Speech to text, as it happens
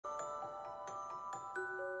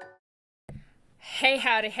Hey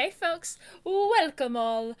howdy, hey folks, welcome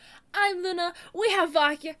all. I'm Luna, we have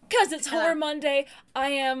Vacia, cause it's Horror Monday.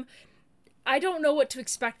 I don't know what to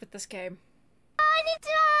expect with this game.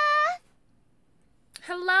 Konnichiwa!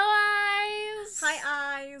 Hello eyes!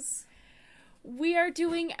 Hi eyes! We are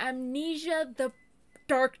doing Amnesia the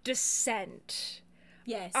Dark Descent.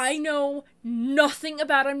 Yes. I know nothing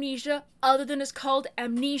about Amnesia other than it's called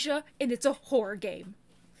Amnesia and it's a horror game.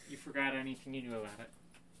 You forgot anything you knew about it.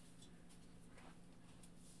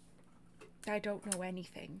 I don't know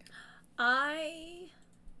anything. I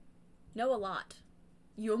know a lot.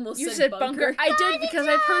 You almost You said said bunker. I did because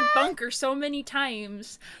I've heard bunker so many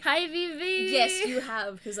times. Hi VV! Yes, you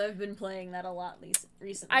have, because I've been playing that a lot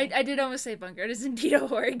recently. I did almost say bunker. It is indeed a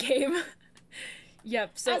horror game.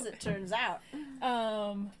 Yep, so... As it turns out.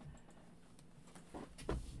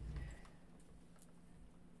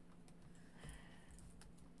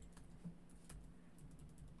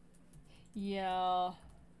 Yeah...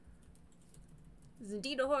 It's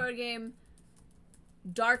indeed a horror game.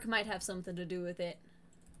 Dark might have something to do with it.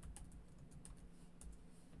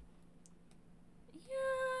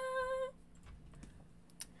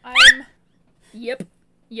 Yeah... Yep.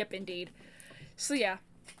 Yep, indeed. So yeah,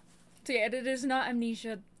 it is not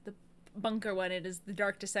Amnesia, the bunker one, it is the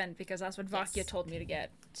Dark Descent, because that's what Vacia Yes. told me to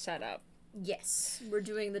get set up. Yes. We're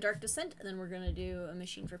doing the Dark Descent, and then we're gonna do a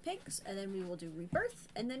Machine for Pigs, and then we will do Rebirth,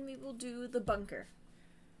 and then we will do the bunker.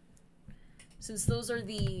 Since those are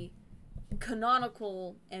the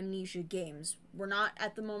canonical Amnesia games, we're not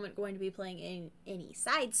at the moment going to be playing any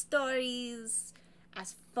side stories.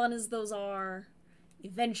 As fun as those are,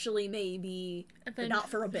 eventually maybe, but not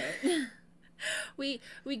for a bit. We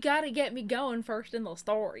gotta get me going first in the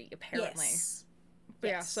story, apparently. Yes. But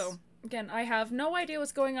yeah, so, again, I have no idea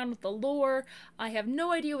what's going on with the lore. I have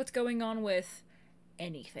no idea what's going on with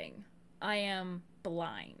anything. I am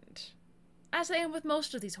blind. As I am with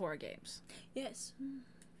most of these horror games. Yes.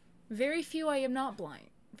 Very few I am not blind.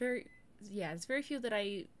 It's very few that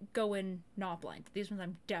I go in not blind. These ones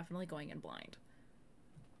I'm definitely going in blind.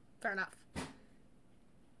 Fair enough.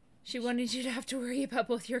 She wanted you to have to worry about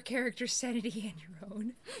both your character's sanity and your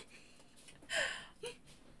own.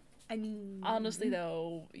 I mean... Honestly,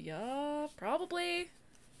 though, yeah, probably.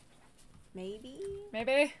 Maybe?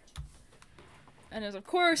 Maybe. And as of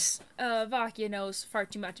course, Vacia knows far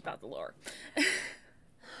too much about the lore.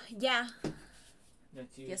 Yeah.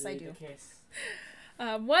 That's usually Yes, I do. the case.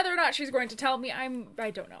 Whether or not she's going to tell me,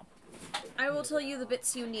 I don't know. I will tell you the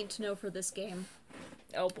bits you need to know for this game.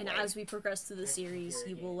 Oh boy. And as we progress through the series,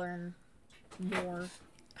 you will learn more.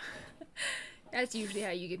 That's usually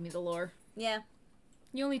how you give me the lore. Yeah.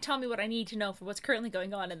 You only tell me what I need to know for what's currently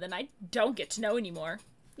going on, and then I don't get to know anymore.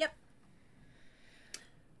 Yep.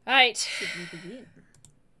 Alright. Should we begin?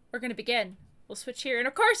 We're gonna begin. We'll switch here. And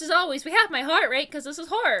of course, as always, we have my heart rate, because this is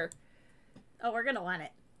horror. Oh, we're gonna want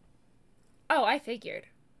it. Oh, I figured.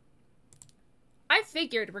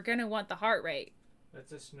 We're gonna want the heart rate. Let's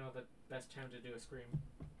just know the best time to do a scream.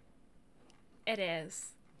 It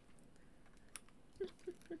is.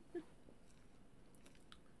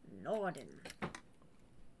 Norden.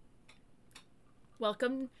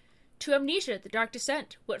 Welcome to Amnesia, the Dark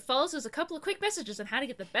Descent. What follows is a couple of quick messages on how to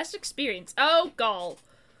get the best experience. Oh, gall.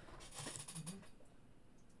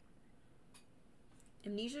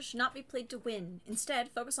 Amnesia should not be played to win. Instead,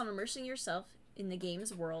 focus on immersing yourself in the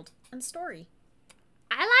game's world and story.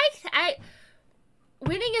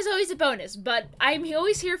 Winning is always a bonus, but I'm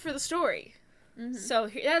always here for the story. Mm-hmm. So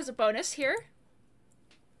that is a bonus here.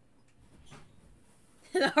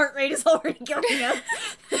 The heart rate is already going up.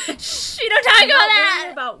 Shh, you don't talk Do about not that!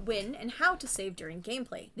 worry about when and how to save during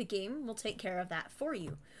gameplay. The game will take care of that for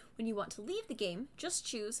you. When you want to leave the game, just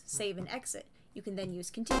choose Save and Exit. You can then use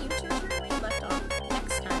Continue to return where you left off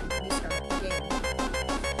next time you start the game.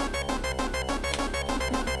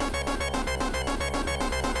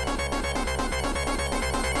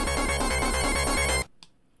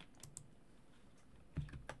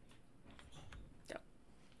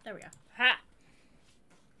 There we go. Ha!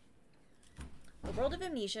 The world of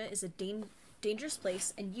Amnesia is a dangerous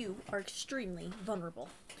place, and you are extremely vulnerable.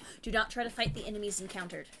 Do not try to fight the enemies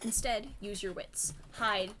encountered. Instead, use your wits.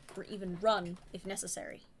 Hide, or even run, if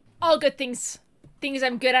necessary. All good things. Things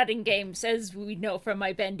I'm good at in games, as we know from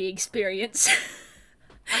my Bendy experience.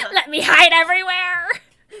 Let me hide everywhere!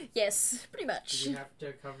 Yes, pretty much. Do you have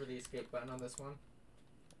to cover the escape button on this one?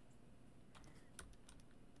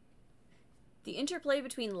 The interplay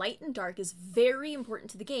between light and dark is very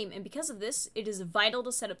important to the game, and because of this, it is vital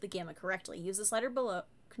to set up the gamma correctly. Use the slider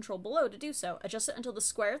control below to do so. Adjust it until the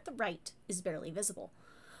square at the right is barely visible.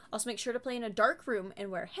 Also make sure to play in a dark room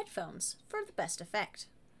and wear headphones for the best effect.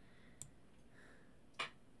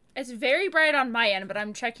 It's very bright on my end, but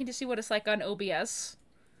I'm checking to see what it's like on OBS.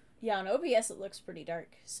 Yeah, on OBS it looks pretty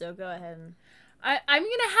dark, so go ahead and... I'm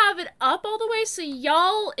gonna have it up all the way so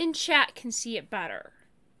y'all in chat can see it better.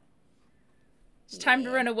 It's time to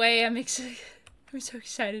run away. I'm so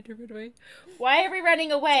excited to run away. Why are we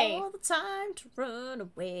running away? All the time to run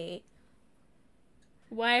away.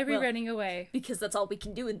 Why are we running away? Because that's all we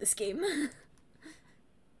can do in this game.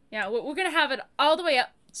 Yeah, we're gonna have it all the way up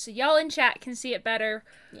so y'all in chat can see it better.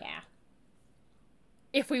 Yeah.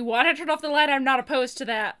 If we want to turn off the light, I'm not opposed to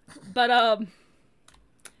that. But, we're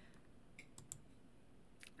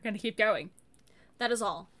gonna keep going. That is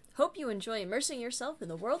all. Hope you enjoy immersing yourself in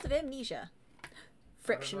the world of Amnesia.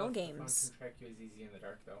 Frictional games. Phone can track you as easy in the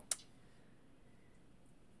dark, though.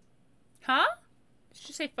 Huh? Did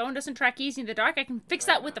you say phone doesn't track easy in the dark? I can fix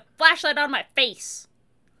that with the flashlight on my face.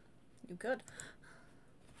 You could.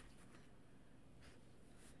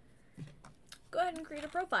 Go ahead and create a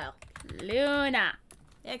profile. Luna.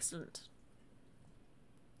 Excellent.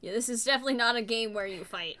 Yeah, this is definitely not a game where you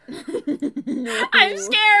fight. No. I'm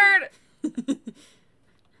scared!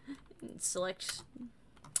 Select.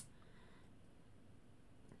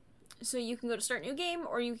 So you can go to start new game,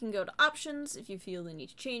 or you can go to options if you feel the need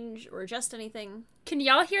to change or adjust anything. Can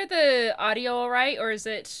y'all hear the audio alright, or is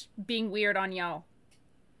it being weird on y'all?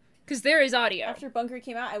 Because there is audio. After Bunker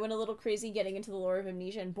came out, I went a little crazy getting into the lore of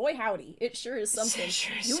Amnesia, and boy howdy, it sure is something.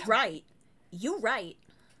 You're right. You right.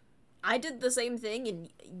 I did the same thing, and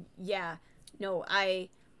yeah. No, a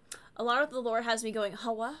lot of the lore has me going,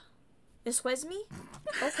 Hawa? This was me?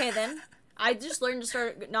 Okay then. I just learned to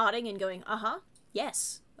start nodding and going, uh-huh,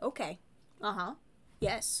 yes, okay, uh-huh,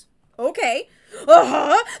 yes, okay,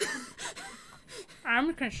 uh-huh.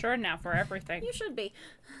 I'm concerned now for everything. You should be.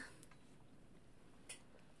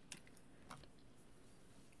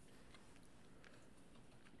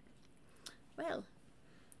 Well.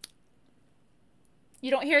 You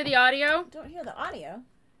don't hear the audio? Don't hear the audio.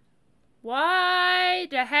 Why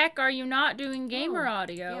the heck are you not doing gamer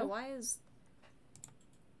audio? Yeah, why is...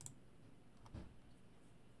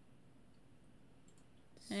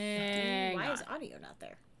 Why is audio not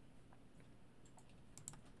there?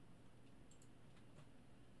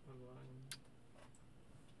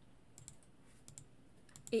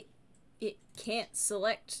 It can't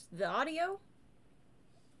select the audio?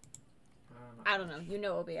 I don't know. You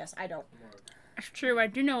know OBS. I don't. It's true, I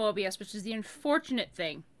do know OBS, which is the unfortunate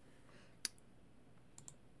thing.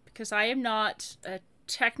 Because I am not a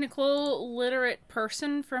technical, literate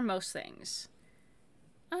person for most things.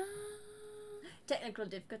 Technical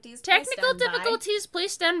difficulties. Technical difficulties,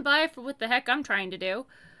 please stand by for what the heck I'm trying to do.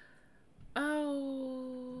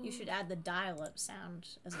 Oh. You should add the dial-up sound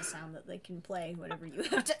as a sound that they can play whenever you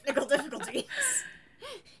have technical difficulties.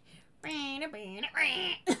 That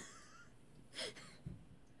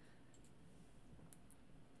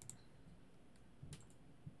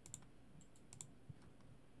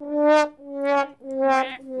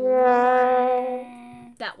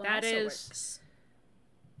one also works.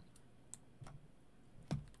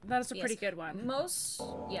 That is a pretty good one.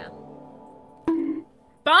 Yeah.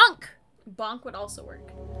 Bonk! Bonk would also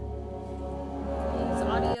work. Is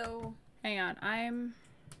audio... Hang on, I'm...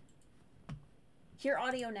 Hear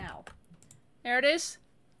audio now. There it is.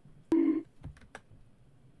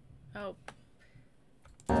 Oh.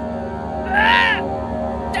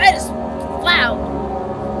 Ah! That is loud!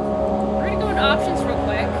 We're gonna go into options real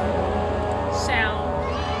quick. Sound.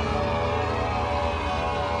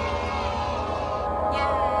 Yay!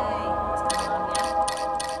 It's going on,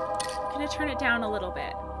 yeah. I'm gonna turn it down a little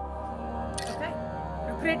bit. Okay.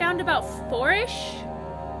 Or put it down to about 4-ish.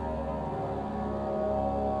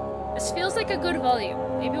 This feels like a good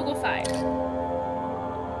volume. Maybe we'll go 5.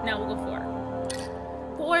 No, we'll go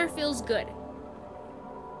 4. 4 feels good.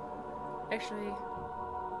 Actually...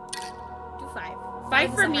 Do 5.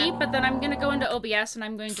 5 for me, but then I'm gonna go into OBS and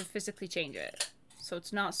I'm going to physically change it. So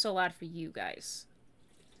it's not so loud for you guys.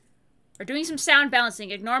 We're doing some sound balancing.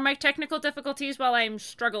 Ignore my technical difficulties while I'm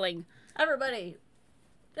struggling. Everybody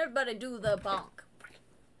do the bonk.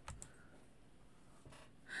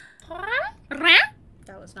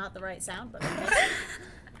 That was not the right sound, but okay.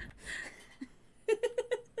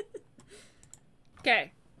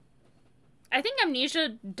 Okay. I think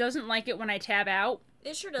Amnesia doesn't like it when I tab out.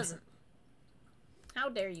 It sure doesn't. How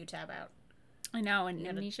dare you tab out? I know, and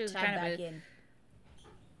Amnesia is kind of back in.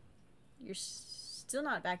 You're still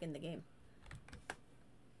not back in the game.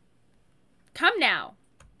 Come now.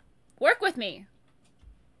 Work with me.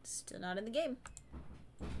 Still not in the game.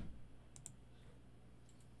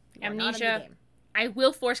 Amnesia, I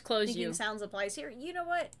will force close Thinking you. sounds applies here. You know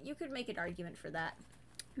what? You could make an argument for that.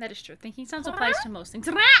 That is true. Thinking sounds applies to most things.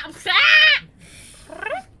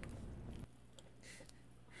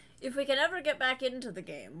 If we can ever get back into the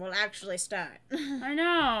game, we'll actually start. I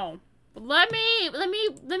know. But let me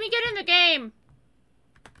get in the game.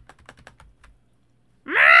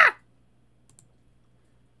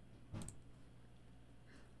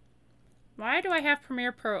 Why do I have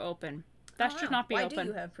Premiere Pro open? That should not be open. Why do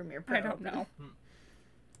you have Premiere Pro I don't open?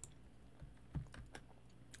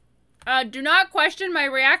 know. Do not question my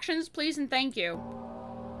reactions, please and thank you.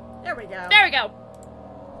 There we go. There we go.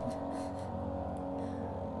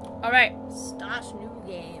 Alright. Start new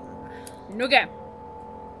game. New game.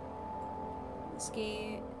 This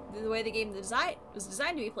game, the way the game was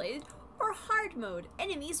designed to be played, or hard mode.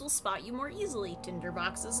 Enemies will spot you more easily. Tinder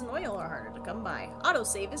boxes and oil are harder to come by.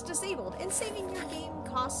 Autosave is disabled, and saving your game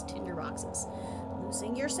costs tinder boxes.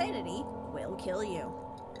 Losing your sanity will kill you.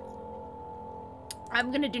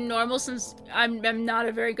 I'm gonna do normal since I'm not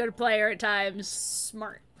a very good player at times.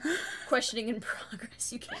 Smart. Questioning in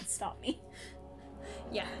progress. You can't stop me.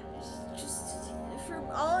 Yeah. Just for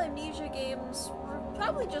all Amnesia games, we're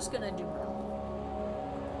probably just gonna do normal.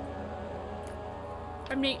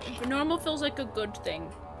 I mean, normal feels like a good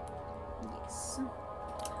thing. Yes.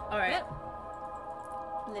 Alright. Yep.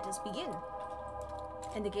 Let us begin.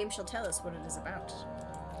 And the game shall tell us what it is about.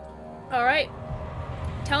 Alright.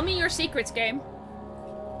 Tell me your secrets, game.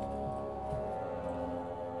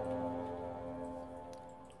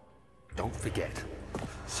 Don't forget,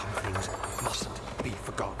 some things mustn't be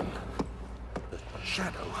forgotten. The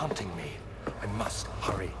shadow hunting me. I must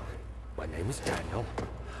hurry. My name is Daniel.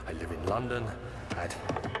 I live in London at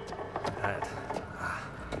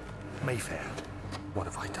Mayfair. What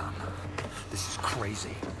have I done? This is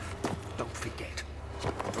crazy. Don't forget.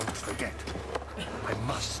 Don't forget. I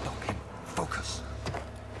must stop him. Focus.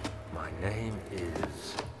 My name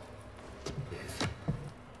is...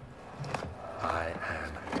 I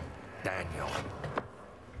am Daniel.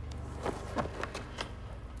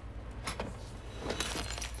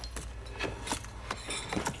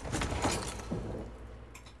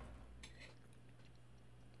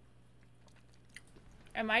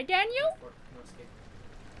 Am I Daniel?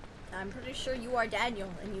 I'm pretty sure you are Daniel,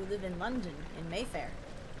 and you live in London, in Mayfair.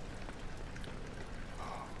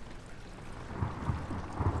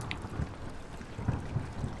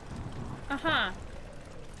 Uh-huh.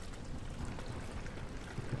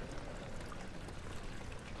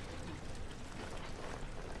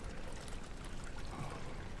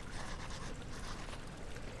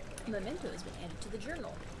 A memento has been added to the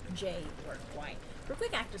journal. J or Y. For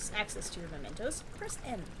quick access to your mementos, press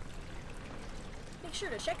M. Make sure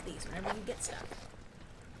to check these whenever you get stuck.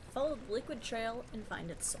 Follow the liquid trail and find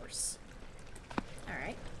its source.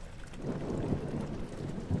 Alright.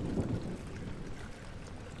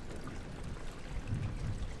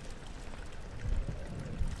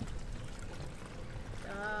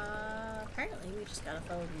 Apparently we just gotta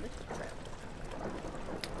follow the liquid trail.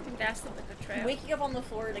 I think that's the liquid trail. Waking up on the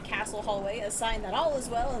floor in a castle hallway, a sign that all is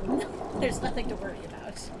well and there's nothing to worry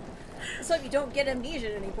about. So if you don't get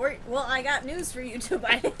amnesia anymore, well, I got news for you,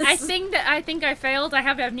 Tobias. I think I failed. I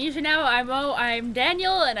have amnesia now. I'm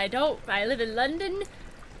Daniel, and I live in London,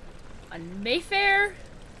 on Mayfair.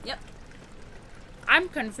 Yep. I'm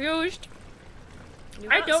confused.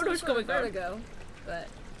 I don't know what's going on. But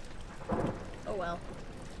oh well.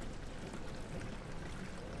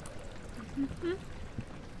 Mm-hmm.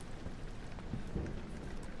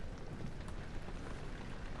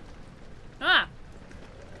 Ah.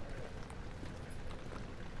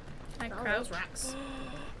 I crouch. Those rocks.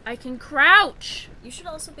 I can crouch. You should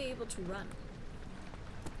also be able to run.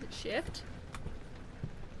 Shift.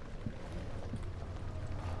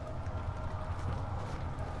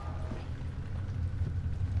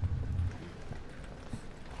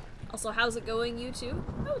 Also, how's it going, you two?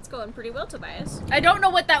 Oh, it's going pretty well, Tobias. I don't know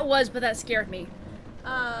what that was, but that scared me.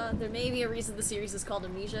 There may be a reason the series is called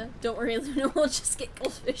Amnesia. Don't worry, Luna will just get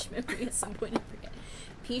goldfish memory at some point and forget.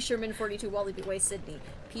 P. Sherman 42 Wallaby Way, Sydney.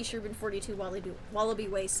 P. Sherman 42 Wallaby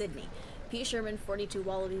Way, Sydney. P. Sherman 42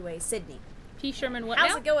 Wallaby Way, Sydney. P. Sherman what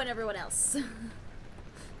How's now? it going, everyone else?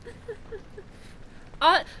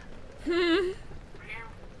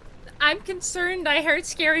 I'm concerned I heard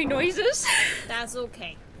scary noises. That's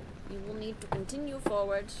okay. You will need to continue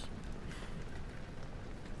forward.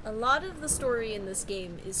 A lot of the story in this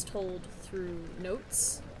game is told through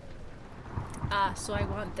notes. Ah, so I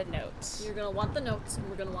want the notes. You're gonna want the notes, and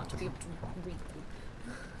we're gonna want to be able to read them.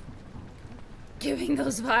 Giving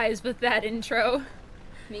those vibes with that intro.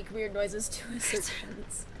 Make weird noises to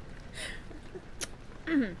assertions.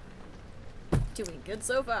 Doing good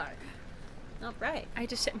so far. Alright. I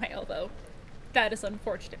just hit my elbow. That is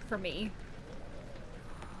unfortunate for me.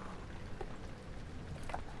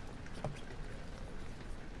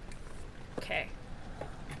 Okay.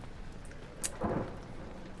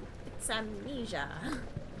 It's amnesia.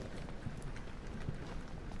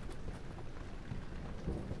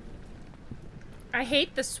 I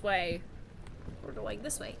hate this way. We're going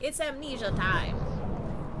this way. It's amnesia time.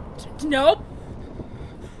 Nope.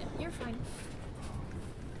 You're fine.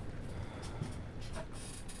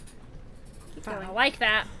 Keep I going. don't like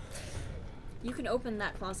that. You can open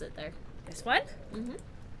that closet there. This one? Mm-hmm.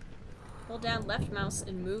 Hold down left mouse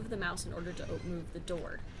and move the mouse in order to move the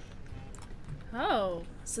door. Oh.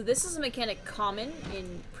 So this is a mechanic common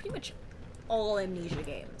in pretty much all Amnesia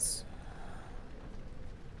games.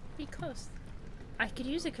 Be close. I could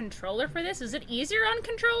use a controller for this. Is it easier on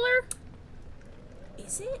controller?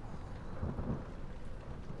 Is it?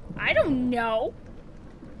 I don't know.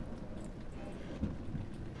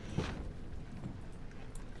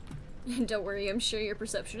 Don't worry, I'm sure your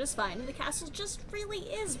perception is fine, and the castle just really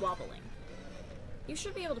is wobbling. You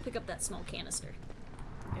should be able to pick up that small canister.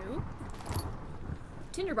 No.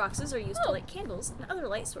 Tinderboxes are used to light candles and other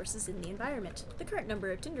light sources in the environment. The current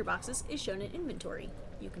number of tinderboxes is shown in inventory.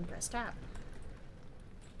 You can press tab.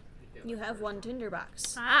 You have 1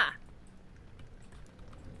 tinderbox. Ah.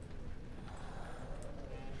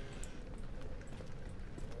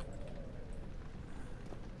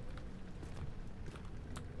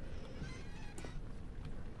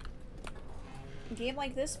 A game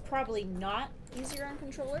like this, probably not easier on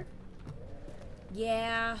controller.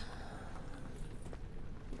 Yeah.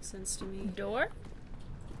 Makes sense to me. Door?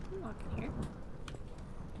 I'm walking here.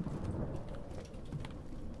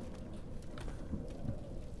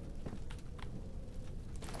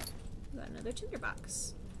 Got another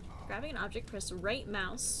tinderbox. Grabbing an object, press right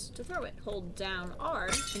mouse to throw it. Hold down R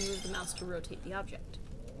and move the mouse to rotate the object.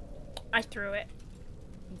 I threw it.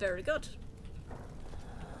 Very good.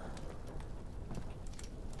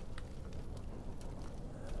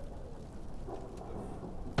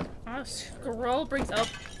 Oh, scroll brings up.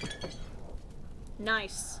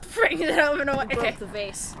 Nice. Brings it up and away. Broke the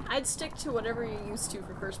vase. I'd stick to whatever you're used to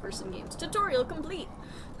for first-person games. Tutorial complete.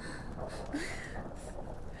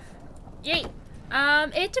 Yay.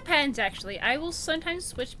 It depends actually. I will sometimes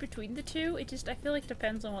switch between the two. It just, I feel like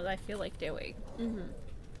depends on what I feel like doing. Mm-hmm.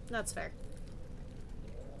 That's fair.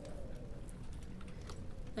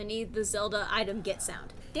 I need the Zelda item get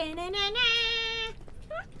sound. Da-na-na-na!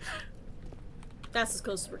 That's as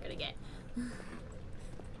close as we're gonna get.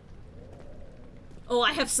 Oh,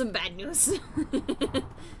 I have some bad news.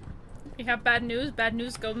 You have bad news? Bad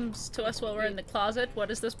news comes to us while we're in the closet.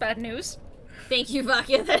 What is this bad news? Thank you,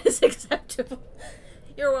 Vacia. That is acceptable.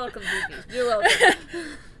 You're welcome, Vivi. You're welcome.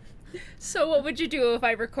 So what would you do if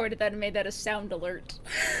I recorded that and made that a sound alert?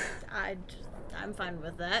 I'm fine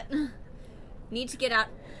with that. Need to get out.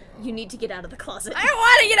 You need to get out of the closet. I don't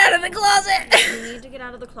want to get out of the closet! You need to get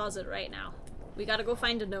out of the closet right now. We gotta go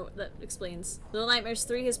find a note that explains. Little Nightmares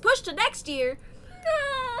 3 has pushed to next year.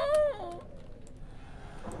 No!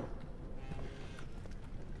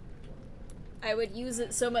 I would use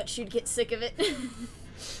it so much you'd get sick of it.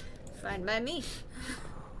 Fine by me.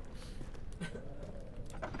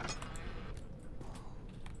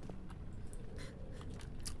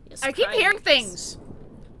 Yes, I keep cry hearing babies. things.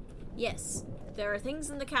 Yes, there are things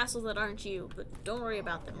in the castle that aren't you, but don't worry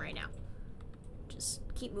about them right now. Just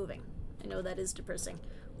keep moving. I know that is depressing.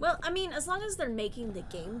 Well, I mean, as long as they're making the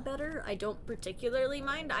game better, I don't particularly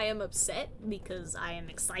mind. I am upset because I am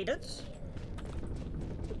excited.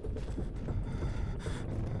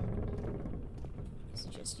 I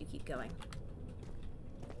suggest you keep going.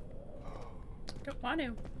 Don't want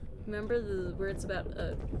to. Remember the where it's about,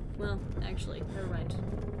 well, actually, never mind.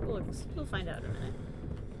 We'll find out in a minute.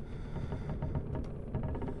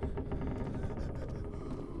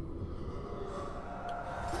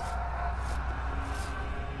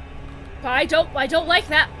 I don't like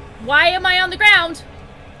that. Why am I on the ground?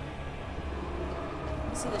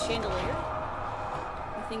 You see the chandelier?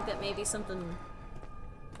 I think that maybe something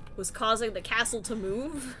was causing the castle to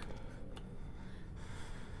move.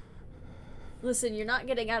 Listen, you're not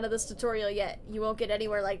getting out of this tutorial yet. You won't get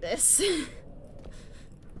anywhere like this.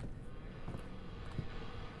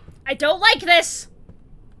 I don't like this.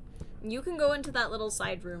 You can go into that little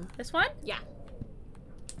side room. This one? Yeah.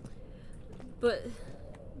 But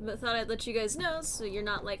thought I'd let you guys know so you're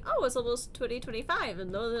not like, oh, it's almost 2025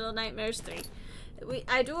 and no Little Nightmares 3.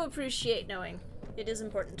 I do appreciate knowing. It is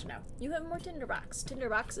important to know. You have more tinderbox.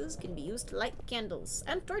 Tinderboxes can be used to light candles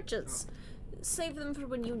and torches. Save them for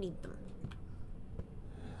when you need them.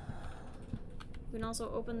 You can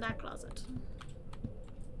also open that closet.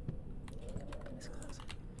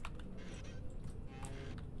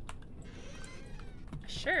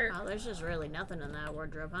 Sure. Oh, there's just really nothing in that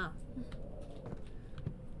wardrobe, huh?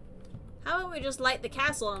 How about we just light the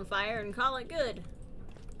castle on fire and call it good?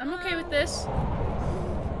 I'm okay with this.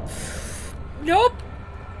 Nope!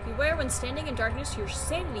 Beware when standing in darkness, your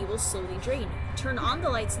sanity will slowly drain. Turn on the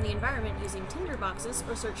lights in the environment using tinder boxes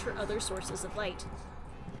or search for other sources of light.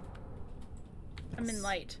 I'm in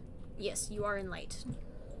light. Yes, you are in light.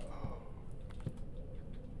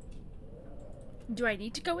 Do I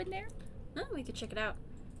need to go in there? Oh, we could check it out.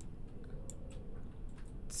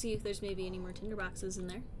 See if there's maybe any more tinder boxes in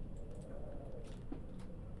there.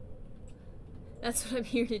 That's what I'm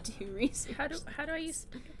here to do, research. How do I use...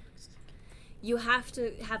 You have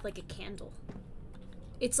to have, like, a candle.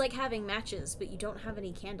 It's like having matches, but you don't have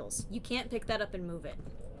any candles. You can't pick that up and move it.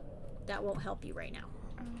 That won't help you right now.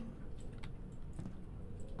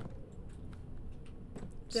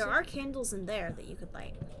 There are candles in there that you could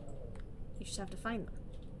light. You just have to find them.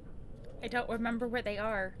 I don't remember where they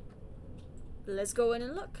are. Let's go in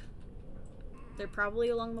and look. They're probably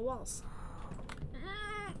along the walls.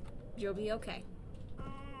 You'll be okay.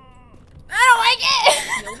 I don't like it!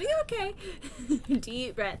 You'll be okay.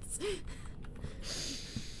 Deep breaths.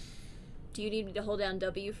 Do you need me to hold down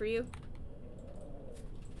W for you?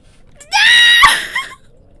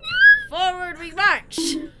 Forward we march!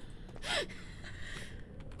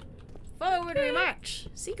 Forward we march!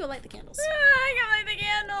 See, go light the candles. I can light the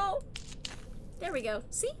candle! There we go.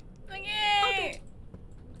 See? Okay!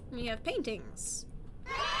 We have paintings.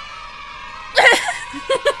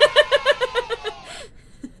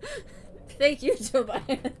 Thank you,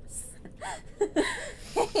 Tobias.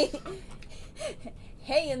 Hey.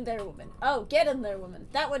 Hey in there, woman. Oh, get in there, woman.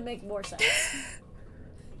 That would make more sense.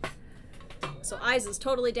 So Eyes is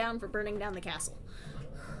totally down for burning down the castle.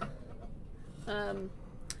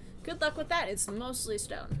 Good luck with that. It's mostly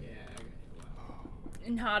stone.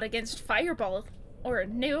 Not against fireball or a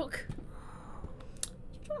nuke.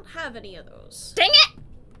 You don't have any of those. Dang it!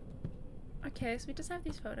 Okay, so we just have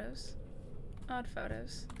these photos. Odd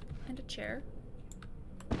photos. And a chair.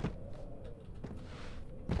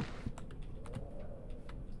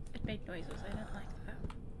 It made noises. I didn't like that.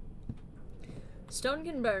 Stone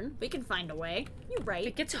can burn. We can find a way. You're right. If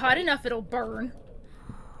it gets hot enough, it'll burn.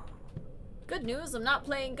 Good news, I'm not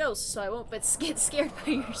playing Ghosts, so I won't get scared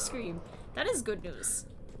by your scream. That is good news.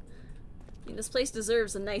 I mean, this place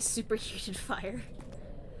deserves a nice superheated fire.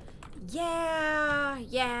 Yeah.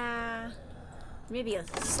 Maybe a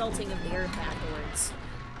salting of the earth afterwards.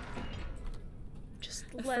 Just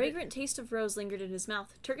A let fragrant taste of rose lingered in his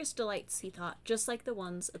mouth. Turkish delights, he thought, just like the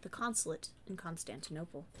ones at the consulate in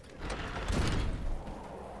Constantinople.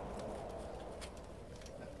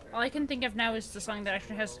 All I can think of now is the song that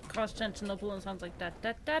actually has Constantinople and sounds like that.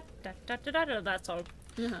 That song.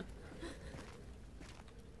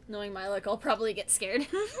 Knowing my luck, I'll probably get scared.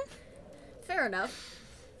 Fair enough.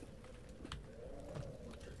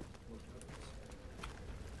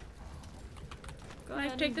 Go Can I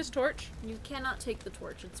ahead take and- this torch? You cannot take the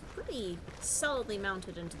torch. It's pretty solidly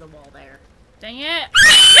mounted into the wall there. Dang it!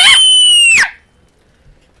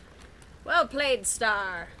 Well played,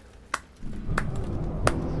 Star!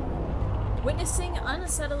 Witnessing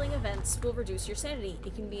unsettling events will reduce your sanity.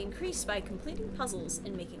 It can be increased by completing puzzles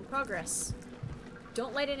and making progress.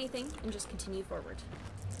 Don't light anything and just continue forward.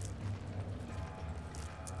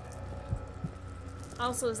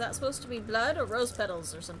 Also, is that supposed to be blood or rose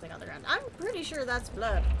petals or something on the ground? I'm pretty sure that's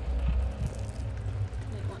blood.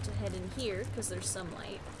 Might want to head in here because there's some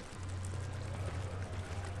light.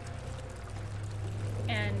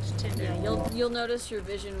 And Tinder. Yeah, you'll notice your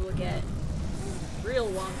vision will get real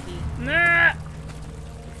wonky. Nah!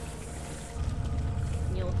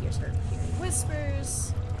 And you'll start hearing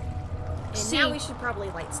whispers. And now we should probably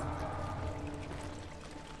light something.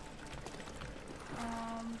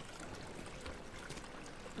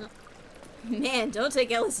 Man, don't take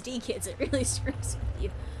LSD, kids. It really screws with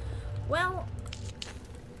you. Well,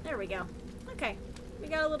 there we go. Okay, we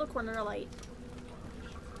got a little corner of light.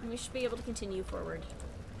 And we should be able to continue forward.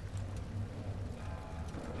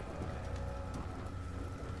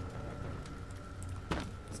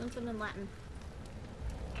 Something in Latin.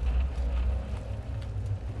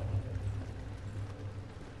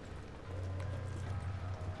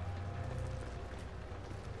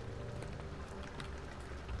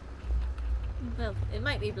 Well, it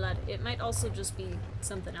might be blood. It might also just be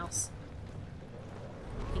something else.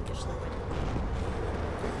 Pinkish liquid.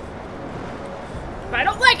 But I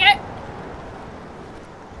don't like it!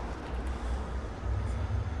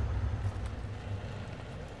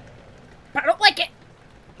 But I don't like it!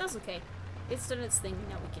 That's okay. It's done its thing.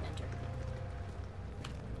 Now we can enter.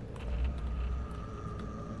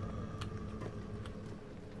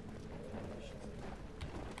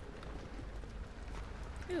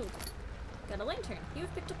 Ooh. Got a lantern.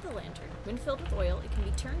 You've picked up the lantern. When filled with oil, it can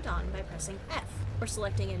be turned on by pressing F, or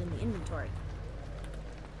selecting it in the inventory.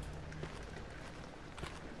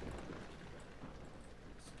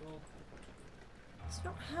 So I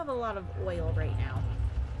don't have a lot of oil right now.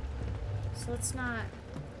 So let's not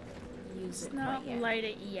use it Not right yet. light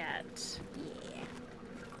it yet. Yeah.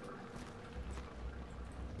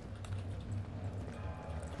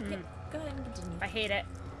 Hmm. Okay, go ahead and continue. I hate it.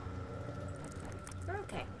 We're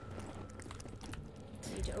okay.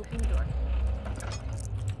 Need to open the door.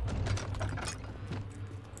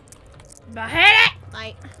 I hate it!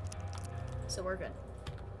 Light. So we're good.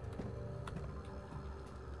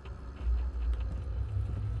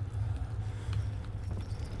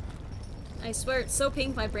 I swear it's so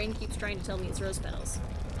pink my brain keeps trying to tell me it's rose petals.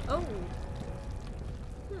 Oh.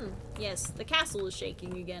 Yes, the castle is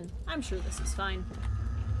shaking again. I'm sure this is fine.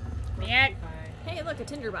 Yeah. Hey, look, a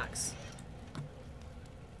tinderbox.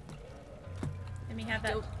 Let me have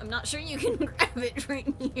that. I'm not sure you can grab it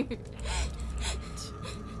right here.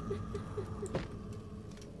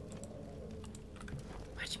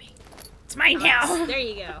 Watch me. It's mine now. There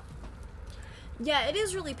you go. Yeah, it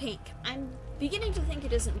is really pink. I'm beginning to think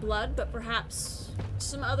it isn't blood, but perhaps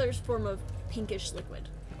some other form of pinkish liquid.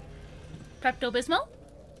 Pepto-Bismol?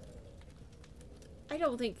 I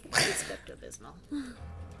don't think it's Pepto-Bismol.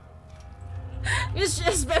 It's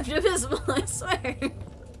just Pepto-Bismol, I swear.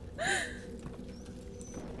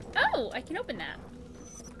 Oh, I can open that.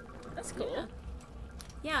 That's cool.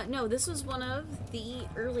 Yeah, no, this was one of the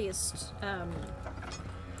earliest,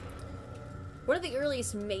 one of the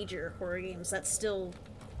earliest major horror games that's still,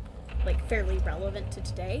 like, fairly relevant to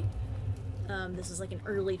today. This is like an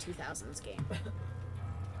early 2000s game.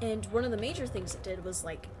 And one of the major things it did was,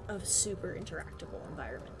 like, a super interactable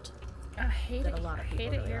environment. I hate That it. a lot of I people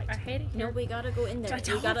hate it really here. liked. I hate it here. No, we gotta go in there. I We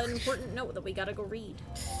don't. got an important note that we gotta go read.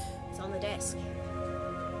 It's on the desk.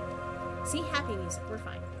 See, happy music. We're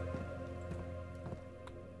fine.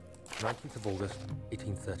 19th of August,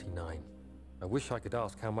 1839. I wish I could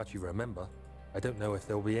ask how much you remember. I don't know if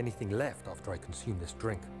there will be anything left after I consume this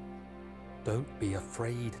drink. Don't be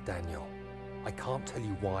afraid, Daniel. I can't tell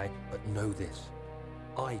you why, but know this.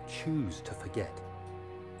 I choose to forget.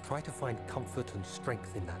 Try to find comfort and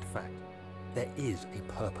strength in that fact. There is a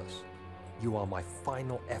purpose. You are my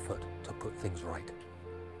final effort to put things right.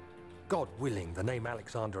 God willing, the name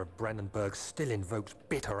Alexander of Brandenburg still invokes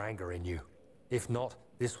bitter anger in you. If not,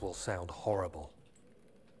 this will sound horrible.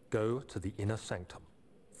 Go to the inner sanctum,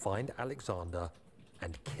 find Alexander,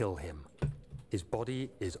 and kill him. His body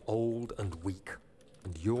is old and weak,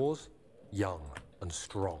 and yours, young and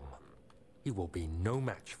strong. He will be no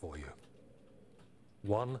match for you.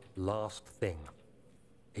 One last thing.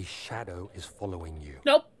 A shadow is following you.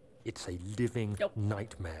 Nope. It's a living Nope.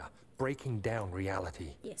 nightmare, breaking down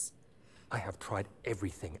reality. Yes. I have tried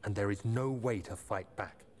everything, and there is no way to fight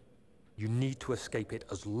back. You need to escape it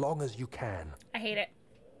as long as you can. I hate it.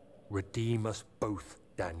 Redeem us both,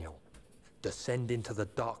 Daniel. Descend into the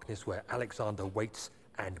darkness where Alexander waits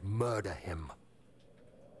and murder him.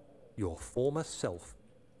 Your former self,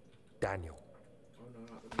 Daniel.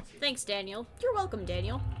 Thanks, Daniel. You're welcome,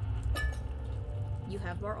 Daniel. You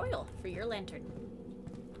have more oil for your lantern.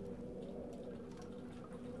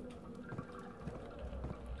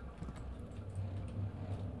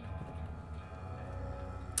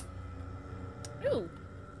 Ooh.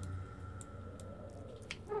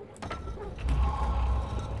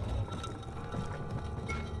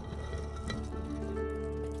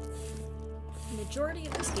 The majority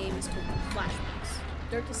of this game is told in flashbacks.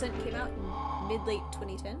 Dark Descent came out in mid-late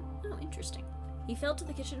 2010. Oh, interesting. He fell to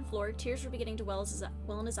the kitchen floor. Tears were beginning to well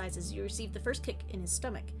in his eyes as he received the first kick in his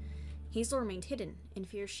stomach. Hazel remained hidden, in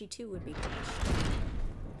fear she too would be punished.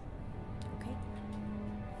 Okay.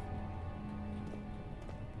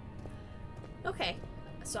 Okay.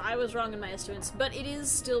 So I was wrong in my estimates, but it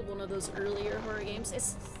is still one of those earlier horror games.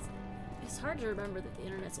 It's hard to remember that the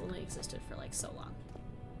internet's only existed for like so long.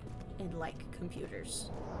 And like computers.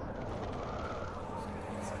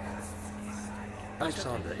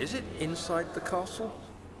 Alexander, is it inside the castle?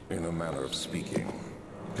 In a manner of speaking.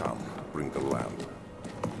 Come, bring the lamp.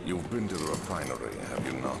 You've been to the refinery, have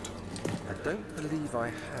you not? I don't believe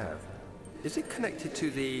I have. Is it connected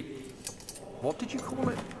to the... what did you call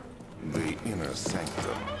it? The inner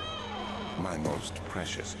sanctum. My most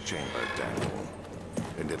precious chamber, Daniel.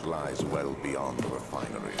 And it lies well beyond the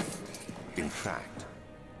refinery. In fact,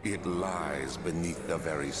 it lies beneath the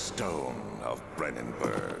very stone of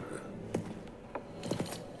Brennenburg.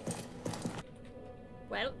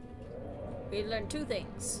 Well, we learned two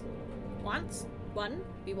things. One,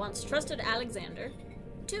 we once trusted Alexander.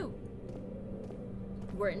 Two,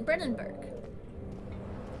 we're in Brennenburg.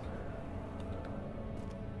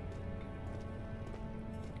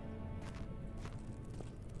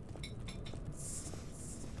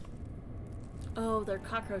 Oh, they're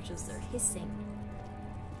cockroaches. They're hissing.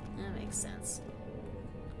 That makes sense.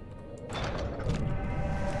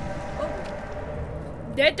 Oh.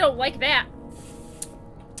 Dead don't like that.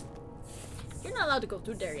 You're not allowed to go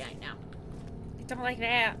through there right now. I don't like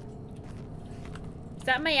that. Is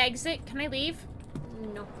that my exit? Can I leave?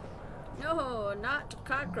 No. No, not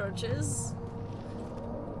cockroaches.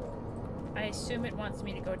 I assume it wants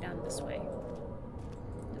me to go down this way.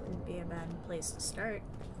 That wouldn't be a bad place to start.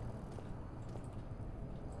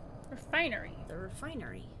 Refinery. The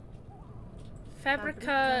refinery.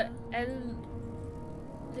 Fabrica El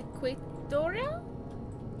Equatoria?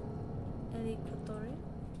 El Equatoria?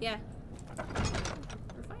 Yeah.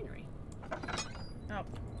 Refinery. Oh,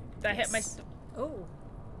 that hit my. Oh.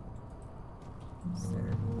 Is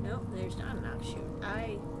there... No, there's not an outshoot.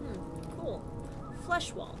 Cool.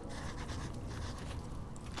 Flesh wall.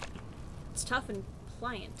 It's tough and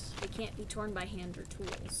pliant. It can't be torn by hand or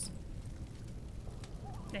tools.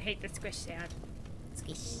 I hate the squish sound.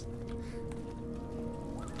 Squish.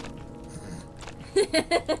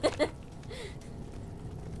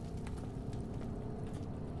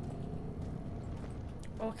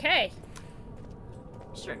 Okay.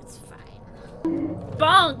 Sure, it's fine.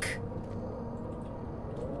 Bonk!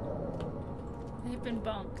 I've been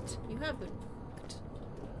bonked. You have been booked.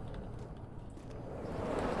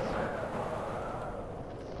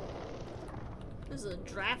 This is a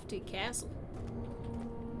drafty castle.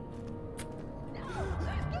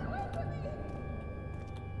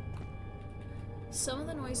 Some of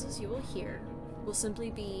the noises you will hear will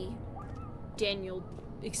simply be Daniel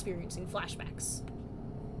experiencing flashbacks.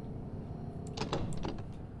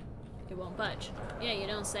 It won't budge. Yeah, you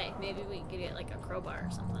don't say. Maybe we could get like a crowbar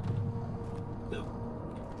or something.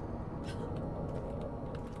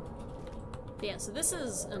 Yeah, so this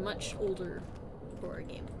is a much older horror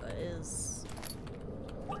game, but is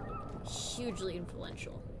hugely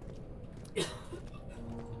influential. I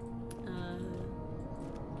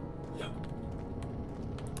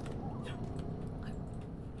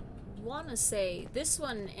want to say this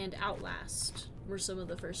one and Outlast were some of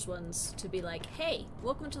the first ones to be like, hey,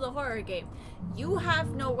 welcome to the horror game. You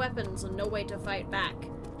have no weapons and no way to fight back.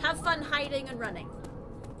 Have fun hiding and running.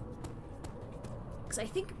 Because I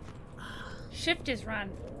think... Shift is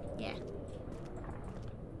run. Yeah.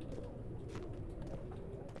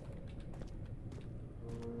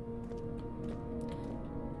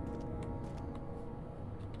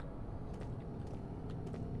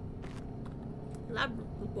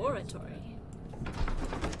 Laboratory.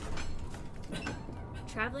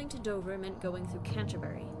 Traveling to Dover meant going through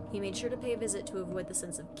Canterbury. He made sure to pay a visit to avoid the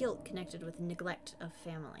sense of guilt connected with neglect of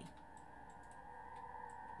family.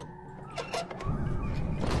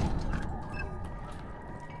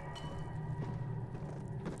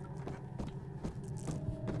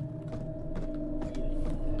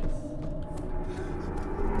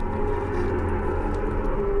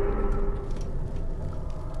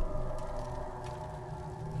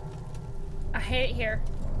 I hate it here.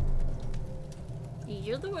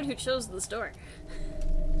 You're the one who chose this door.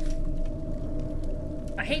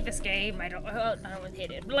 I hate this game. I don't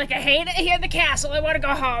hate it. But like, I hate it here in the castle. I want to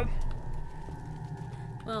go home.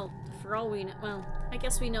 Well, for all we know, well, I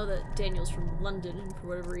guess we know that Daniel's from London, and for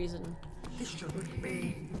whatever reason, This shouldn't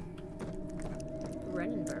be.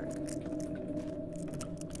 Brennenburg.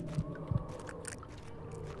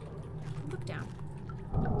 Look down.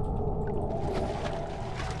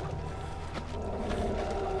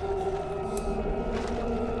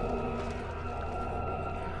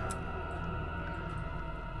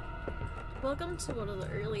 Welcome to one of the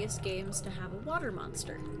earliest games to have a water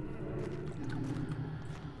monster.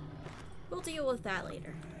 We'll deal with that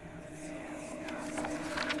later.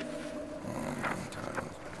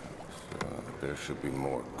 There should be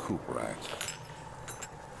more coop rats.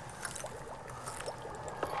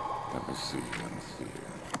 Let me see.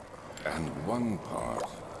 And one part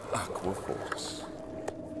aquaforce.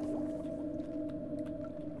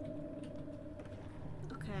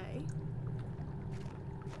 Okay.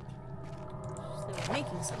 So they were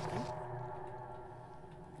making something.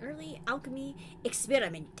 Early alchemy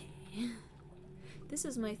experiment. This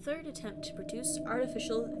is my third attempt to produce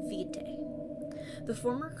artificial vitae. The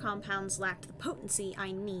former compounds lacked the potency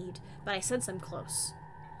I need, but I sense I'm close.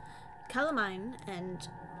 Calamine and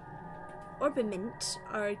orbiment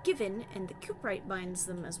are given, and the cuprite binds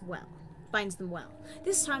them well.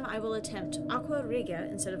 This time I will attempt aqua regia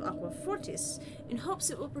instead of aqua fortis, in hopes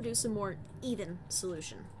it will produce a more even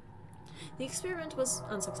solution. The experiment was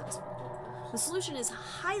unsuccessful. The solution is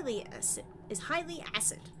highly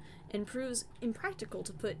acid and proves impractical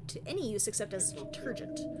to put to any use except as a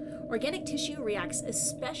detergent. Organic tissue reacts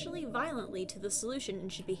especially violently to the solution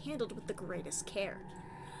and should be handled with the greatest care.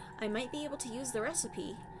 I might be able to use the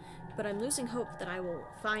recipe, but I'm losing hope that I will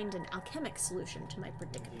find an alchemic solution to my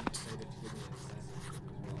predicament.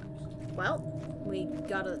 Well, we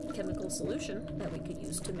got a chemical solution that we could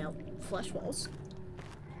use to melt flesh walls.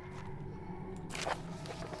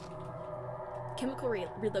 Chemical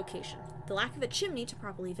relocation. The lack of a chimney to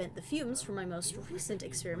properly vent the fumes from my most recent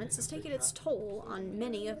experiments has taken its toll on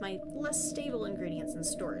many of my less stable ingredients in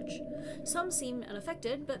storage. Some seem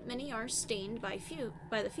unaffected, but many are stained by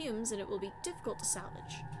the fumes, and it will be difficult to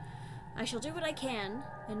salvage. I shall do what I can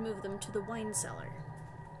and move them to the wine cellar.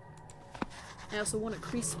 I also want a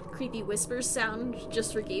creepy whispers sound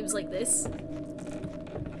just for games like this.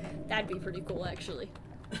 That'd be pretty cool, actually.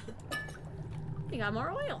 We got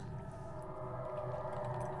more oil.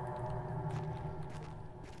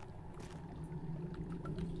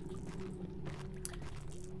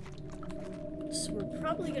 So we're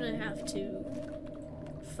probably gonna have to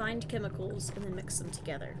find chemicals and then mix them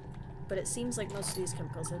together. But it seems like most of these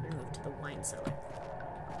chemicals have been moved to the wine cellar.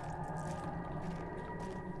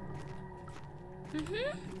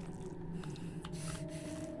 Mm-hmm.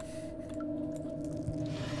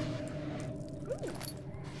 Ooh,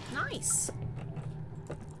 nice.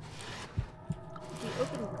 If you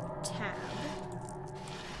open tab.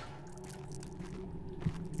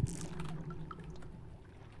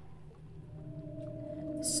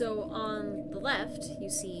 So on the left, you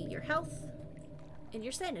see your health and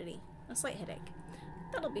your sanity. A slight headache.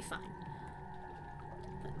 That'll be fine.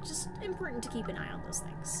 Just important to keep an eye on those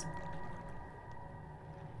things.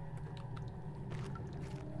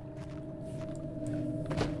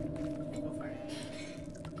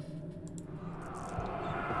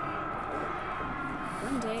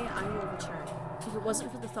 One day I will return. If it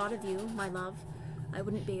wasn't for the thought of you, my love, I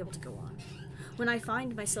wouldn't be able to go on. When I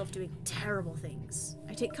find myself doing terrible things,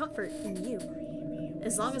 I take comfort in you.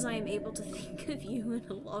 As long as I am able to think of you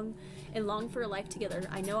and long for a life together,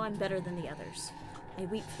 I know I'm better than the others. I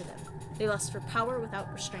weep for them. They lust for power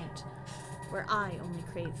without restraint, where I only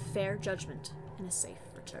crave fair judgment and a safe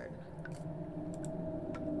return.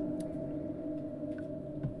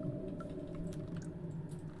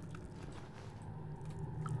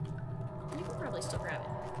 You can probably still grab it.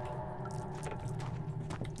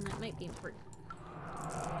 And that might be important.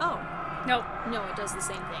 Oh! Nope. No, it does the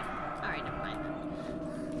same thing. Alright, never mind then.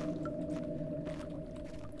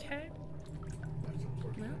 Okay.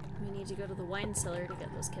 Well, we need to go to the wine cellar to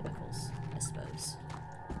get those chemicals, I suppose.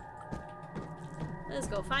 Let's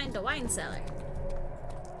go find the wine cellar.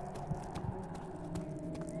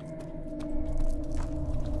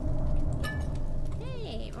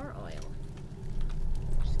 Hey, more oil.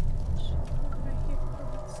 Right here for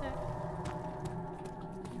 1 sec.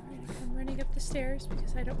 I'm running up the stairs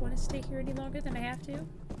because I don't want to stay here any longer than I have to.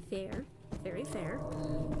 Fair. Very fair.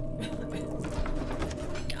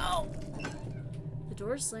 Go! The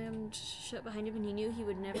door slammed shut behind him and he knew he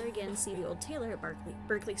would never again see the old tailor at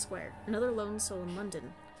Berkeley Square. Another lone soul in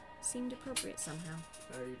London. Seemed appropriate somehow.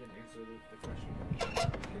 Sorry, you didn't answer the question.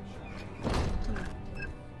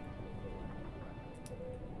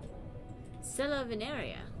 Cella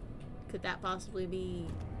Veneria. Could that possibly be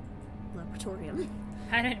laboratorium?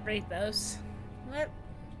 I didn't read those. What?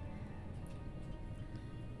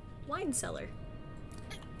 Wine cellar.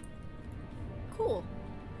 Cool.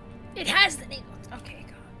 It has the name. Okay,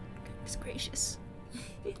 God. Goodness gracious.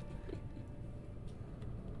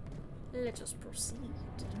 Let us proceed.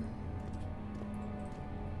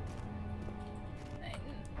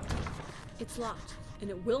 It's locked, and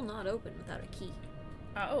it will not open without a key.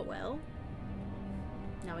 Oh. Well,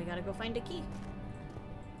 now we gotta go find a key.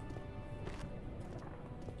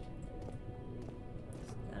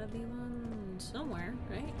 There's gotta be one somewhere,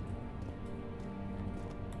 right?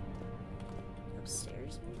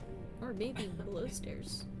 Upstairs, maybe? Or maybe below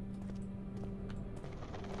stairs.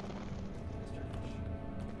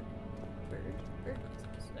 Bird? Bird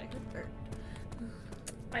noises. I heard bird.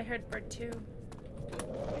 I heard bird too.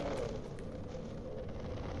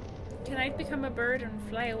 Can I become a bird and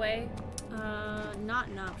fly away? Not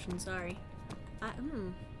an option, sorry.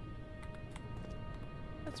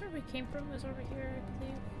 That's where we came from, was over here, I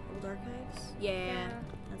believe. Old archives? Yeah,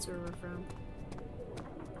 that's where we're from.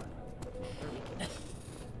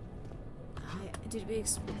 Did we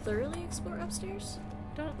thoroughly explore upstairs?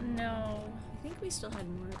 Don't know. I think we still had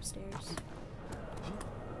more upstairs.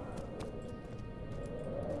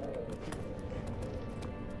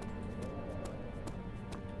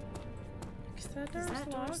 That Is door's that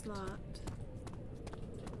locked. door's locked?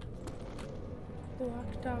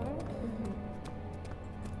 Blocked out.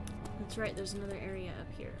 That's right, there's another area up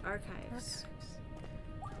here. Archives.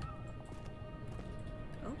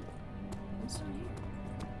 Oh, what's down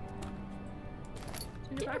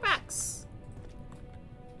here? Paperbacks!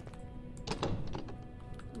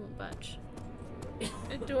 Won't budge.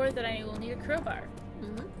 A door that I will need a crowbar.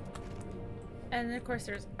 Mm-hmm. And then, of course,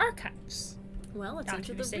 there's archives. Well, let's Not enter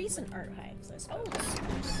to be the safe recent with- archives, I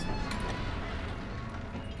suppose.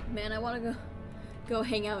 Man, I want to go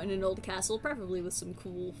hang out in an old castle, preferably with some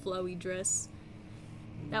cool, flowy dress.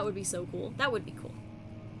 That would be so cool. That would be cool.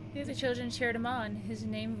 The other children cheered him on. His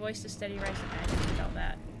name voiced a steady rise in I didn't felt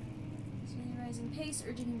that. Steady rising pace,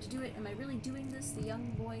 urging him to do it. Am I really doing this? The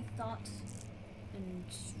young boy thought. And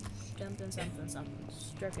something.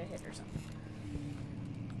 Struck a hit or something.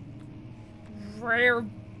 Rare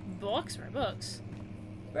books? Rare books.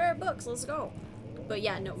 Rare books, let's go. But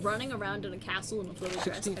yeah, no, running around in a castle in a flowy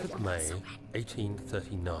dress. 16th I of want May, that so bad.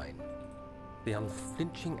 1839. The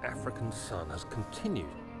unflinching African sun has continued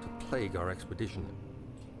to plague our expedition,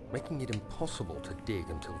 making it impossible to dig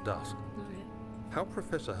until dusk. Alright. How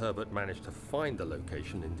Professor Herbert managed to find the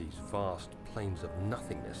location in these vast plains of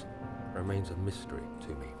nothingness remains a mystery to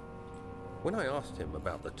me. When I asked him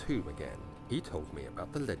about the tomb again, he told me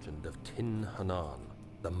about the legend of Tin Hanan,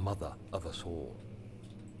 the mother of us all.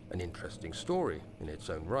 An interesting story in its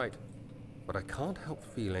own right, but I can't help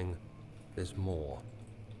feeling there's more.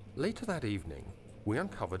 Later that evening, we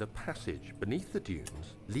uncovered a passage beneath the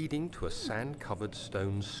dunes leading to a sand-covered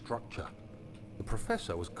stone structure. The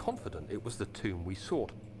professor was confident it was the tomb we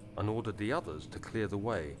sought and ordered the others to clear the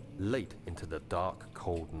way late into the dark,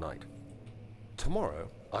 cold night. Tomorrow,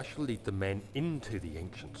 I shall lead the men into the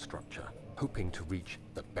ancient structure, hoping to reach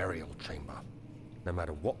the burial chamber. No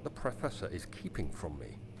matter what the professor is keeping from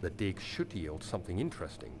me, the dig should yield something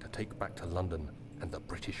interesting to take back to London and the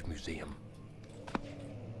British Museum.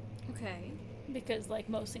 Okay. Because, like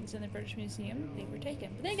most things in the British Museum, they were taken.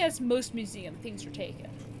 But then, I guess most museum things are taken.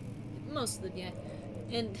 Most of them, yeah.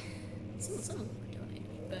 And some of them were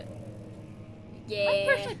donated, but I yeah.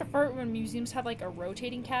 personally prefer it when museums have like a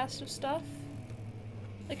rotating cast of stuff.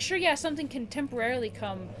 Like, sure, yeah, something can temporarily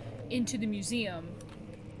come into the museum,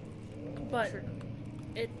 but Sure.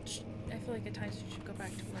 I feel like at times it should go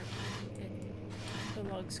back to where it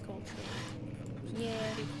belongs culturally. Yeah.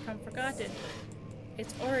 It's become forgotten.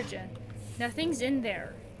 Its origin. Nothing's in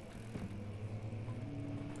there.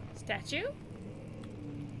 Statue?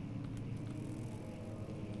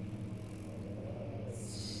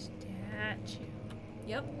 Statue.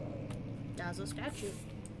 Yep. That's a statue.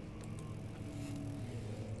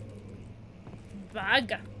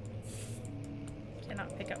 Bug.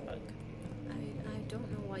 Cannot pick up bug. I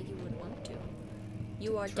don't know why you would want to.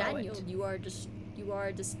 You are Throw Daniel. it. You are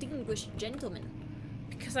a distinguished gentleman.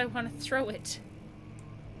 Because I want to throw it.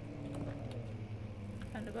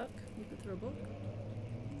 Found a book. You could throw a book.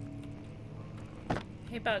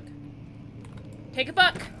 Hey, bug. Take a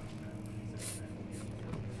book!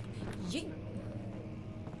 Yeet.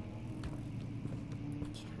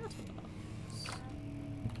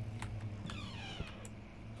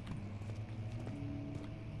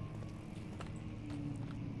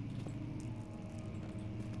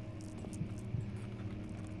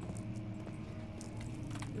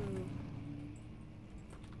 Ooh.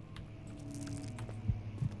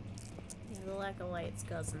 Yeah, the lack of light's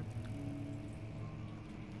causing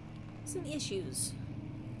some issues.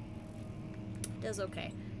 Does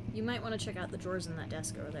okay. You might want to check out the drawers in that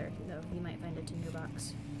desk over there, though. You might find a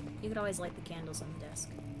tinderbox. You could always light the candles on the desk.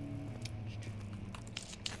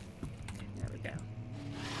 There we go.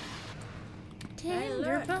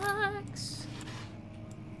 Tinderbox.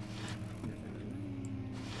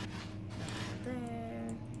 There.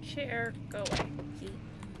 Chair, go away. Heat.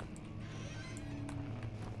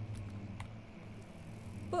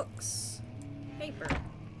 Books. Paper.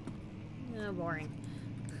 Oh, boring.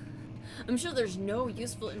 I'm sure there's no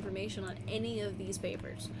useful information on any of these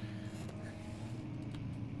papers.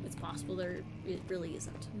 It's possible it really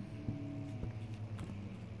isn't.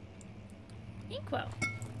 Inkwell.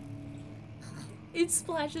 It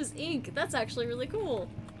splashes ink. That's actually really cool.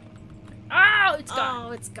 Oh, it's gone.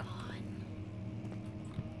 Oh, it's gone.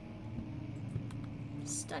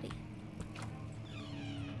 Study.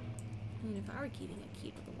 I mean, if I were keeping a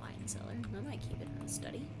key to the wine cellar, I might keep it in a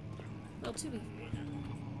study. Well, to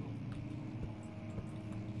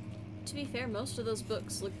be fair, most of those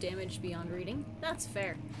books look damaged beyond reading. That's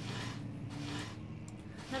fair.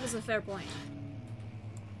 That is a fair point.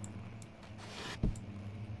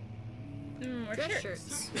 More Dress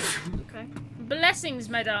shirts. shirts. Okay. Blessings,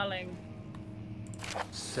 my darling.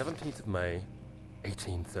 17th of May,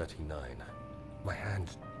 1839. My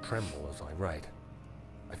hands tremble as I write.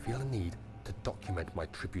 I feel a need to document my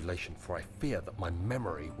tribulation, for I fear that my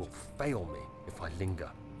memory will fail me if I linger.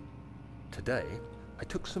 Today, I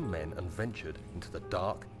took some men and ventured into the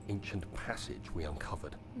dark, ancient passage we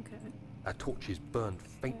uncovered. Okay. Our torches burned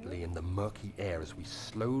faintly in the murky air as we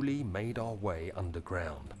slowly made our way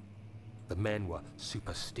underground. The men were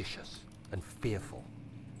superstitious and fearful.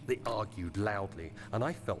 They argued loudly, and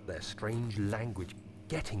I felt their strange language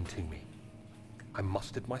getting to me. I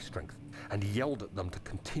mustered my strength and yelled at them to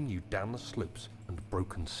continue down the slopes and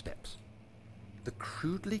broken steps. The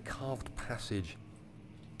crudely carved passage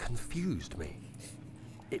confused me.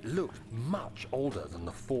 It looked much older than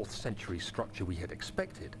the 4th century structure we had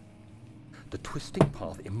expected. The twisting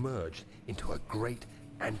path emerged into a great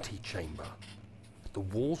antechamber. The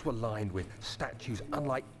walls were lined with statues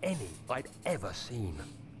unlike any I'd ever seen.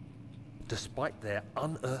 Despite their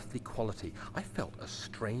unearthly quality, I felt a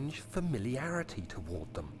strange familiarity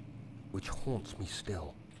toward them, which haunts me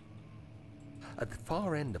still. At the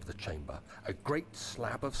far end of the chamber, a great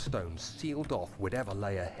slab of stone sealed off whatever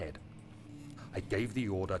lay ahead. I gave the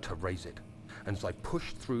order to raise it, and as I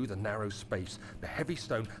pushed through the narrow space, the heavy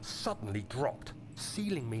stone suddenly dropped,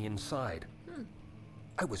 sealing me inside.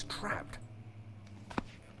 I was trapped.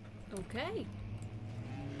 Okay.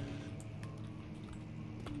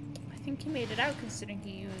 I think he made it out considering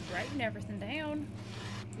he was writing everything down.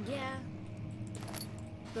 Yeah.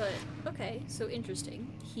 But, okay, so interesting.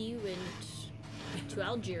 He went to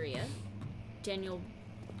Algeria. Daniel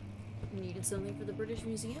needed something for the British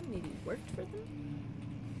Museum, maybe worked for them?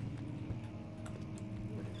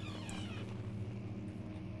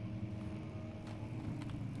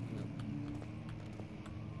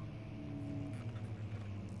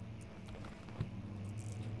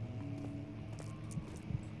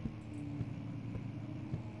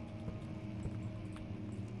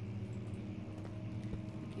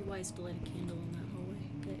 Wise to light a candle in that hallway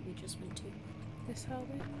that we just went to. This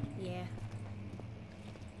hallway? Yeah.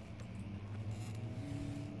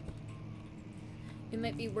 It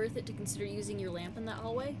might be worth it to consider using your lamp in that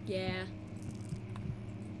hallway. Yeah.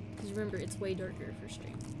 Because remember, it's way darker for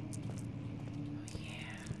stream. Oh, yeah.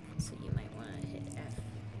 So you might want to hit F.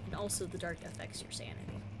 And also the dark affects your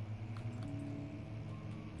sanity.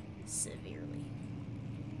 Severely.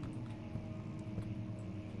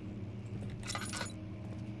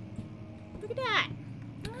 Look at that!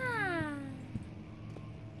 Ah.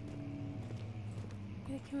 I'm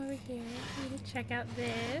gonna come over here for you to check out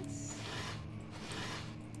this.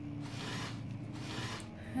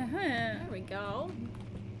 There we go.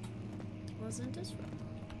 Wasn't this wrong?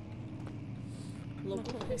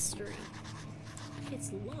 Local history.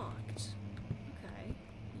 It's locked. Okay.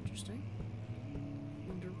 Interesting.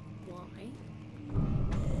 Wonder why.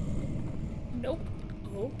 Nope.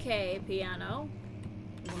 Okay, piano.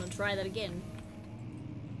 I want to try that again.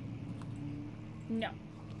 No.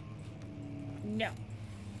 No.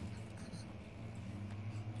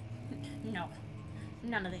 No.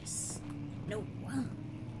 None of this. No.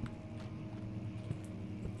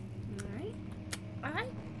 Alright. I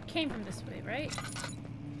came from this way, right?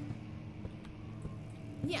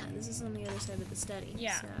 Yeah, this is on the other side of the study.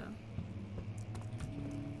 Yeah. So.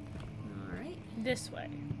 Alright. This way.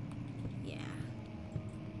 Yeah.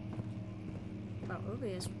 Wow, Obe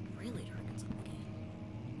is really dark in some game.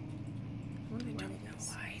 I wonder what it is.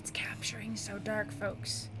 Why it's capturing so dark,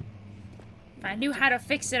 folks. If I knew how to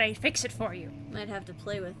fix it, I'd fix it for you. Might have to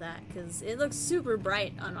play with that, because it looks super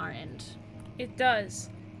bright on our end. It does.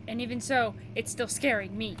 And even so, it's still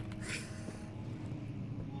scaring me.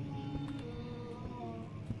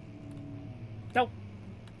 Nope.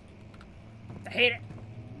 I hate it.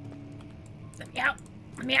 Let me out.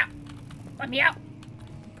 Let me out. Let me out.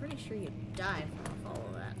 I'm pretty sure you'd die if I don't follow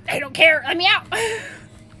that. I don't care. Let me out.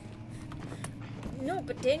 No,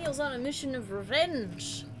 but Daniel's on a mission of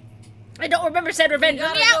revenge. I don't remember said revenge. You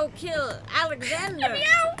Let gotta me out. go kill Alexander. Let me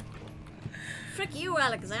out. Frick you,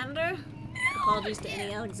 Alexander. Apologies to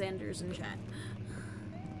any Alexanders in chat.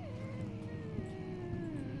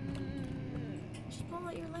 Just pull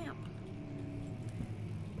out your lamp.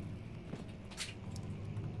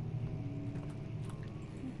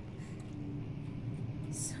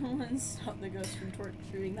 Someone stop the ghost from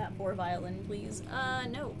torturing that poor violin, please.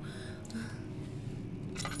 No.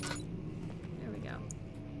 There we go.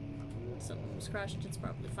 Something was crushed, it's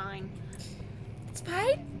probably fine. It's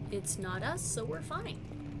fine. It's not us, so we're fine.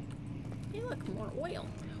 Hey, look, more oil.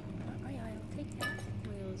 I'll take that.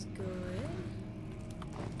 Oil is good.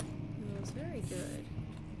 Oil is very good.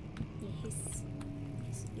 Yes.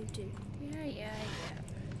 Yes, you do. Yeah.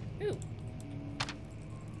 Ooh.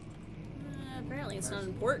 Apparently it's not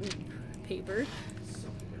important paper.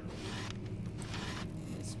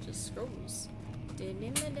 It's just scrolls.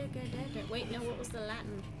 Wait, no, what was the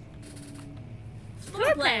Latin?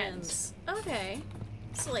 Floor plans. Okay.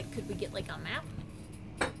 So, like, could we get, like, a map?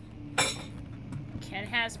 Ken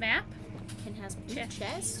has map. Ken has a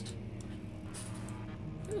chest.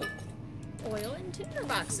 Ooh. Oil and tinder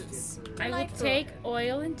boxes. I will take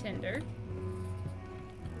oil and tinder.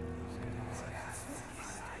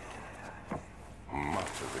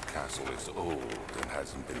 Much of the castle is old and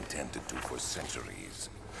hasn't been tended to for centuries.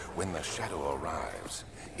 When the shadow arrives,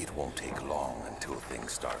 it won't take long until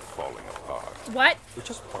things start falling apart. What? We're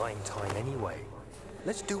just buying time anyway.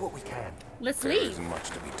 Let's do what we can. Let's There leave. isn't much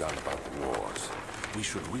to be done about the wars. We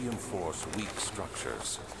should reinforce weak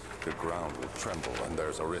structures. The ground will tremble and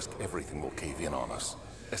there's a risk everything will cave in on us,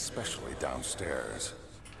 especially downstairs.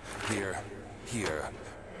 Here,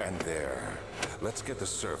 and there. Let's get the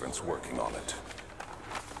servants working on it.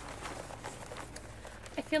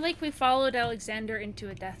 I feel like we followed Alexander into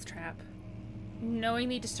a death trap,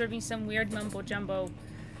 knowingly disturbing some weird mumbo jumbo,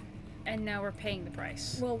 and now we're paying the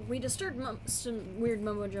price. Well, we disturbed some weird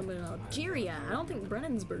mumbo jumbo in Algeria. I don't think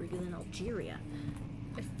Brennensburg is in Algeria.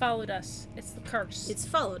 It followed us. It's the curse. It's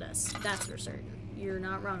followed us. That's for certain. You're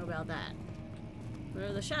not wrong about that.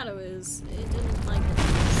 Where the shadow is, it didn't like it.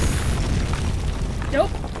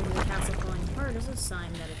 Nope. And the castle falling apart is a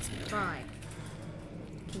sign that it's nearby.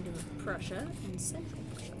 Kingdom of Prussia and Central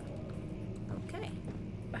Prussia. Okay.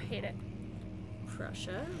 I hate it.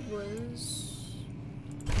 Prussia was...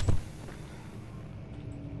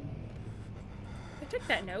 I took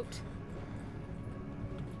that note.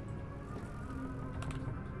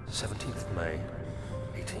 17th of May,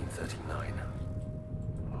 1839.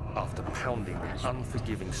 After pounding the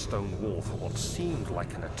unforgiving stone wall for what seemed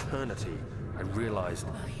like an eternity, I realized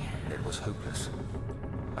it was hopeless.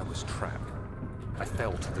 I was trapped. I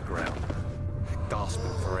fell to the ground,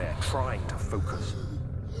 gasping for air, trying to focus.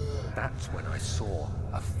 That's when I saw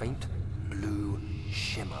a faint blue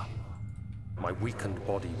shimmer. My weakened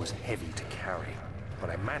body was heavy to carry,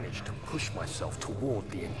 but I managed to push myself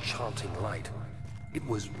toward the enchanting light. It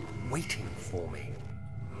was waiting for me.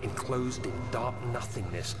 Enclosed in dark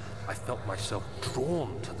nothingness, I felt myself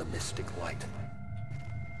drawn to the mystic light.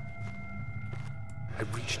 I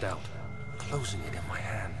reached out, closing it in my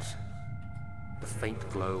hands. The faint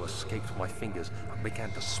glow escaped my fingers and began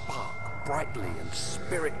to spark brightly and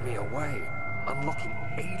spirit me away, unlocking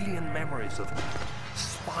alien memories of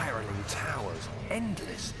spiraling towers,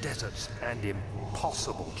 endless deserts, and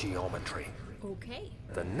impossible geometry. Okay.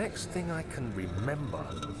 The next thing I can remember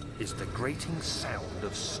is the grating sound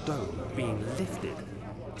of stone being lifted,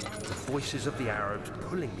 the voices of the Arabs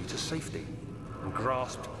pulling me to safety, and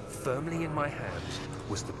grasped firmly in my hands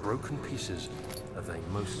was the broken pieces of a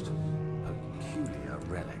most peculiar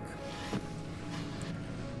relic.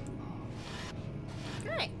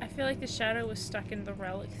 Okay. I feel like the shadow was stuck in the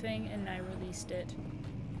relic thing and I released it.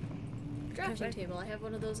 Drafting table. I have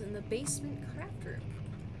one of those in the basement craft room.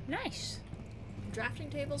 Nice. Drafting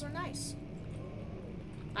tables are nice.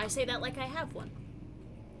 I say that like I have one.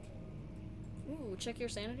 Ooh, check your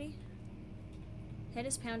sanity. Head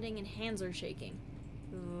is pounding and hands are shaking.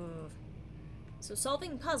 Ugh. So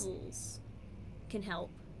solving puzzles can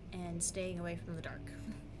help, and staying away from the dark.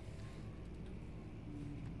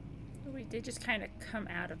 We did just kind of come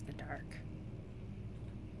out of the dark.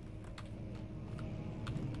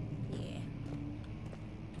 Yeah.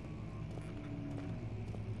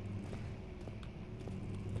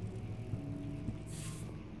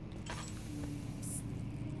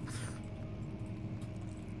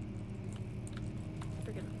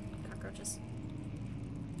 Freaking cockroaches.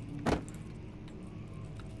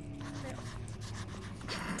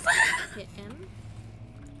 Hit M.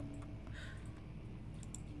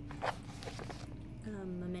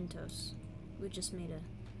 Mementos. We just made a...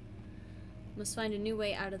 Must find a new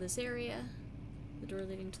way out of this area. The door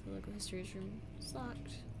leading to the local history room is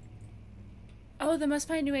locked. Oh, they must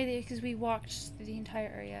find a new way because we walked through the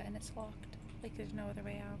entire area and it's locked. Like there's no other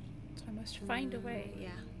way out. So I must find a way. Yeah.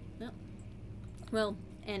 Yep. Well,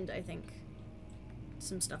 and I think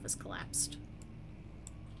some stuff has collapsed.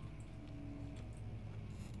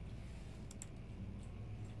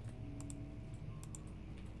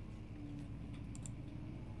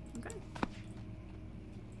 Okay.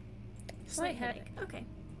 Slight headache. Okay.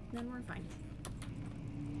 Then we're fine.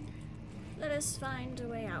 Let us find a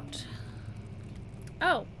way out.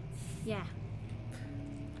 Oh. Yeah.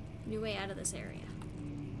 New way out of this area.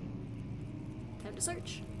 Time to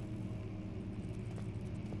search.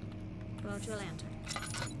 Go out to a lantern.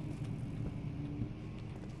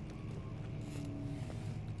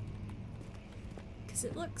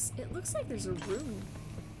 Because it looks like there's a room.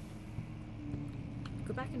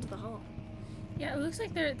 Go back into the hall. Yeah, it looks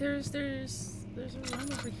like there's a room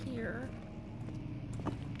over here.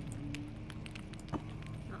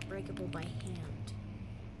 Not breakable by hand.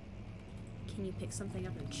 Can you pick something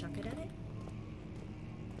up and chuck it at it?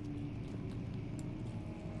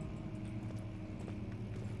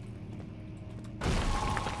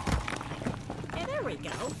 Yeah, there we go.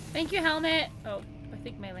 Thank you, helmet. Oh, I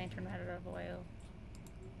think my lantern ran out of oil.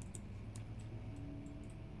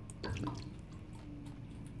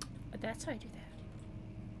 But that's how I do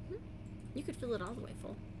that. You could fill it all the way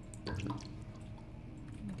full. Let me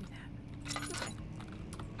do that. Okay.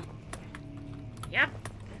 Yep.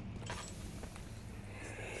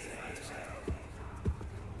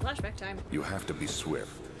 Flashback time. You have to be swift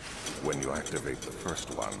when you activate the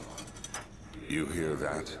first one. You hear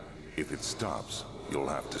that? If it stops, you'll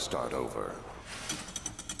have to start over.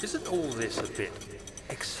 Isn't all this a bit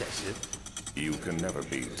excessive? You can never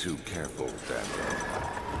be too careful, Daniel.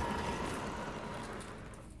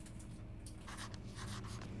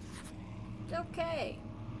 Okay.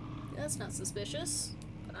 That's not suspicious.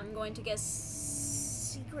 But I'm going to guess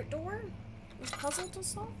secret door? A puzzle to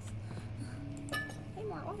solve? Hey,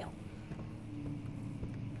 more oil.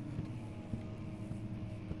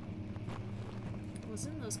 What's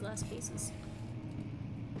in those glass cases?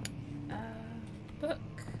 Book.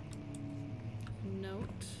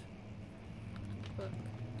 Note. Book.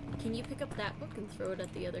 Can you pick up that book and throw it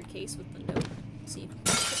at the other case with the note? See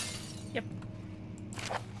if Yep.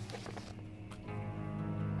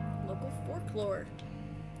 Local folklore.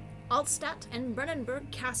 Altstadt and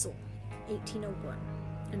Brennenburg Castle, 1801.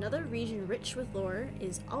 Another region rich with lore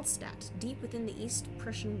is Altstadt, deep within the East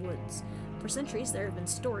Prussian woods. For centuries, there have been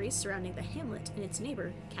stories surrounding the hamlet and its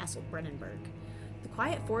neighbor, Castle Brennenburg. The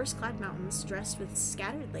quiet forest-clad mountains, dressed with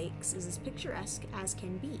scattered lakes, is as picturesque as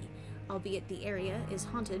can be, albeit the area is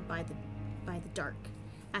haunted by the dark.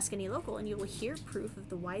 Ask any local, and you will hear proof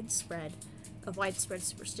of widespread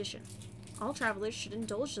superstition. All travelers should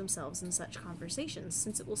indulge themselves in such conversations,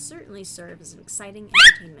 since it will certainly serve as an exciting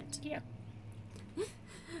entertainment. Yeah.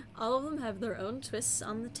 All of them have their own twists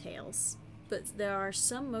on the tales, but there are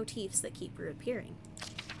some motifs that keep reappearing.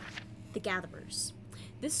 The Gatherers.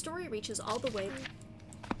 This story reaches all the way...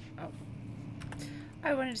 Oh.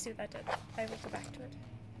 I wanted to see what that did. I will go back to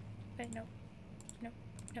it. No.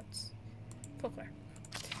 Notes. Folklore.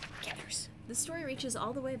 Gathers. The story reaches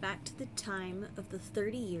all the way back to the time of the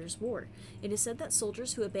 30 Years' War. It is said that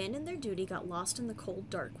soldiers who abandoned their duty got lost in the cold,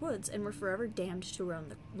 dark woods and were forever damned to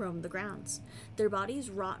roam the grounds. Their bodies,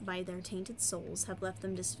 wrought by their tainted souls, have left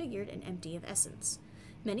them disfigured and empty of essence.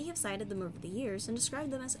 Many have cited them over the years and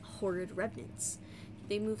described them as horrid remnants.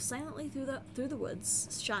 They move silently through the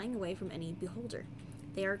woods, shying away from any beholder.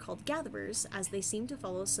 They are called gatherers, as they seem to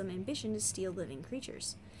follow some ambition to steal living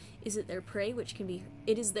creatures. It is their prey which can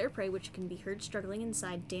be heard struggling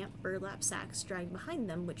inside damp burlap sacks dragged behind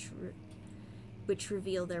them, which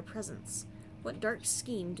reveal their presence. What dark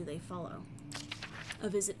scheme do they follow? A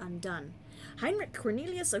visit undone. Heinrich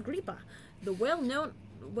Cornelius Agrippa, the well-known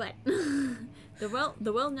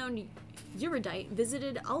erudite,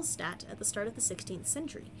 visited Altstadt at the start of the 16th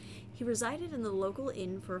century. He resided in the local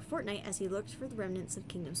inn for a fortnight as he looked for the remnants of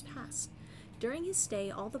kingdoms past. During his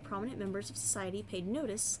stay, all the prominent members of society paid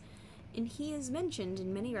notice, and he is mentioned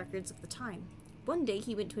in many records of the time. One day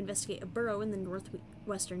he went to investigate a burrow in the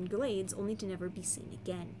northwestern glades, only to never be seen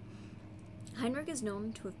again. Heinrich is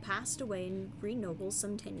known to have passed away in Grenoble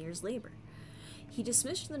some 10 years later. He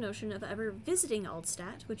dismissed the notion of ever visiting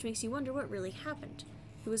Altstadt, which makes you wonder what really happened.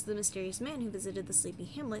 Who was the mysterious man who visited the sleepy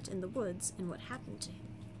hamlet in the woods, and what happened to him?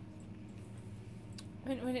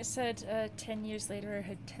 When it said 10 years later, I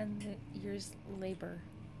had 10 years labor.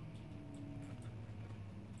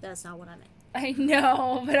 That's not what I meant. I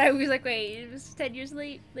know, but I was like, wait, it was 10 years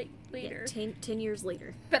later. Yeah, 10 years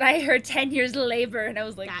later. But I heard 10 years labor, and I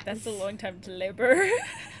was like, that's a long time to labor.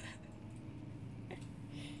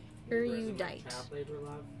 Erudite.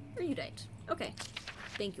 Erudite. Okay.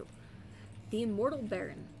 Thank you. The Immortal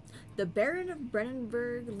Baron. The Baron of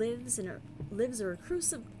Brennenburg lives a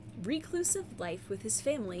reclusive life with his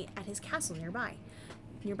family at his castle nearby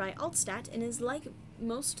Altstadt, and is like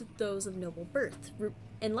most those of noble birth.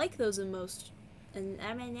 Like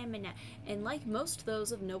most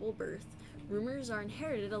those of noble birth, rumors are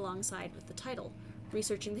inherited alongside with the title.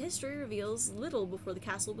 Researching the history reveals little before the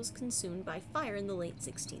castle was consumed by fire in the late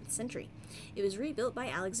 16th century. It was rebuilt by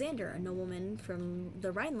Alexander, a nobleman from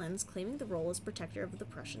the Rhinelands claiming the role as protector of the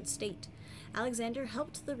Prussian state. Alexander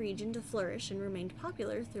helped the region to flourish and remained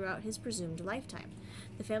popular throughout his presumed lifetime.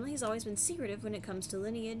 The family has always been secretive when it comes to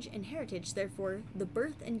lineage and heritage, therefore the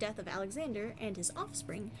birth and death of Alexander and his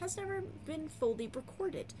offspring has never been fully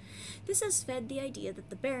recorded. This has fed the idea that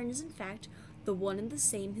the Baron is in fact the one and the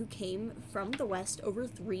same who came from the west over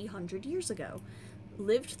 300 years ago,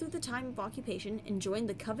 lived through the time of occupation, and joined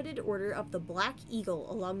the coveted Order of the Black Eagle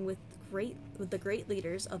along with the great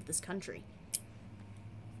leaders of this country.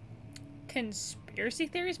 Conspiracy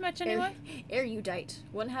theories much, anyone? Erudite.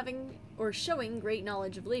 One having or showing great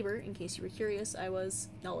knowledge of labor. In case you were curious, I was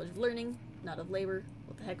knowledge of learning, not of labor.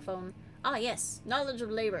 What the heck, phone? Ah, yes, knowledge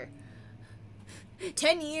of labor.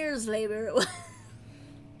 10 years labor.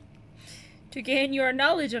 To gain your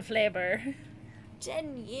knowledge of labor.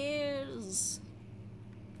 10 years.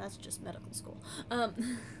 That's just medical school.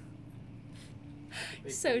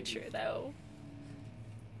 So true, though.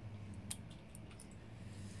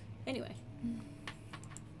 Anyway.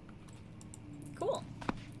 Cool.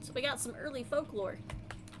 So we got some early folklore.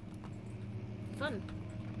 Fun.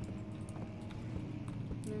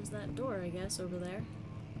 There's that door, I guess, over there.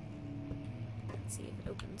 Let's see if it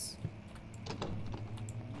opens.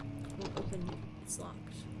 Won't open. It's locked.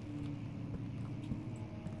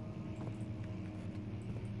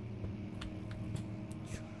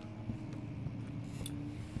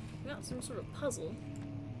 We got some sort of puzzle.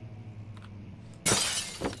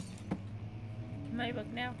 My book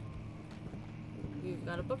now. You've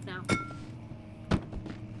got a book now.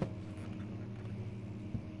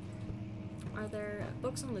 Are there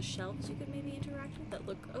books on the shelves you could maybe interact with that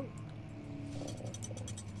look... Oh.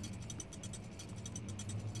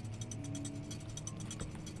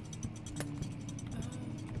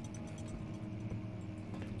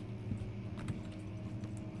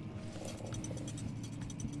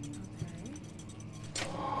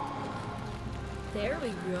 There we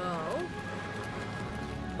go.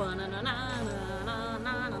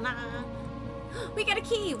 Ba-na-na-na-na-na-na-na-na. We got a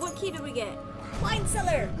key! What key did we get? Wine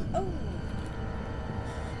cellar! Oh!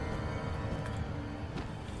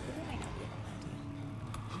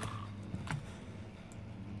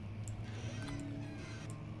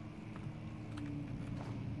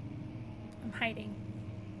 I'm hiding.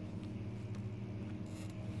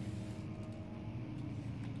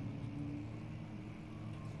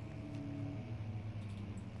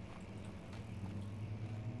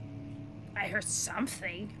 I heard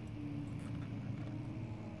something.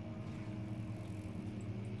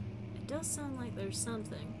 It does sound like there's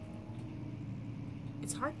something.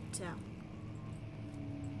 It's hard to tell.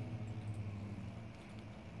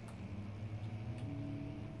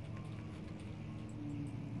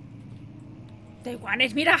 They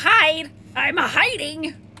wanted me to hide. I'm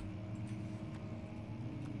hiding.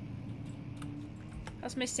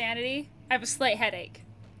 How's my sanity? I have a slight headache.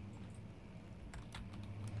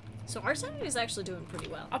 So our sanity is actually doing pretty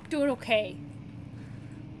well. I'm doing okay.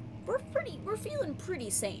 We're feeling pretty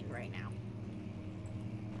sane right now.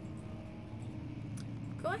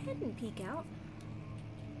 Go ahead and peek out.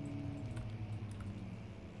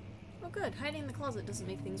 Oh good, hiding in the closet doesn't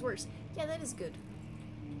make things worse. Yeah, that is good.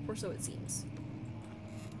 Or so it seems.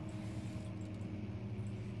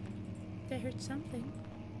 I heard something.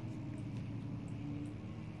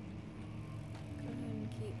 Go ahead and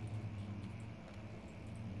keep...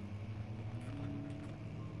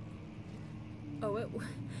 Oh,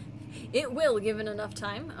 it will, given enough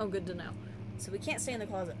time. Oh, good to know. So we can't stay in the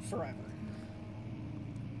closet forever.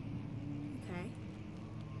 Okay.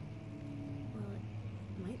 Well, it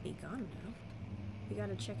might be gone now. We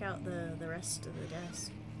gotta check out the rest of the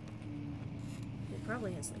desk. It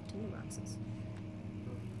probably has, like, timber boxes.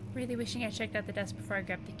 Really wishing I checked out the desk before I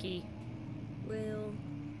grabbed the key. Well,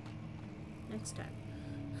 next time.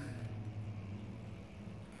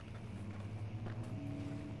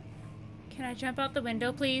 Can I jump out the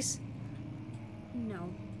window, please?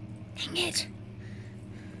 No. Dang it!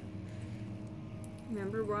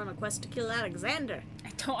 Remember, we're on a quest to kill Alexander.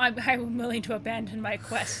 I'm willing to abandon my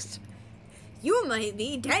quest. You might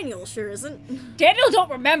be. Daniel sure isn't. Daniel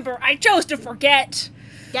don't remember. I chose to forget.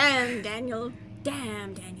 Damn, Daniel.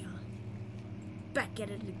 Damn, Daniel. Back at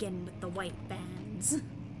it again with the white bands.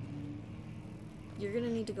 You're gonna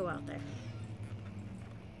need to go out there.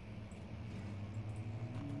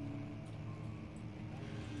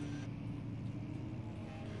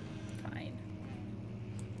 Fine.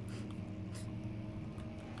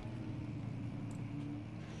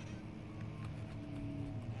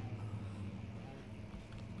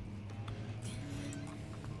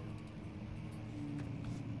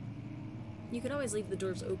 You could always leave the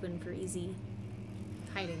doors open for easy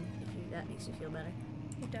hiding if that makes you feel better.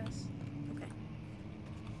 It does. Okay.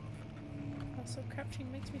 Also,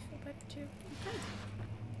 crouching makes me feel better too. Okay.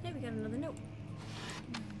 Hey, we got another note.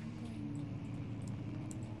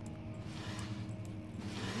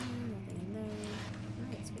 Nothing in there.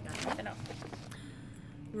 Alright, so we got I know.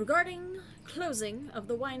 Regarding closing of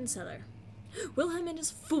the wine cellar. Wilhelm and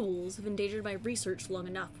his fools have endangered my research long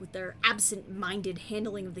enough with their absent-minded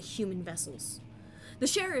handling of the human vessels. The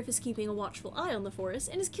sheriff is keeping a watchful eye on the forest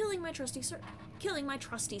and is killing my trusty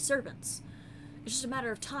servants. It's just a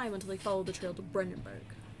matter of time until they follow the trail to Brandenburg.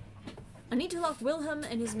 I need to lock Wilhelm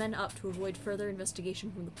and his men up to avoid further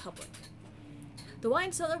investigation from the public. The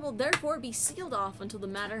wine cellar will therefore be sealed off until the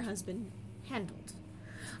matter has been handled.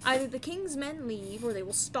 Either the king's men leave or they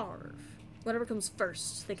will starve. Whatever comes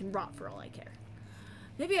first, they can rot for all I care.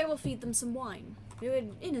 Maybe I will feed them some wine. It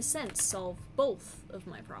would, in a sense, solve both of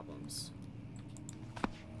my problems.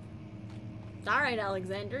 Alright,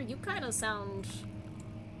 Alexander, you kind of sound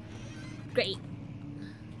great.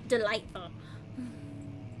 Delightful.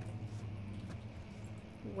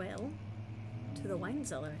 Well, to the wine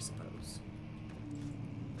cellar, I suppose.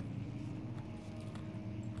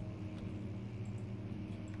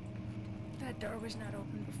 That door was not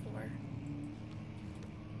open before.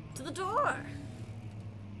 To the door!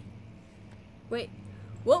 Wait,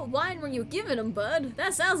 what wine were you giving him, bud?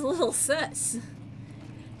 That sounds a little sus.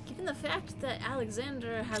 Given the fact that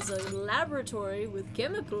Alexander has a laboratory with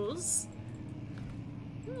chemicals,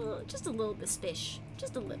 well, just a little bit spish.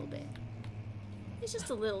 Just a little bit. It's just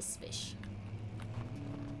a little spish.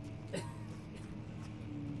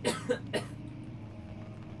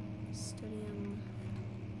 Studium.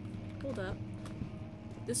 Hold up.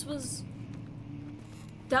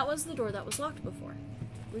 That was the door that was locked before.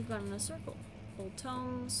 We've gone in a circle. Old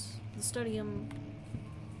tomes, the studium.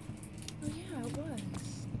 Oh yeah, it was.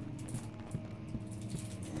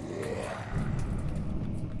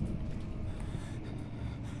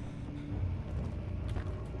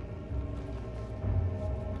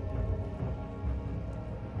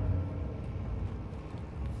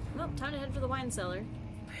 Well, time to head for the wine cellar.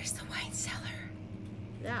 Where's the wine cellar?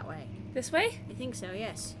 That way. This way? I think so,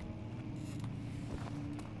 yes.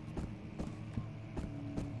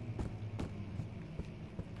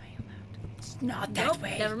 It's not that Nope,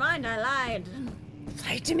 way. never mind, I lied.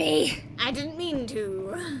 Lie to me. I didn't mean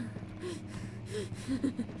to.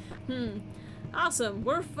 Awesome,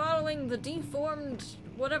 we're following the deformed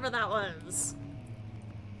whatever that was.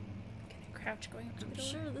 Can I crouch going up to the I'm door?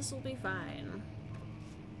 sure this will be fine.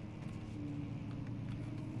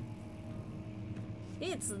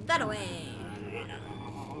 It's that way.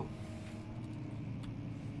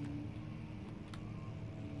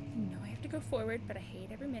 No, I have to go forward, but I hate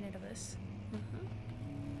every minute of this.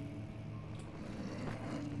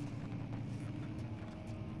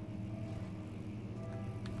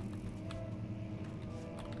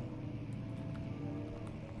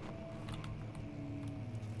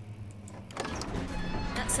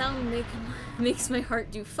 That sound makes my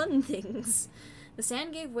heart do fun things. The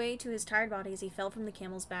sand gave way to his tired body as he fell from the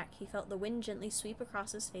camel's back. He felt the wind gently sweep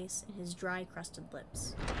across his face and his dry, crusted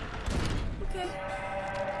lips. Okay.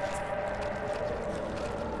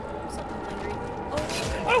 Something lingering.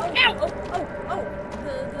 Oh, ow!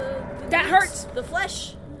 The That meat, hurts! The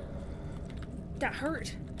flesh. That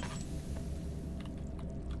hurt.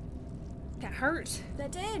 That hurt.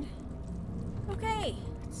 That did. Okay.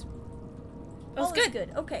 That was All is good. good.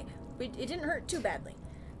 Okay. It didn't hurt too badly.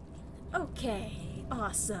 Okay.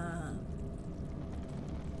 Awesome.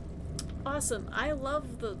 Awesome. I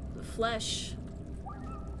love the flesh.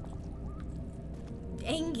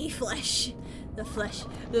 Angy flesh. The flesh.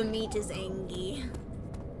 The meat is angy.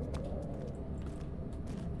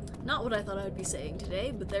 Not what I thought I would be saying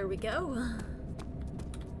today, but there we go.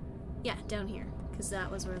 Yeah, down here. Because that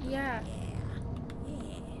was where the... Yeah.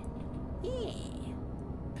 Yeah.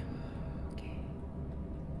 Okay.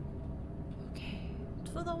 Okay.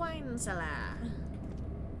 For the wine cellar.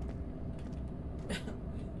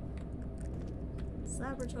 It's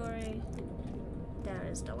laboratory. There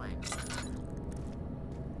is the wine cellar.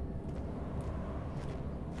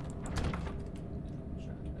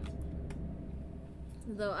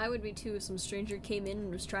 Though I would be too if some stranger came in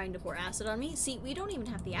and was trying to pour acid on me. See, we don't even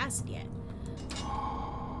have the acid yet.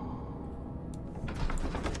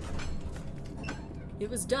 It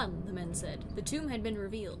was done, the men said. The tomb had been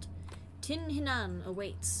revealed. Tin Hinan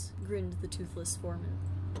awaits, grinned the toothless foreman.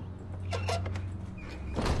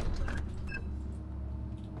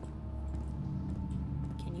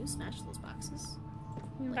 Can you smash those boxes?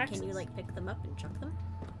 Like, can you, like, pick them up and chuck them?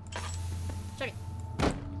 Chuck it.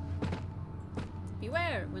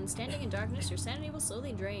 Beware! When standing in darkness, your sanity will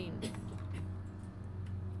slowly drain.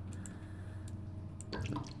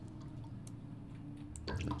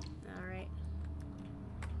 Alright.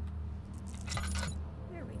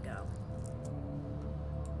 There we go.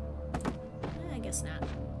 I guess not.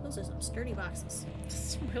 Those are some sturdy boxes.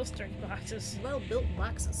 Some real sturdy boxes. Well-built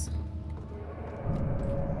boxes.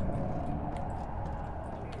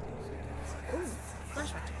 Ooh,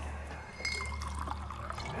 flashback.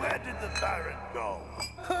 Where did the Baron go?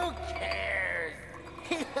 Who cares?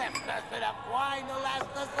 He left us enough wine to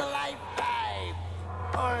last us a lifetime.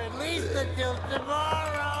 Or at least until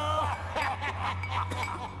tomorrow.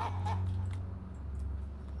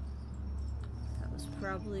 That was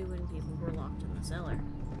probably when people were locked in the cellar.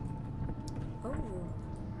 Oh.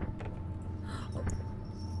 Oh.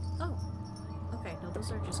 Oh. Okay, no,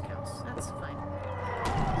 those are just cows. That's fine.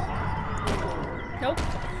 Nope.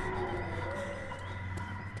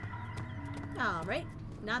 Alright.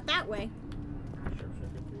 Not that way. Sharpshooter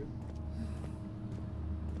for you.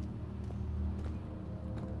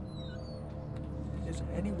 Is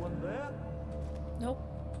anyone there? Nope.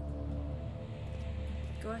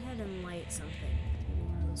 Go ahead and light something. Maybe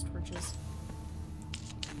one of those torches.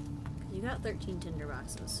 You got 13 tinder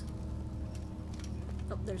boxes.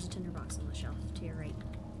 Oh, there's a tinder box on the shelf to your right.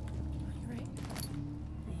 You're right.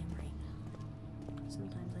 I am right.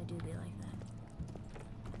 Sometimes I do be like that.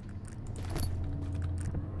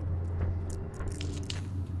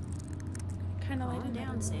 Kind of Calm lighting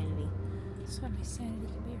down, sanity. That's why my sanity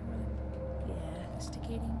can be really Yeah.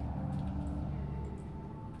 instigating.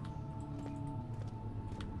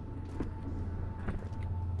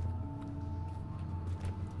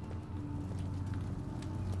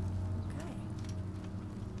 Okay.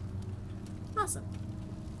 Awesome.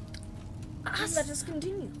 Let us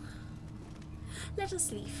continue. Let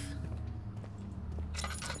us leave.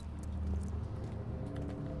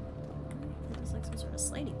 That was like some sort of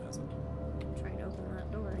slidey puzzle. I'm trying to open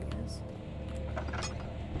that door, I guess.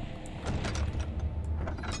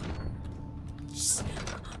 Just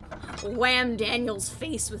wham Daniel's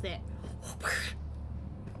face with it.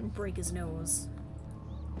 And break his nose.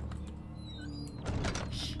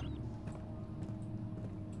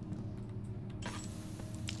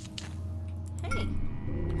 Hey,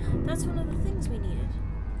 that's one of the things we needed.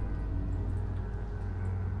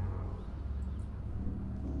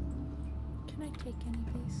 Can I take any,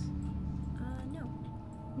 please? No.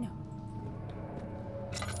 No.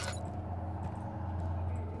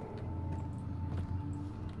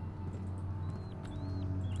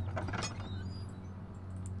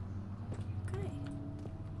 Okay.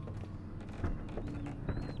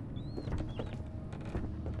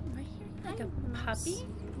 Am I hearing like Hi, a mouse. puppy?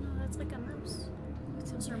 No, that's like a mouse.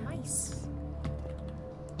 Those are mice.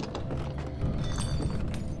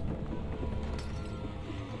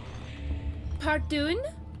 Pardon?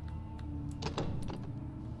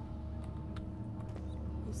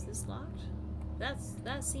 Is this locked?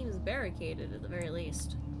 That seems barricaded at the very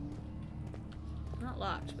least. Not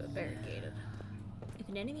locked, but barricaded. If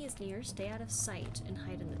an enemy is near, stay out of sight and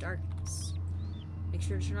hide in the darkness. Make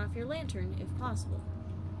sure to turn off your lantern if possible.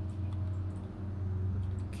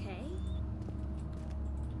 Okay.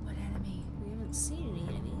 What enemy? We haven't seen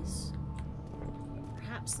any enemies.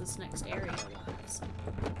 Perhaps this next area will have some.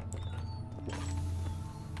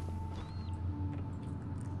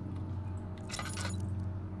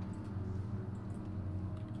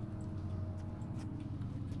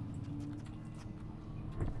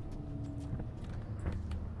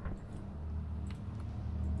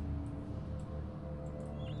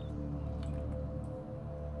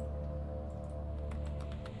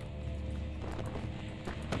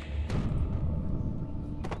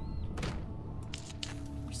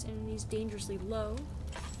 Sanity's dangerously low.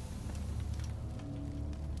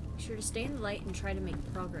 Be sure to stay in the light and try to make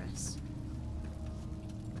progress.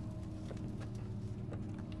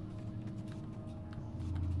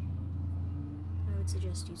 I would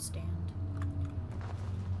suggest you stand.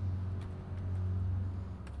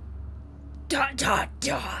 Dot dot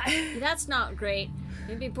dot. That's not great.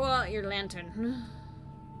 Maybe pull out your lantern.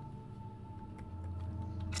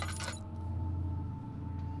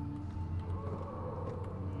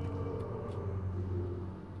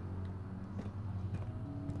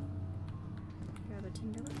 Grab a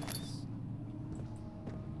tinderbox.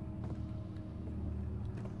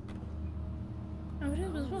 Oh,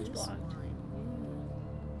 it was Oh, once this blocked. line.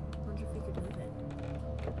 Yeah. Wonder if we could move it.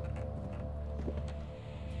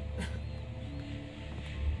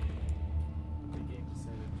 The game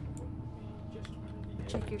decided what would be just under the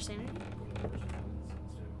Check your sanity.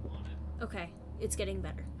 instead of on it. Okay, it's getting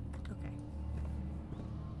better. Okay.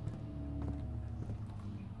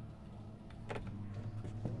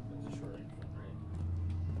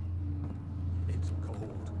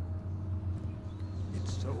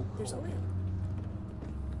 there's oil.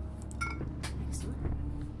 Excellent.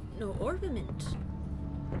 No ornament.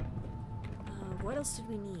 What else did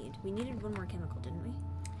we need? We needed one more chemical, didn't we?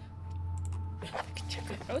 Check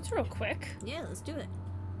the notes real quick. Yeah, let's do it.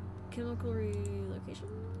 Chemical relocation?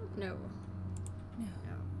 No. No.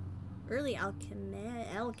 Early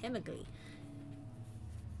alchemically.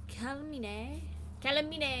 Calamine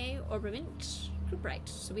ornament. Cuprite.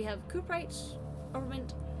 So we have cuprite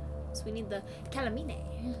ornament. So we need the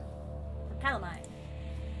calamine. Or calamine.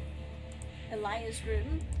 Elias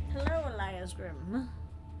Grimm. Hello, Elias Grimm.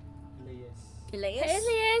 Elias?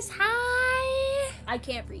 Elias, hi! I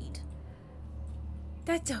can't read.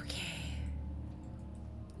 That's okay.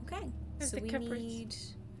 Okay. There's So the we cuppers. need...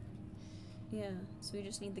 Yeah, so we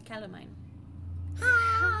just need the calamine.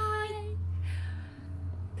 Hi!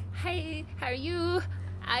 Hi, how are you?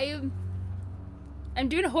 I'm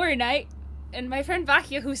doing a horror night, and my friend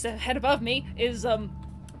Vacia, who's the head above me, is, I am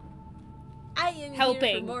here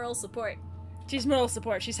helping. for moral support. she's moral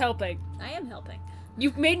support. She's helping. I am helping.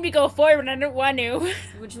 You've made me go forward when I don't want to.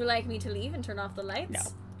 Would you like me to leave and turn off the lights? No.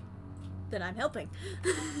 Then I'm helping.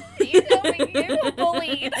 You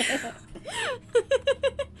bullied.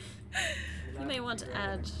 You may want to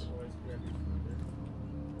add...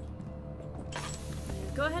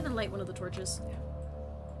 Go ahead and light one of the torches.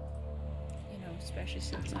 You know, especially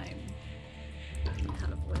since I'm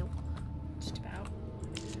Out of oil. just about.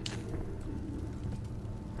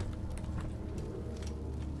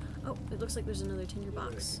 Oh, it looks like there's another tinder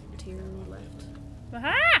box to your left.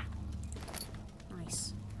 Aha!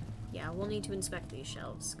 Nice. Yeah, we'll need to inspect these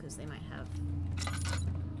shelves, because they might have...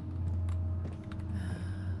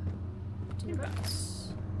 tinder box.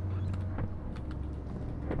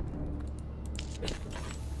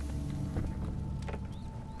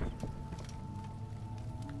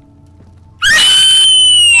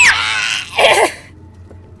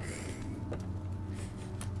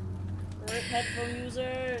 Rip headphone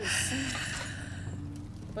users.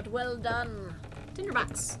 But well done.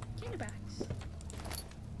 Tinderbox. Tinderbox.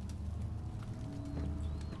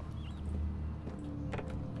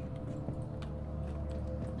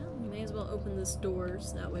 Well, we may as well open this door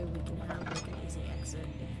so that way we can have like an easy exit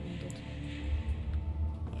if needed.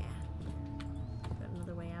 Yeah. Got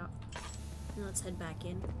another way out. Now let's head back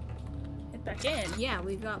in. Head back in. Yeah,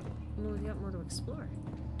 we've got more to explore.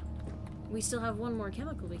 We still have one more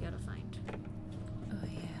chemical we gotta find. Oh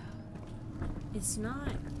yeah. It's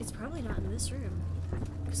probably not in this room.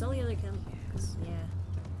 Because all the other chemicals, yeah.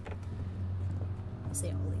 I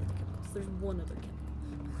say all the other chemicals. There's one other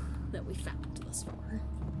chemical that we found thus far.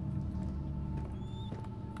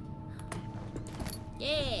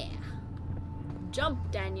 Yeah! Jump,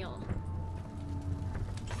 Daniel!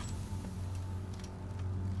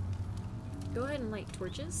 Go ahead and light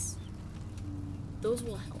torches. Those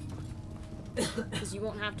will help. Because you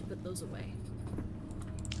won't have to put those away.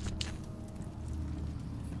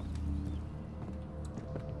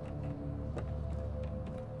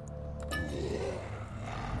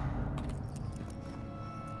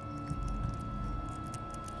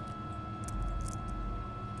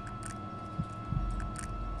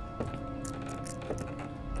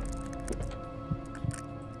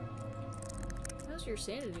 How's your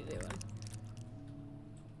sanity doing?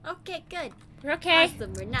 Okay, good. We're okay.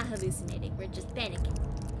 Awesome, we're not hallucinating, we're just panicking.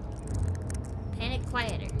 Panic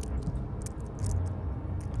quieter.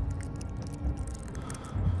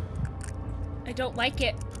 I don't like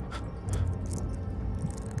it.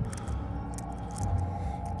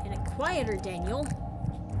 Panic quieter, Daniel.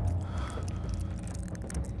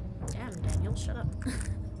 Damn, Daniel, shut up.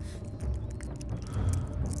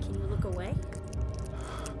 Can you look away?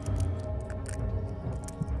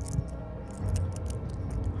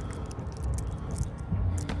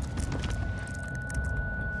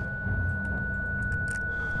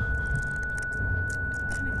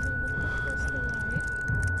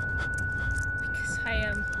 Because I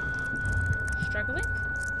am struggling.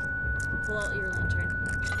 Pull out your lantern.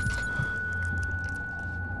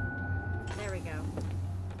 There we go.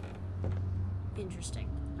 Interesting.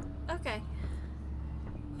 Okay.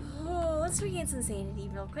 Oh, let's regain some sanity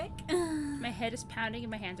real quick. My head is pounding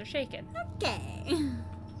and my hands are shaking. Okay.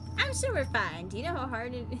 I'm sure we're fine. Do you know how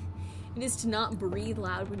hard it is to not breathe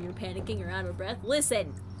loud when you're panicking or out of breath?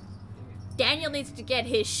 Listen! Daniel needs to get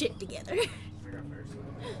his shit together.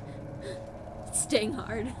 Staying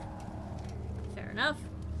hard. Fair enough.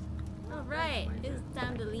 Alright, it's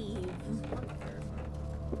time to leave.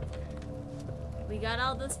 We got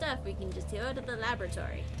all the stuff. We can just go to the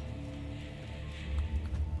laboratory.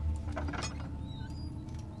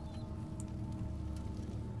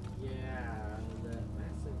 Yeah, that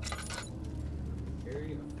massive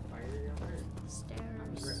area of fire I'm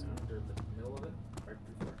right Stairs. under the middle of it, right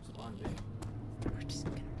before it spawned in. We're just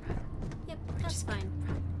gonna run. Yep, that's fine.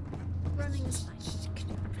 Running is fine. Just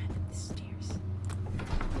gonna run up the stairs.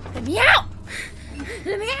 Let me out!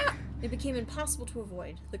 Let me out! It became impossible to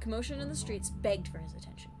avoid. The commotion in the streets begged for his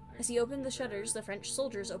attention. As he opened the shutters, the French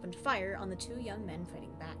soldiers opened fire on the two young men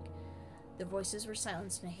fighting back. Their voices were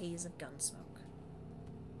silenced in a haze of gun smoke.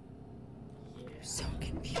 I'm so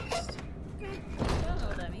confused. I don't know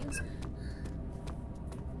what that means.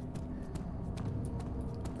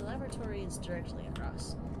 The laboratory is directly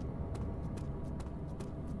across.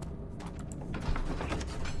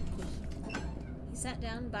 He sat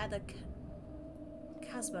down by the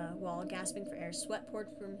Casbah wall, gasping for air. Sweat poured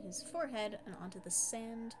from his forehead and onto the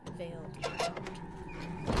sand-veiled ground.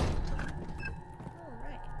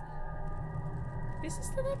 Alright. Is this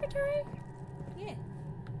the laboratory? Yeah.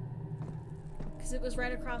 Because it was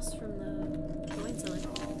right across from the wine cellar.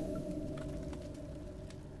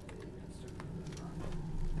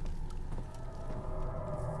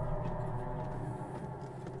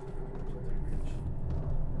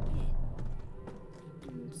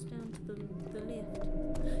 And it's down to the left.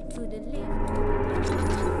 To the left.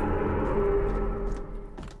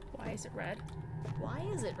 Why is it red? Why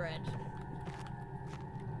is it red?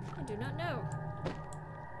 I do not know.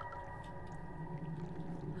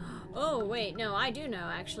 Oh, wait, no, I do know,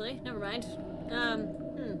 actually. Never mind.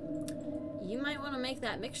 You might want to make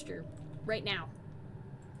that mixture right now.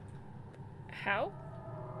 How?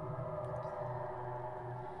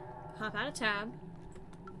 Hop out of tab.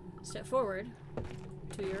 Step forward.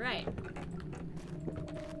 To your right.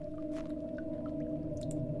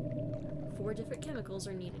 4 different chemicals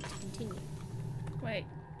are needed to continue. Wait.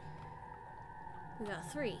 We got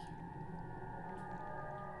 3.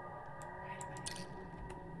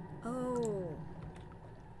 Oh.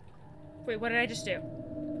 Wait, what did I just do?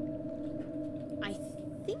 I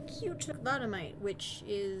think you took Lodomite, which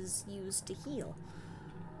is used to heal.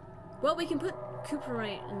 Well, we can put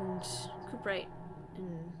cuprite and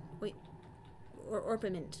wait, or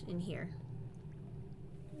orpiment in here.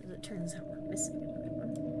 As it turns out, we're missing another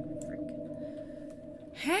one. Frick.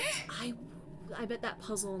 Huh? I bet that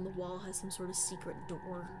puzzle on the wall has some sort of secret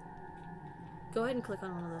door. Go ahead and click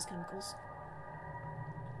on one of those chemicals.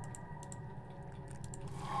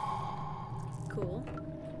 Cool.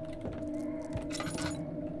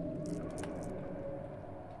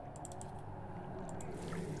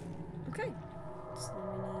 Okay. So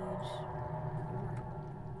then we need...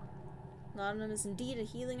 Laudanum is indeed a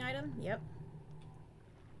healing item. Yep.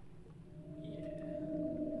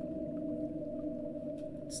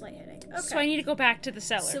 Slight headache. Okay. So I need to go back to the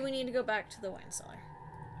cellar. So we need to go back to the wine cellar.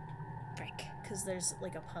 Frick. Because there's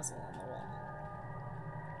like a puzzle on the wall.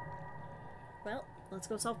 Well, let's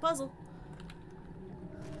go solve puzzle.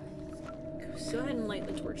 Go ahead and light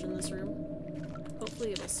the torch in this room.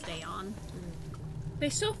 Hopefully it'll stay on. They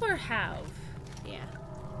so far have. Yeah.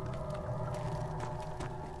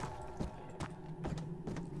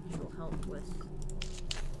 Which will help with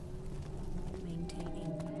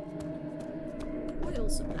maintaining oil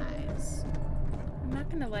supplies. I'm not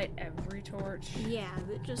gonna light every torch. Yeah,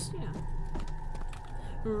 but just, you know.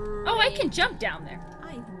 Oh, I can jump down there.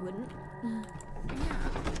 I wouldn't.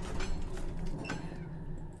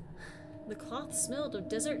 The cloth smelled of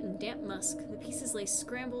desert and damp musk. The pieces lay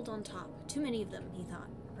scrambled on top. Too many of them, he thought.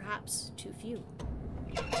 Perhaps too few.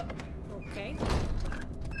 Okay.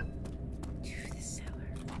 To the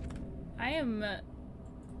cellar. I am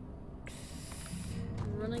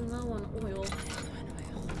Running low on oil.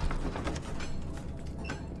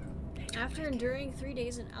 After enduring 3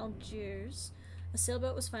 days in Algiers, a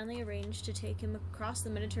sailboat was finally arranged to take him across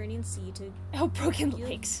the Mediterranean Sea to broken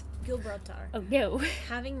legs. Gibraltar. Oh no.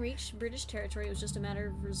 Having reached British territory, it was just a matter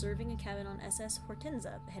of reserving a cabin on SS Hortense,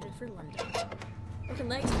 headed for London. Broken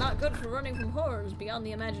legs are not good for running from horrors beyond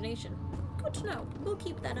the imagination. Good to know. We'll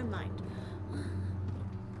keep that in mind.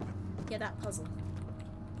 Yeah, that puzzle.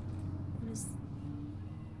 What is...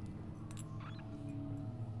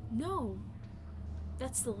 No!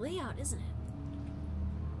 That's the layout, isn't it?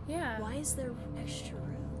 Yeah. Why is there extra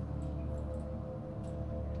room?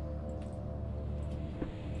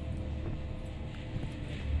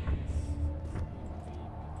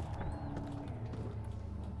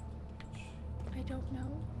 I don't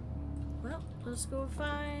know. Well, let's go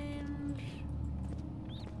find...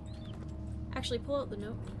 Actually, pull out the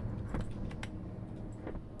note.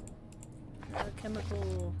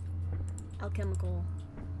 Alchemical...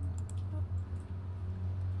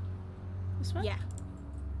 This one? Yeah.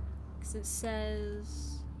 Because it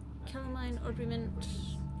says... Calamine, orpiment,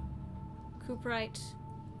 cuprite,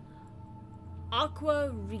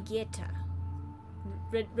 aqua rigetta.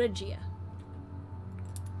 Regia.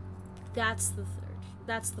 That's the third.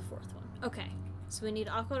 That's the fourth one. Okay. So we need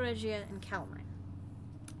Aqua Regia and Calamine.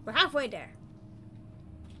 We're halfway there.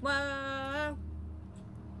 Whoa.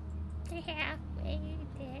 Halfway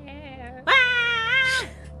there. Ah!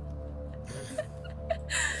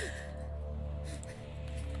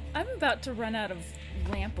 I'm about to run out of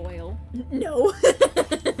lamp oil. No.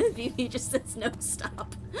 Vivi just says no,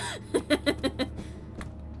 stop. Well,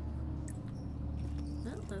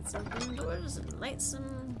 let's open doors and light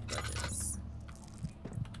some torches.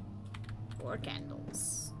 4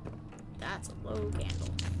 candles. That's a low candle.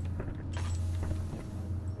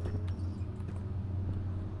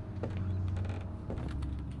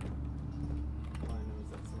 All I know is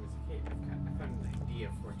that someone's a cave. I found an idea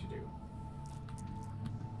for what to do.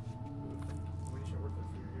 When should I work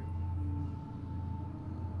with you?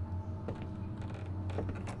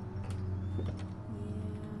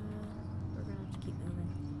 Yeah, we're gonna have to keep moving.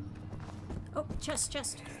 Oh, chest.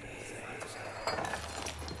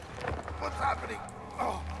 What's happening?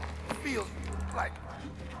 Oh, it feels like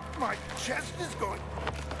my chest is going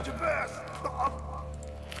to burst. Oh.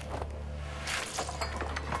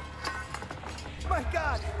 My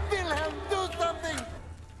God! Wilhelm, do something!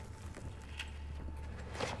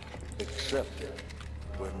 Accept it.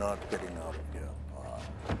 We're not getting out of here, Pa.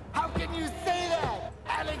 How can you say that?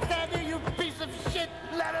 Alexander, you piece of shit!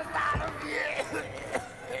 Let us out of here!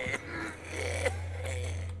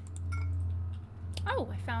 Oh,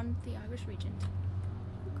 I found the Irish Regent.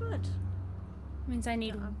 Good. Means I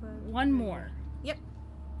need Aqua one more. Yep.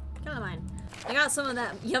 Calamine. I got some of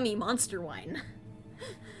that yummy monster wine.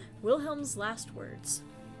 Wilhelm's last words.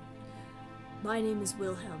 My name is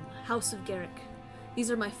Wilhelm, House of Garrick. These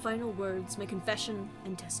are my final words, my confession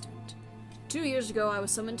and testament. 2 years ago, I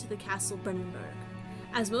was summoned to the castle Brennenburg.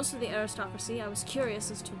 As most of the aristocracy, I was curious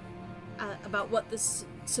as to about what this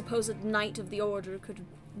supposed knight of the order could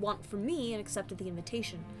want from me, and accepted the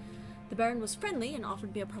invitation. The Baron was friendly and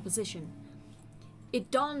offered me a proposition. It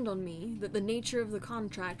dawned on me that the nature of the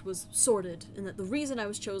contract was sordid, and that the reason I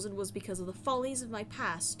was chosen was because of the follies of my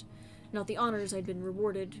past, not the honors I'd been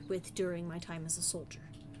rewarded with during my time as a soldier.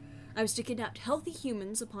 I was to kidnap healthy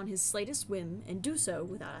humans upon his slightest whim, and do so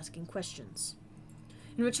without asking questions.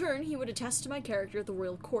 In return, he would attest to my character at the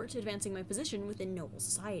royal court, advancing my position within noble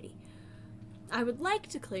society. I would like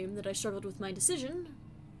to claim that I struggled with my decision,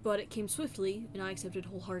 but it came swiftly, and I accepted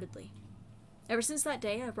wholeheartedly. Ever since that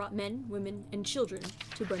day, I've brought men, women, and children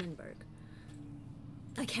to Brennenburg.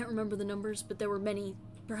 I can't remember the numbers, but there were many,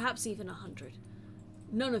 perhaps even 100.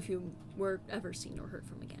 None of whom were ever seen or heard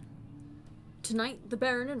from again. Tonight, the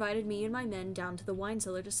Baron invited me and my men down to the wine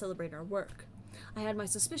cellar to celebrate our work. I had my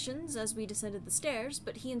suspicions as we descended the stairs,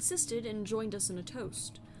 but he insisted and joined us in a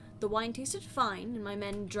toast. The wine tasted fine, and my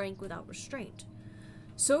men drank without restraint.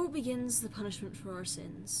 So begins the punishment for our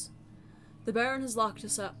sins. The Baron has locked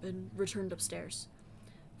us up and returned upstairs.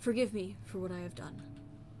 Forgive me for what I have done.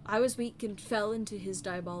 I was weak and fell into his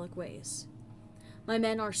diabolic ways. My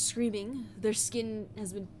men are screaming. Their skin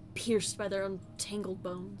has been pierced by their untangled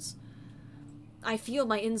bones. I feel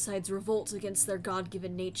my insides revolt against their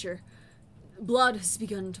God-given nature. Blood has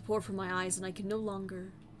begun to pour from my eyes, and I can no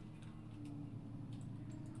longer...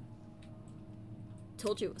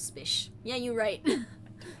 Told you it was spish. Yeah, you're right.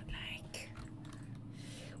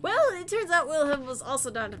 Well, it turns out Wilhelm was also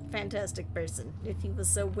not a fantastic person, if he was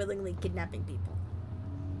so willingly kidnapping people.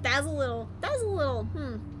 That's a little,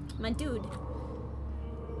 my dude.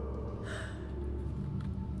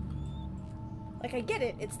 Like, I get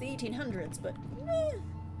it, it's the 1800s, but,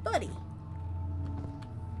 buddy.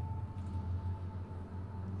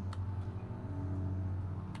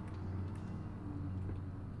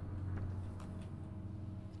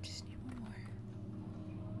 Just need one more.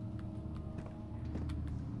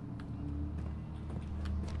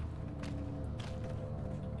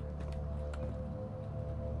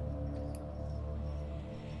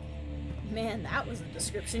 Man, that was a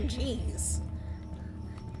description, jeez.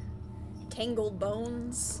 Tangled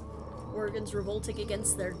bones, organs revolting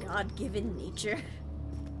against their God-given nature.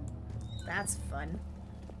 That's fun.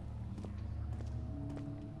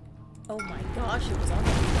 Oh my gosh, it was on the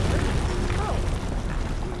floor. Oh!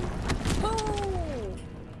 Oh!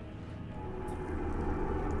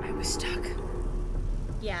 I was stuck.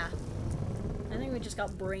 Yeah. I think we just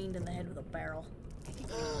got brained in the head with a barrel.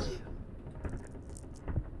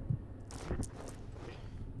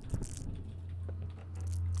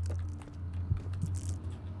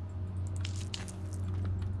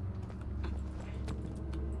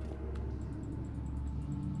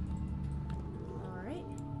 Alright.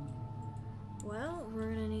 Well,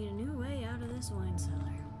 we're gonna need a new way out of this wine cellar.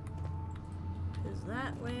 Because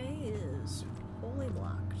that way is wholly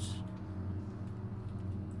blocked.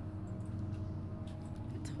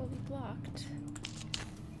 It's wholly blocked.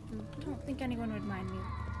 I don't think anyone would mind me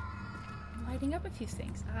lighting up a few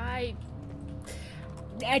things. I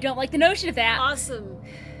don't like the notion of that. Awesome.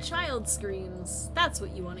 Child screams. That's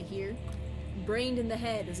what you want to hear. Brained in the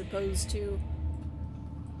head as opposed to...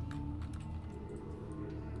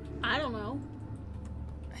 I don't know.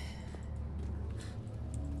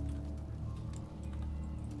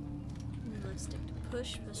 Let's stick to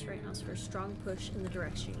push. Press right mouse for a strong push in the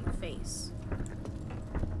direction you face.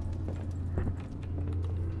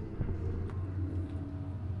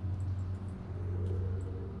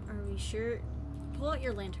 Are we sure? Pull out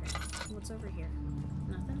your lantern. What's over here?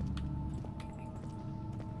 Nothing? Okay.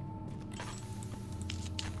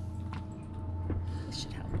 This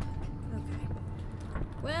should help. Okay.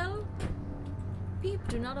 Well, people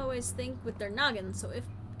do not always think with their noggin, so if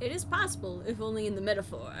it is possible, if only in the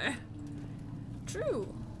metaphor.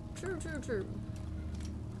 True. True, true, true.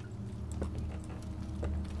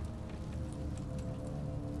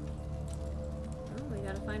 Oh, we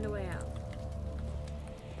gotta find a way out.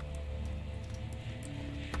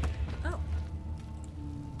 Oh.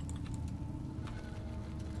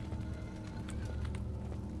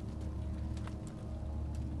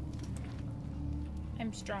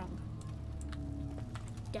 I'm strong.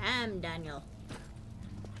 Damn, Daniel.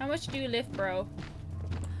 How much do you lift, bro?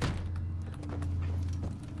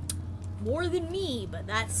 More than me, but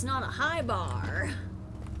that's not a high bar.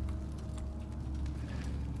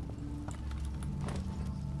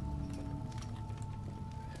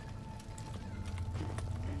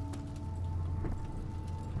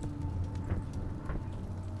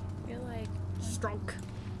 I feel like Strunk.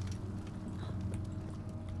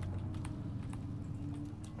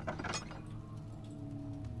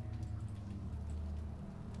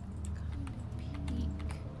 peak.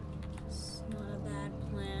 It's not a bad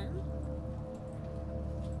plan.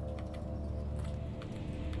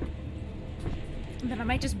 Then I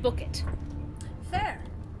might just book it. Fair.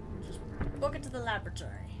 Just book it to the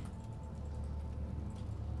laboratory.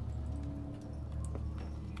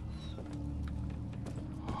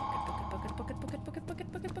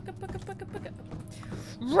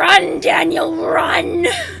 Run, Daniel, run!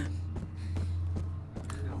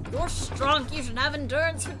 You're strong. You should have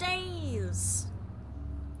endurance for days.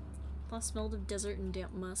 Plus smelled of desert and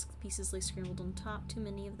damp musk. Pieces lay scrambled on top. Too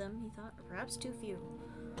many of them, he thought, or perhaps too few.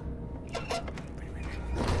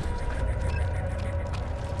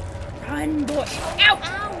 Run, boy! Ow!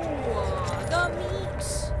 Ow! The meat!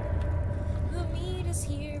 The meat is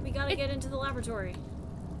here. We gotta get into the laboratory.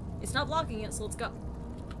 It's not blocking it, so let's go.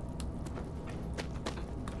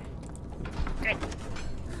 Good.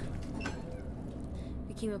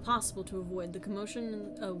 Became impossible to avoid the commotion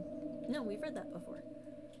and... Oh. No, we've read that before.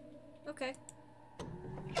 Okay.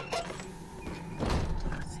 A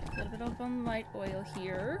little bit of light oil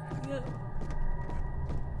here. Yep.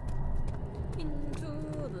 Into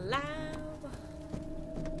the lab.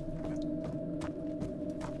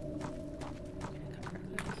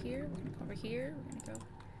 Over here. We're gonna go over here. We're gonna go.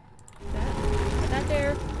 That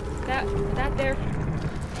there. That there.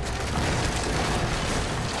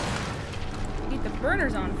 Need the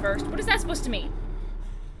burners on first. What is that supposed to mean?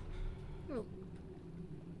 Oh.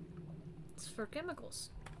 It's for chemicals.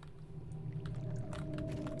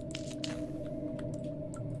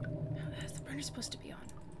 How's the burner supposed to be on?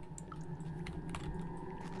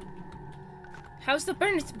 How's the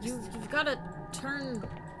burner? You've got to turn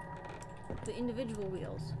the individual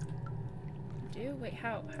wheels. Do wait.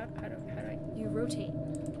 How do I? You rotate.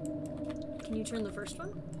 Can you turn the first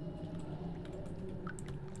one?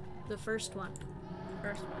 The first one.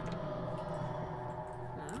 First one.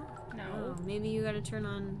 No? No. Oh, maybe you gotta turn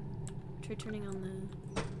on... Try turning on the...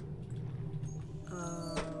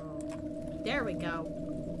 Oh. There we go.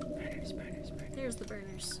 Burners. There's the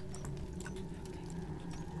burners.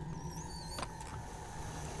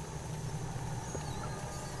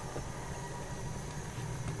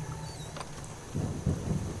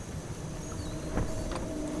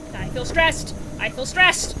 I feel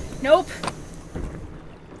stressed. Nope.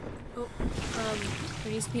 Oh,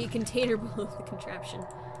 there needs to be a container below the contraption.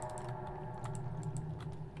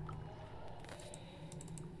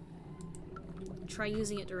 Try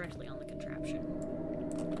using it directly on the contraption.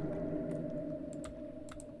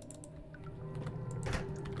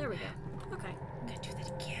 There we go. Okay. I'm gonna do that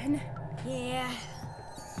again. Yeah.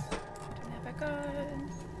 Turn that back on.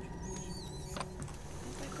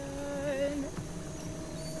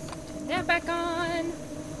 Turn that back on.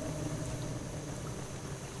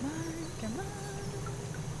 Come on.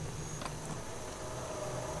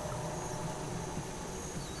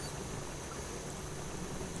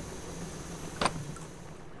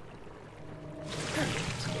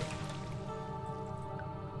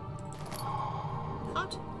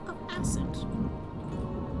 acid.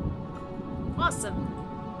 Awesome.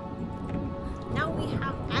 Now we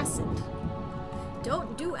have acid.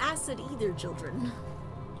 Don't do acid either, children.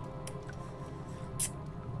 So,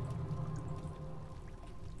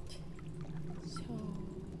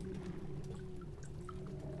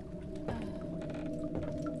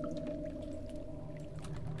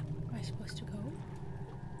 am I supposed to go?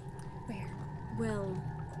 Where? Well,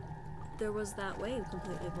 there was that way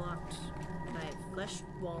completely blocked by a flesh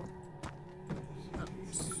wall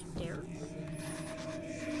upstairs.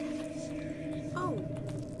 Oh.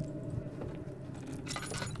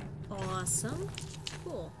 Awesome.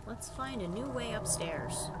 Cool. Let's find a new way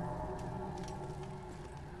upstairs.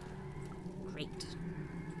 Great.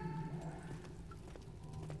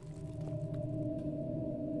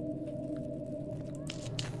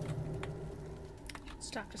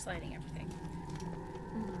 Stop just lighting everything.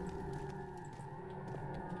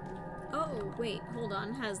 Oh, wait, hold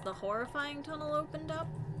on. Has the horrifying tunnel opened up?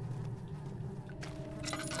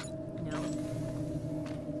 No.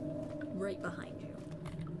 Right behind you.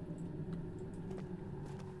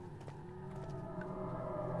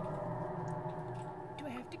 Do I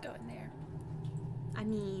have to go in there? I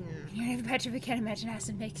mean... You're not even better, we can't imagine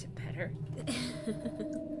acid makes it better.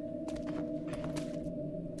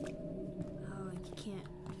 Oh, you can't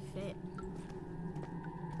fit.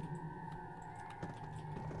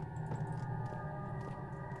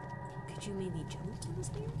 Could you maybe jump to the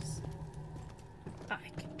stairs? I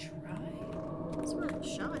can try. It's worth a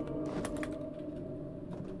shot.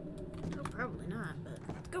 Oh, probably not, but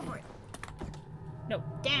go for it. No.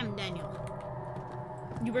 Damn, Daniel.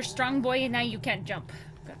 You were a strong boy and now you can't jump.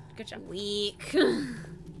 Good job. Weak. Use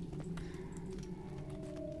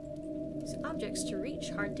objects to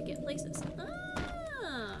reach hard to get places.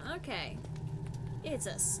 Ah, okay. It's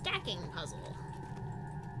a stacking puzzle.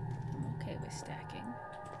 I'm okay with stacking.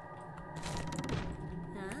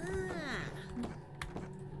 Ah.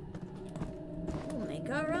 We'll make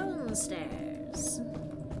our own stairs.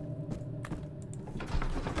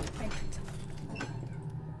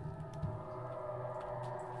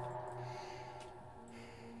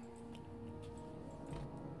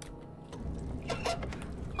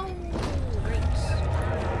 Oh, great.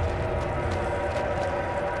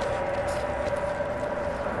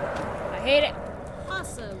 I hate it.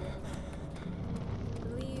 Awesome. I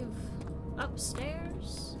believe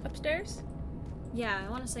upstairs? Upstairs? Yeah, I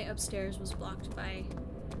want to say upstairs was blocked by...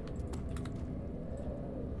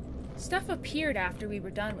 Stuff appeared after we were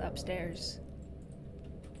done upstairs.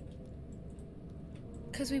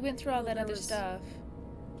 Because we went through all that there other was- stuff.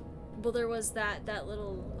 Well, there was that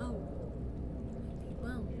little... Oh.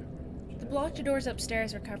 Well. The blocked doors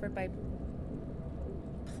upstairs are covered by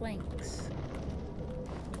planks.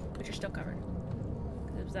 Which are still covered.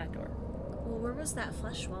 Because it was that door. Well, where was that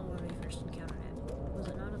flesh wall where we first encountered it? Was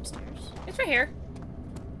it not upstairs? It's right here.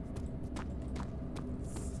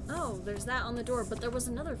 Oh, there's that on the door, but there was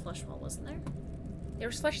another flesh wall, wasn't there? There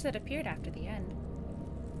was flesh that appeared after the end.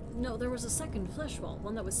 No, there was a second flesh wall,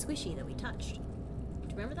 one that was squishy that we touched. Do you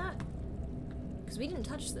remember that? Because we didn't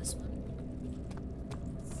touch this one.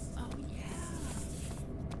 Oh, yeah.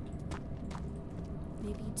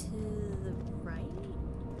 Maybe to the right?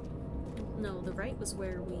 No, the right was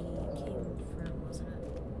where we came from, wasn't it?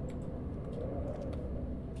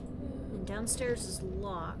 And downstairs is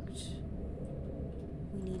locked.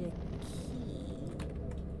 We need a key.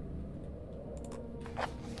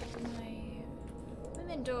 My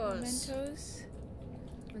Mementos. mementos.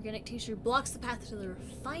 Organic tissue blocks the path to the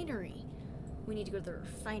refinery. We need to go to the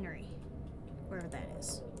refinery. Wherever that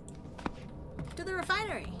is. To the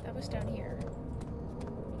refinery! That was down here.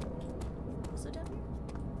 Is it down here?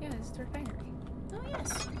 Yeah, it's the refinery. Oh,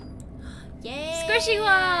 yes. Yay! Squishy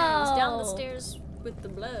wall! It's down the stairs with the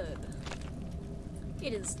blood.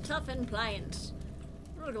 It is tough and pliant.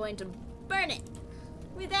 We're going to burn it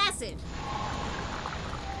with acid.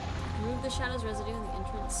 Remove the shadow's residue in the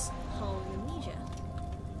entrance hall of Amnesia.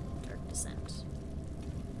 Dark descent.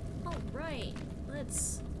 All right,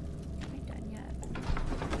 let's. Am I done yet?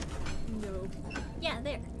 No. Yeah,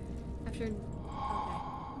 there. After. Okay.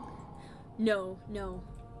 No, no.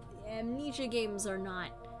 Amnesia games are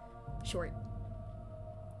not short.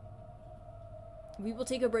 We will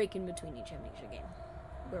take a break in between each Amnesia game,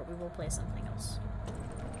 where we will play something else.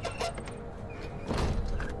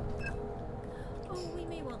 Oh, we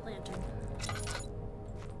may want lantern.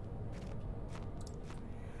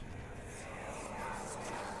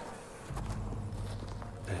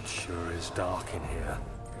 It sure is dark in here.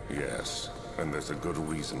 Yes, and there's a good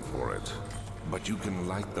reason for it. But you can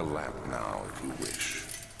light the lamp now if you wish.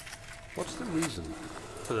 What's the reason?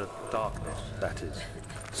 For the darkness, that is.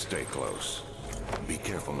 Stay close. Be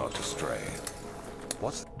careful not to stray.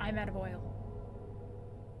 What's I'm out of oil.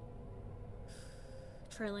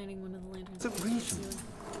 Try lighting one of the lanterns. the reason?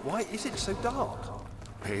 Why is it so dark?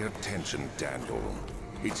 Pay attention, Daniel.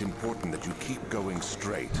 It's important that you keep going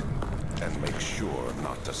straight and make sure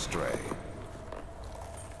not to stray.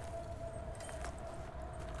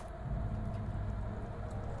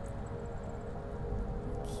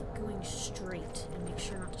 Keep going straight and make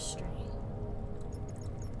sure not to stray.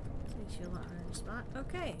 This makes you a lot harder to spot.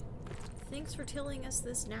 Okay. Thanks for telling us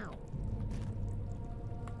this now.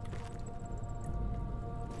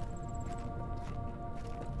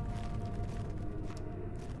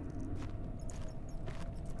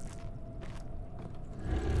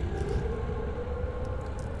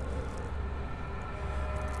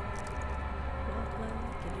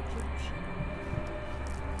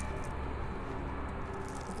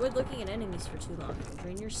 Avoid looking at enemies for too long. It will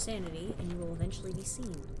drain your sanity, and you will eventually be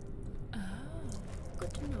seen. Oh.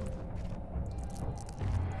 Good to know.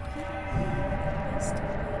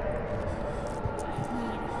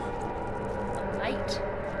 A light.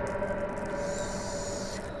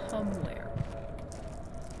 Somewhere.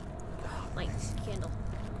 Light. Candle.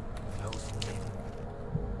 Close.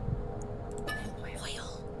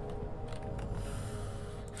 Oil.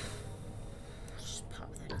 Just pop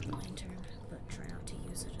that in the lantern, but try not to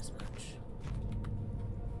use it as much.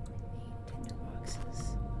 Tinder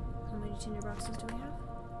boxes. How many tinder boxes do we have?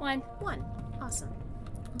 One. One. Awesome.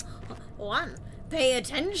 One. Pay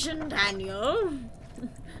attention, Daniel.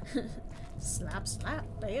 Slap, slap.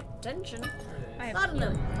 Pay attention. I have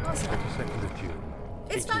Laudanum. Awesome. 22nd of June.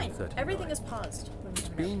 It's fine. 1839. Everything is paused. When we It's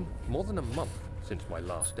turn been more than a month since my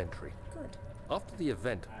last entry. up. Good. After the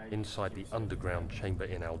event inside the underground chamber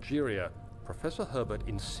in Algeria, Professor Herbert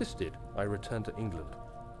insisted I return to England.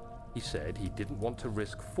 He said he didn't want to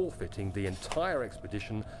risk forfeiting the entire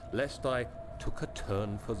expedition lest I took a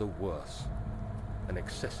turn for the worse. An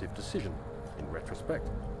excessive decision, in retrospect.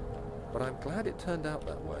 But I'm glad it turned out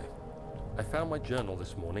that way. I found my journal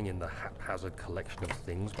this morning in the haphazard collection of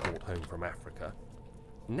things brought home from Africa.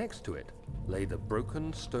 Next to it lay the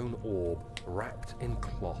broken stone orb wrapped in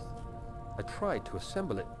cloth. I tried to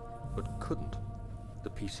assemble it, but couldn't. The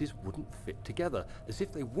pieces wouldn't fit together, as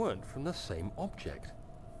if they weren't from the same object.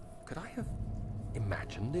 Could I have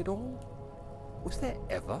imagined it all? Was there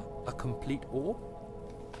ever a complete orb?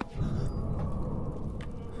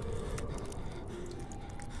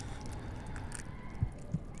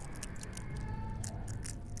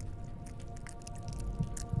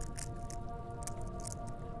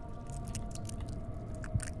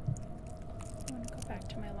 I want to go back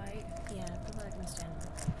to my light. Yeah, go back and stand in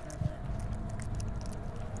front of it.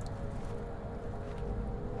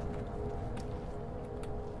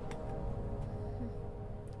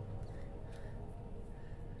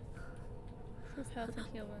 Proof health and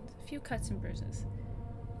heal wounds. A few cuts and bruises.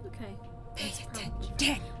 Okay. Pay That's attention, probably-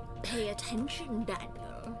 Daniel. Pay attention,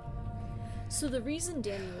 Daniel. So the reason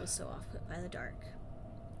Daniel was so off-put by the dark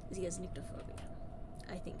is he has nyctophobia.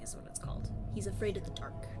 I think is what it's called. He's afraid of the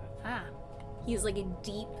dark. Ah. He has like a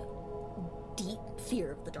deep, deep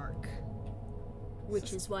fear of the dark.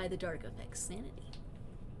 Which is why the dark affects sanity.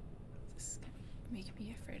 This is gonna make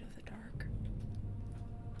me afraid of the dark.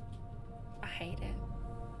 I hate it.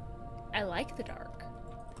 I like the dark.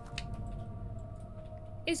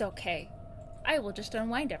 It's okay. I will just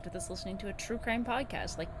unwind after this listening to a true crime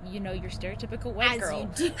podcast, like, you know, your stereotypical white girl.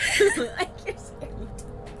 As you do. Like you're scared.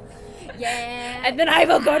 Yeah. And then I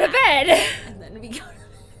will go to bed. And then we go to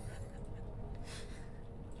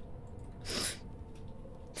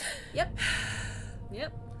Yep.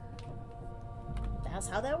 Yep. That's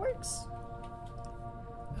how that works.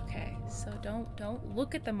 Okay, so don't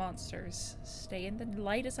look at the monsters. Stay in the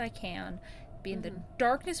light as I can. Be in the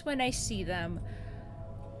darkness when I see them.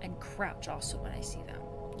 And crouch also when I see them.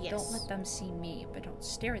 Yes. Don't let them see me, but don't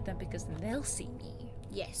stare at them because then they'll see me.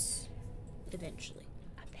 Yes. Eventually.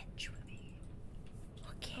 Eventually.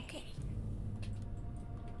 Okay. Okay.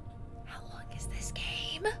 How long is this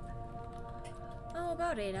game? Oh,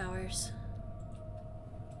 about 8 hours.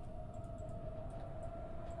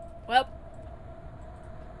 Well.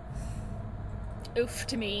 Oof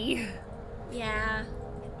to me. Yeah.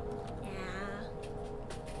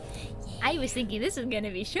 I was thinking this was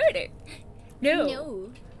gonna be shorter.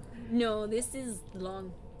 No. No, this is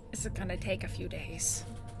long. This is gonna take a few days.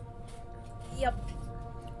 Yep.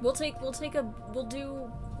 We'll do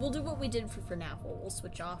what we did for now. We'll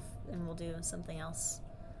switch off and we'll do something else.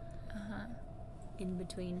 In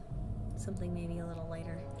between. Something maybe a little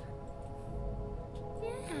later.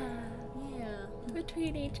 Yeah. Yeah.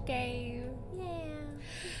 Between each game. Yeah.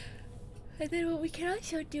 And then what we can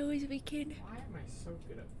also do is we can Why am I so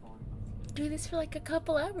good at falling off? do this for like a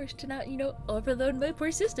couple hours to not, you know, overload my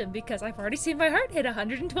poor system because I've already seen my heart hit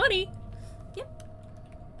 120. Yep.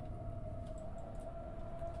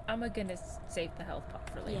 I'm gonna save the health pot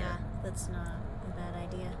for later. Yeah, that's not a bad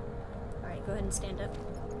idea. Alright, go ahead and stand up.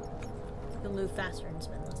 You'll move faster and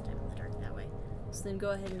spend less time in the dark that way. So then go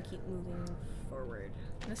ahead and keep moving forward.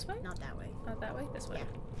 This way? Not that way. Not that way? This way? Yeah.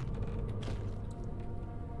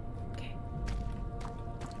 Okay.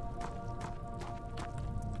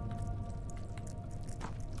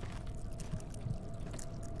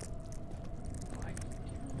 Why?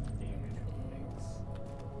 Thanks.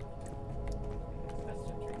 That's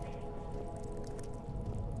the trick.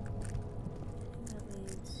 That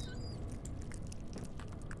leads.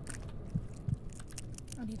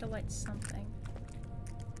 I need to light something.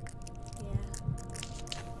 Yeah.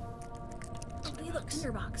 Oh, hey, look,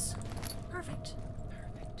 tinderbox. Perfect.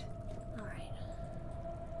 Perfect. Alright.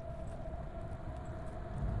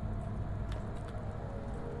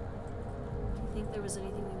 Do you think there was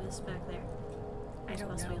anything we missed back there? I don't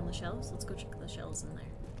Possibly know. on the shelves? Let's go check the shelves in there.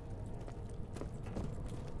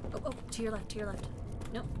 Oh, oh, to your left, to your left.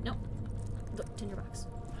 Nope, nope. Look, tinderbox.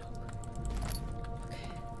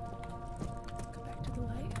 Okay. Go back to the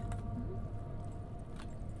light.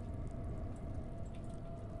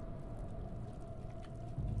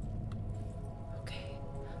 Okay.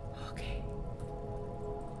 Okay.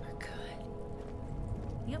 We're good.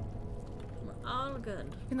 Yep. We're all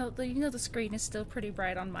good. Even though the screen is still pretty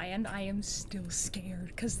bright on my end, I am still scared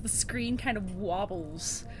because the screen kind of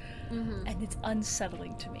wobbles and it's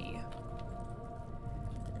unsettling to me.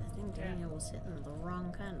 I think Daniel was hitting the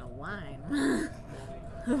wrong kind of wine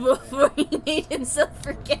before he made himself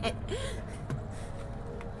forget.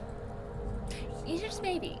 Just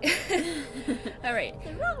maybe. All right.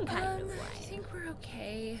 The wrong kind of I wine. think we're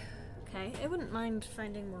okay. Okay, I wouldn't mind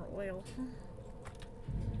finding more oil.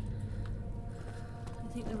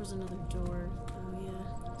 I think there was another door. Oh yeah,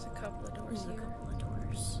 There's a couple of doors there's a here. couple of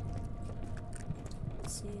doors.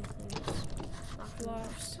 Let's see if there's locked on the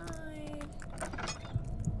other side.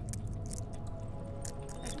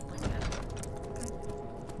 I don't like that.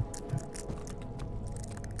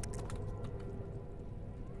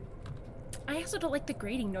 I also don't like the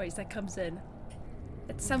grating noise that comes in.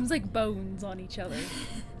 It sounds like bones on each other.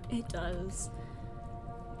 It does.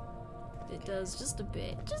 It does just a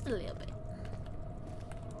bit, just a little bit.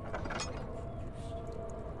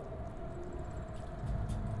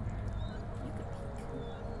 You could peek.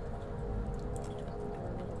 Open the door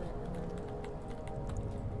a little bit and then.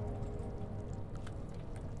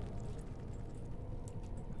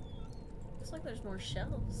 Looks like there's more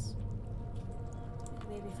shelves.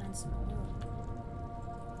 Maybe find some oil.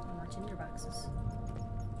 Or more tinder boxes.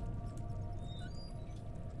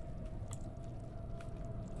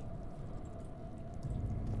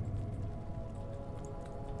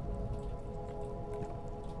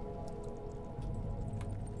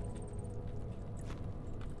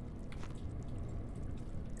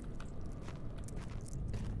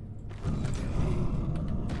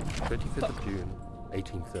 Of June,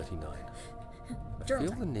 1839. I Journal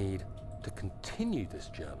feel the need to continue this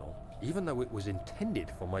journal, even though it was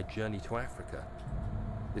intended for my journey to Africa.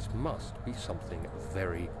 This must be something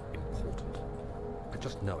very important. I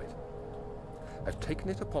just know it. I've taken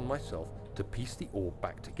it upon myself to piece the orb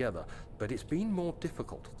back together, but it's been more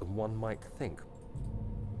difficult than one might think.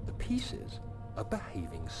 The pieces are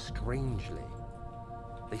behaving strangely.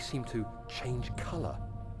 They seem to change color,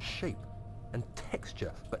 shape, and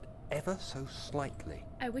texture, but ever so slightly.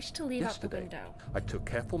 I wish to leave out the Yesterday, window. I took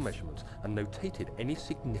careful measurements and notated any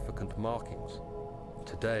significant markings.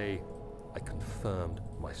 Today, I confirmed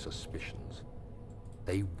my suspicions.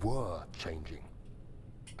 They were changing.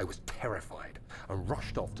 I was terrified and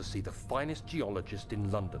rushed off to see the finest geologist in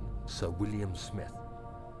London, Sir William Smith.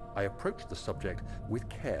 I approached the subject with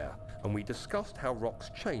care, and we discussed how rocks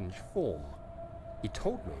change form. He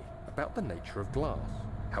told me about the nature of glass,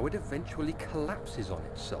 how it eventually collapses on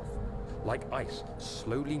itself, like ice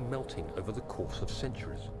slowly melting over the course of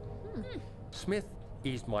centuries. Smith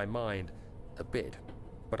eased my mind a bit,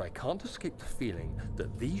 but I can't escape the feeling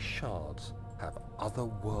that these shards have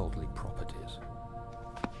otherworldly properties.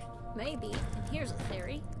 Maybe, and here's a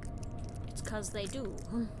theory. It's 'cause they do.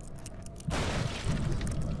 I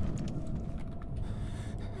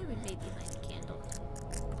would maybe light a candle.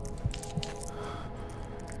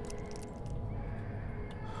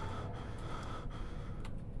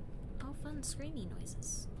 Oh, fun screamy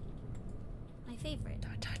noises. My favorite.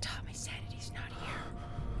 My sanity's not here.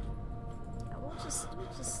 Yeah, we'll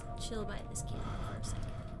just chill by this candle for a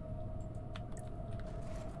second.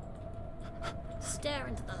 Stare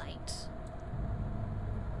into the light.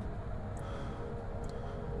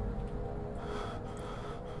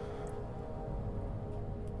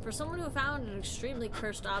 For someone who found an extremely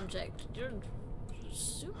cursed object, you're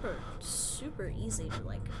super, super easy to,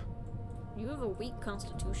 like... You have a weak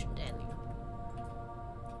constitution, Daniel.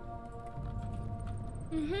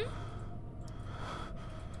 Mm-hmm.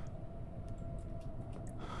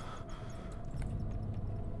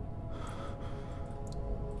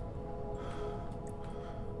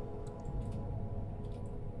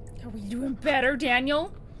 Are we doing better,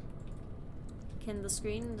 Daniel? Can the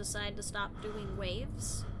screen decide to stop doing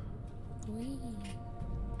waves? Wee.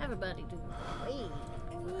 Everybody do wave.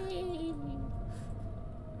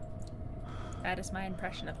 That is my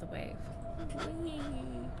impression of the wave.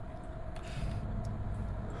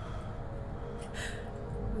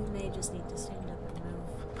 We may just need to stand up and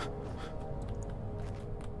move.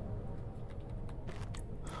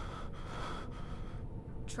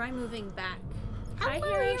 Try moving back. Hi,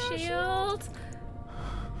 Hero Shield!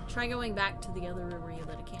 Try going back to the other room where you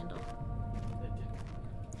lit a candle.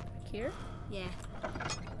 Here? Yeah.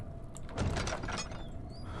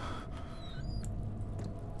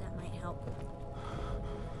 That might help.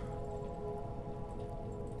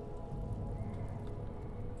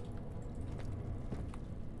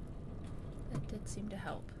 That did seem to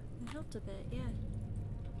help. It helped a bit, yeah.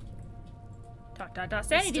 Dot dot dot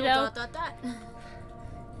sanity Still though. dot dot dot.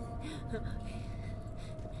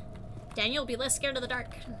 Daniel, be less scared of the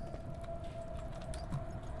dark.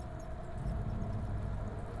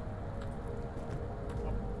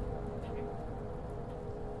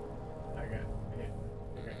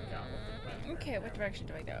 Okay, what direction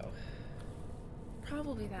do I go?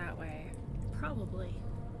 Probably that way. Probably.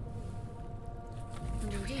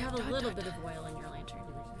 And you do have a little bit of oil in your lantern.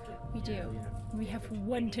 We do. We have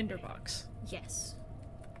one tinderbox. Yes.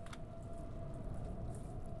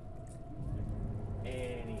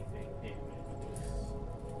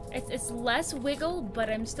 It's less wiggle, but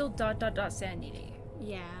I'm still dot dot dot sanity.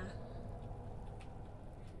 Yeah.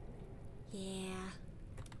 Yeah.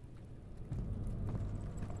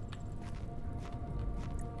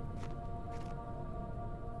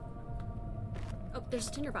 Oh, there's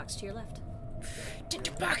a tinderbox to your left.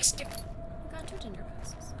 Tinderbox! I've got 2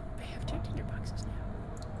 tinderboxes. I have 2 tinderboxes now.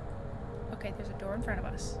 Okay, there's a door in front of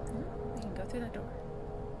us. We can go through that door.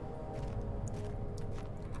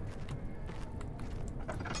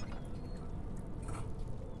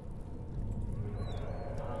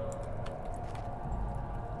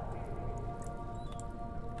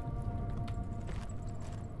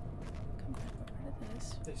 Come back over to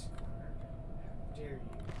this. This corner. How dare you?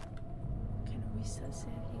 Can we set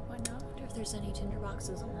sanity? Why not? I wonder if there's any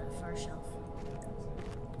tinderboxes on that far shelf.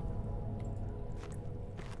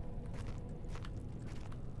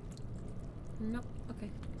 Nope. Okay.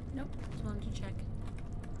 Nope. Just wanted to check.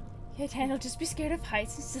 Yeah, Daniel, just be scared of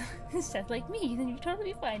heights instead like me. Then you're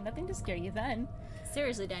totally fine. Nothing to scare you then.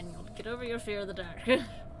 Seriously, Daniel, get over your fear of the dark.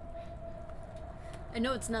 I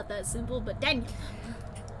know it's not that simple, but Daniel!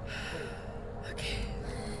 Okay.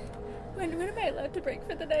 When am I allowed to break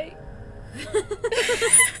for the night?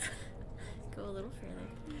 Go a little further.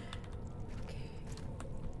 Okay.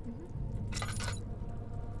 I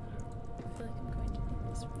feel like I'm going to need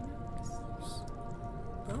this right now.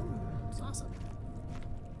 Boom. It's awesome.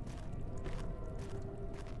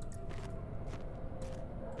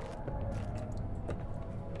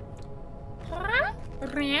 Why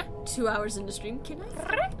 2 hours into stream, can I?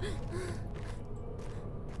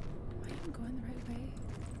 am going the right way?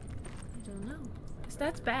 I don't know. 'Cause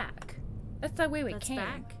that's back. That's the way we That's came.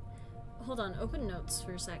 back. Hold on, open notes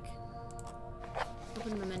for a sec.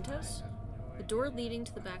 Open mementos. The door leading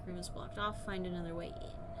to the back room is blocked off. Find another way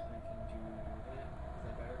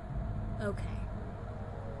in. Okay.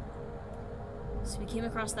 So we came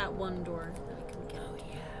across that one door that we couldn't get out.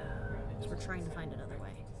 So we're trying to find another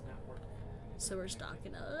way. So we're stuck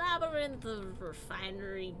in a labyrinth of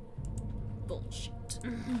refinery bullshit. It's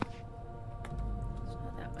not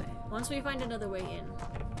that way. Once we find another way in, we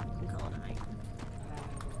can call it a night.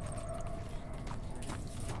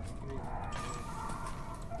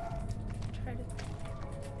 Try to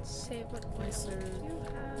save what voice Yes, sir. you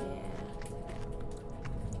have. Yeah.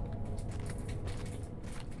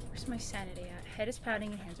 Where's my sanity at? Head is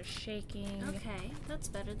pounding and hands are shaking. Okay, that's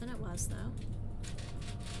better than it was, though.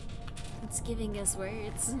 It's giving us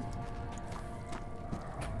words.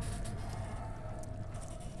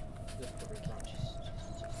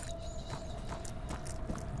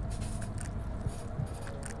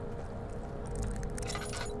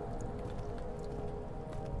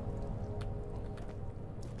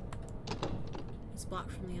 It's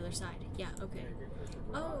blocked from the other other side. Yeah, okay.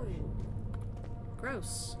 Oh.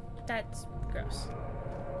 Gross. That's gross.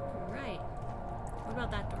 Right. What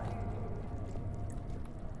about that door?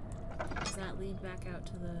 Does that lead back out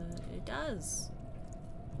to the... It does.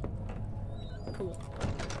 Cool.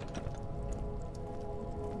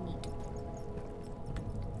 Neat.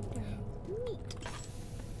 Neat.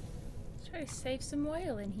 Let's try to save some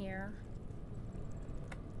oil in here.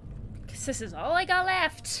 Because this is all I got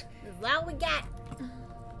left. This is all we got.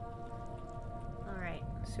 Alright,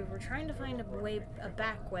 so if we're trying to find a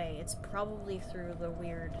back way, it's probably through the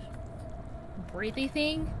weird... Breathy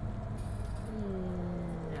thing?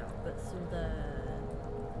 No, but through the...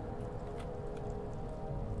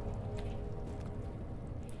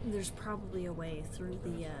 There's probably a way through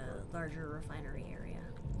the larger refinery area.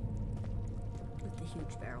 With the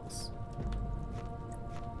huge barrels.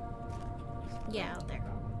 Yeah, out there.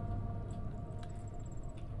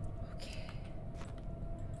 Okay.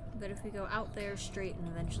 But if we go out there straight and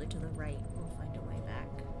eventually to the right, we'll find a way back.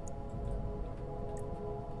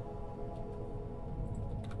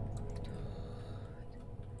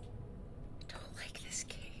 I don't like this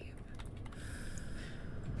game.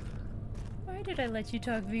 Why did I let you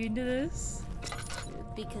talk me into this?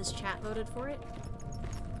 Because chat voted for it?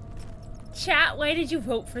 Chat, why did you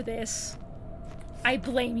vote for this? I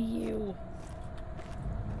blame you.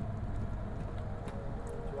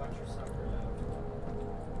 Watch your supper now.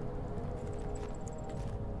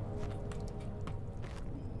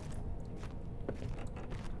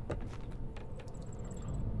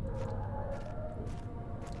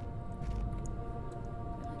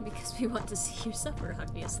 Because we want to see you suffer,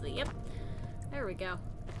 obviously. Yep. There we go.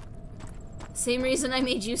 Same reason I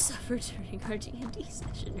made you suffer during our D&D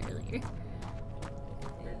session earlier.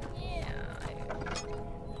 Yeah. That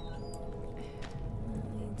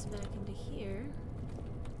leads back into here.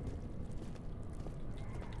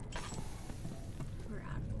 We're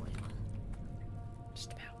out of oil.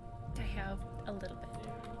 Just about. I have a little bit.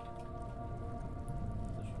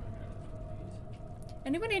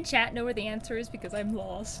 Anyone in chat know where the answer is? Because I'm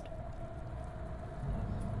lost.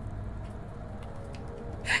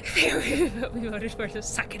 We voted for it, so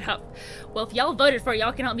suck it up. Well, if y'all voted for it,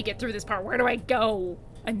 y'all can help me get through this part. Where do I go?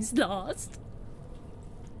 I'm lost.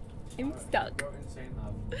 I'm stuck. Go insane,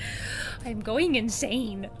 love. I'm going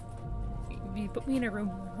insane. You put me in a room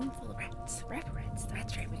full of rats. Rats. The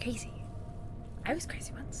rats drive me crazy. I was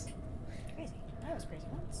crazy once. Crazy. I was crazy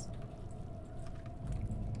once.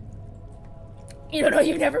 You don't know,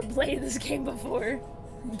 you've never played this game before.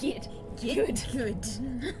 Good. Good.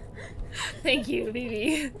 Thank you,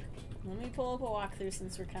 baby. Let me pull up a walkthrough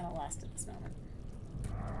since we're kind of lost at this moment.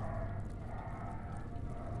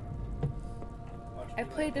 I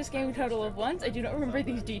played this game a total of once. I do not remember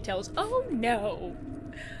these details. Oh no!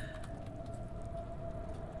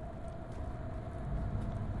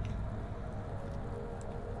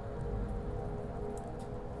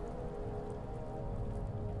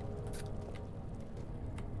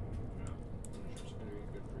 It's gonna be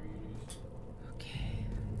good for you. Okay.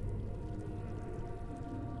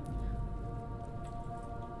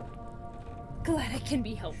 Glad I can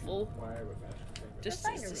be helpful. Why are we fast? Just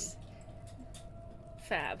Refinery.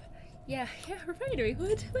 Fab. Yeah, refinery.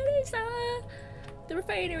 What is the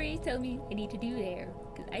refinery tell me I need to do there?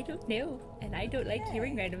 Because I don't know, and I don't like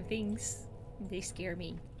hearing random things. They scare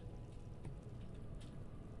me.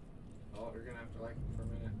 Oh, you're gonna have to like it for a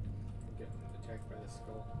minute. I'm getting attacked by the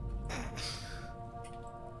skull.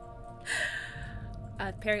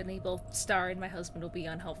 Apparently, both Star and my husband will be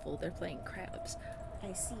unhelpful. They're playing crabs.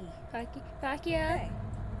 I see. Vacia, Okay.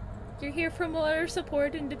 you're here for more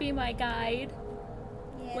support and to be my guide,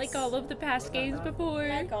 Yes. like all of the past games before.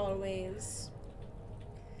 Like always.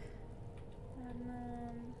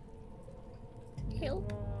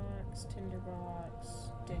 Help.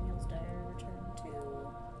 Tinderbox, Daniel's Diary Return 2.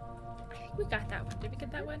 I think we got that one. Did we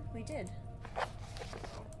get that one? We did.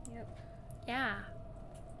 Yep. Yeah.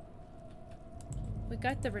 We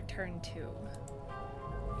got the return too.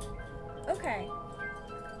 Okay.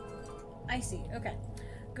 I see. Okay.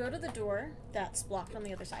 Go to the door that's blocked on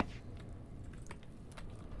the other side.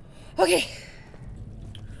 Okay.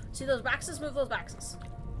 See those boxes? Move those boxes.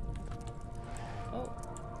 Oh.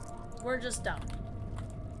 We're just dumb.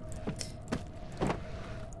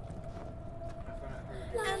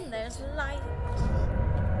 And there's light.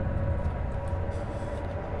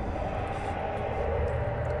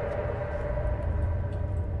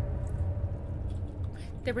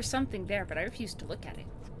 There was something there, but I refused to look at it.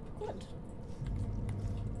 Good.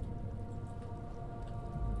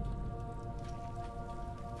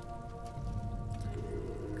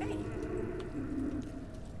 Okay.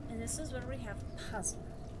 And this is where we have puzzle.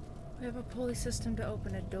 We have a pulley system to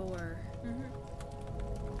open a door.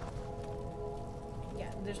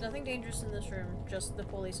 Yeah, there's nothing dangerous in this room, just the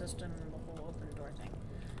pulley system and the whole open door thing.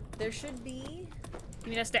 There should be... Give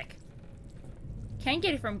me that stick. Can't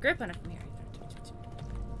get it from grip on it from here.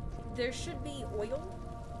 There should be oil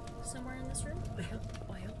somewhere in this room.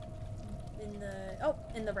 Oil. In the... Oh,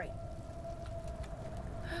 in the right.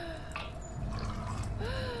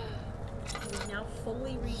 We've now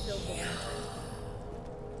fully refilled the lantern.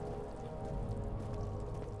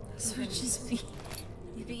 So it's just me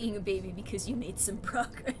being a baby because you made some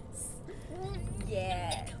progress.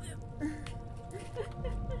 Yeah.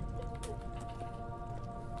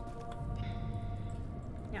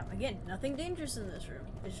 Now, again, nothing dangerous in this room.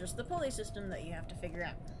 It's just the pulley system that you have to figure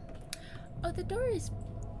out. Oh, the door is...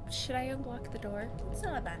 Should I unblock the door? It's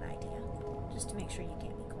not a bad idea. Just to make sure you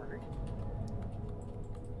can't be cornered.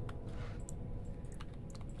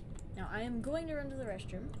 Now, I am going to run to the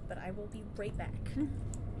restroom, but I will be right back.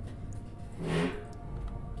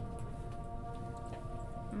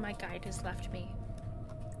 My guide has left me.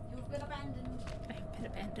 You've been abandoned. I have been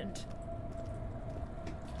abandoned.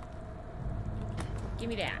 Give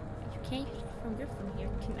me that. You can't get it from grip from here.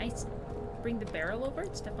 Can I bring the barrel over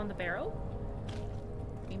and step on the barrel?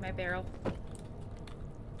 Give me my barrel.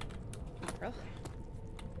 Barrel.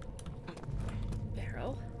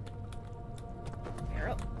 Barrel.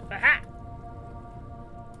 Barrel. Aha!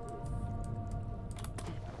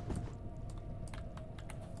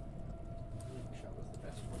 Shot was the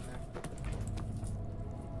best one there.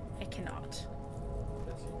 I cannot.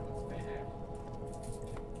 Does you know it's bad?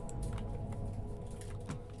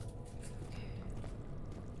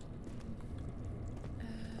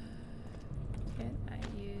 Can I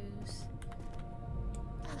use...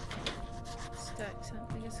 Stack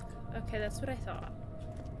something? Okay, that's what I thought.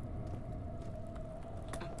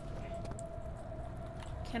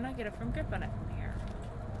 Cannot get it from grip on it from here.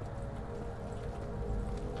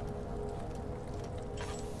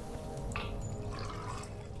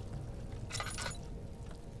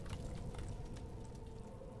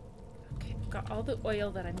 Okay, I've got all the oil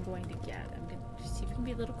that I'm going to get. I'm going to see if we can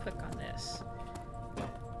be a little quick on this.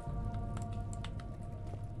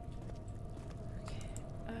 Okay,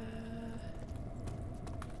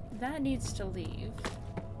 that needs to leave.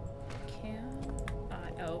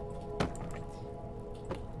 Oh.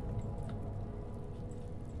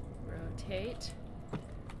 Rotate.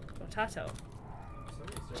 Rotato.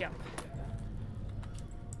 Jump.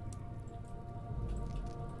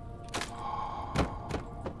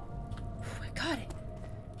 I got it.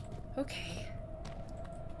 Okay.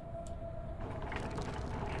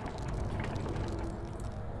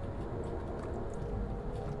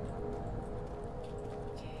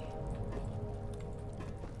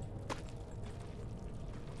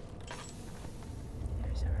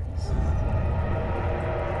 There's ours.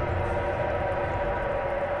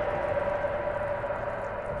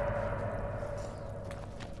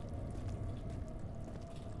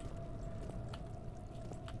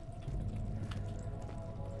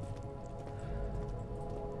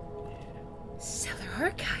 Cellar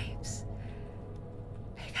archives.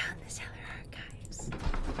 I found the cellar archives.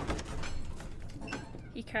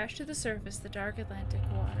 He crashed to the surface, the dark Atlantic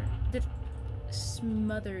water that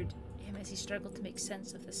smothered him as he struggled to make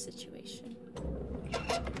sense of the situation.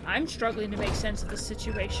 I'm struggling to make sense of the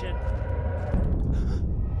situation.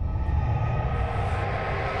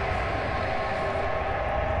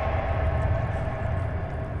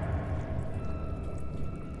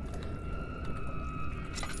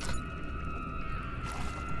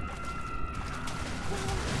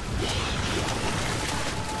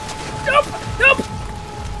 Nope! Nope!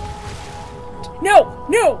 No!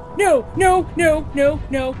 No! No! No! No! No!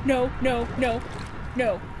 No! No! No! No!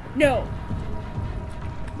 No! No!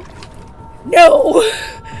 No!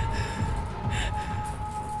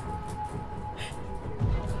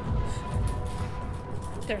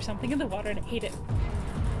 There's something in the water and I hate it.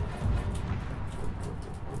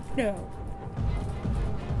 No.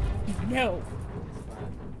 No.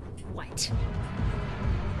 What?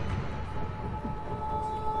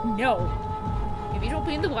 No. Maybe don't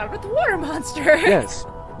be in the water with the water monster. Yes.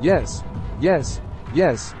 Yes. Yes.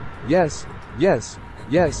 Yes. Yes. Yes.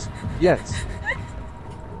 Yes. Yes.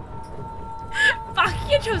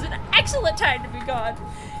 Vacia chose an excellent time to be gone.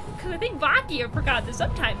 Because I think Vacia forgot that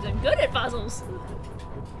sometimes I'm good at puzzles.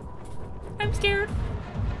 I'm scared.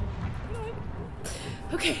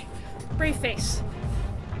 Okay. Brave face.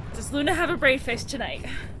 Does Luna have a brave face tonight?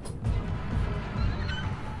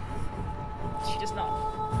 She does not.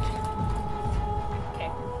 Okay.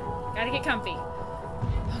 Gotta get comfy.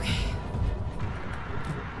 Okay.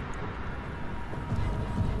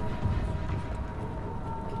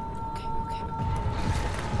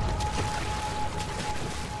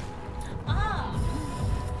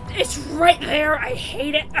 It's right there. I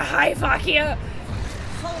hate it. Hi, Vacia.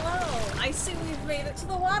 Hello. I see we've made it to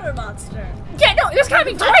the water monster. Yeah, no, it was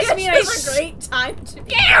coming towards me and I was a great time to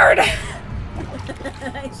be scared. I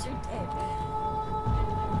sure did.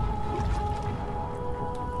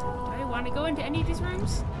 Do I want to go into any of these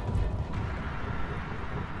rooms?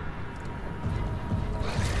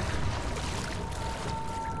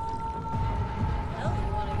 Well,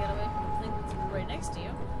 you want to get away from the thing that's right next to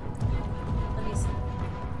you. Let me see.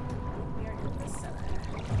 We are in the cellar.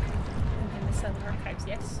 In the Southern Archives,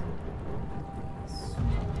 yes.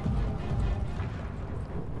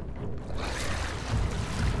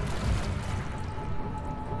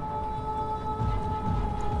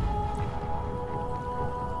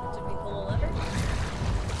 Did we pull a lever?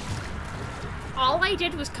 All I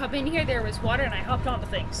did was come in here, there was water, and I hopped onto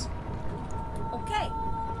things. Okay.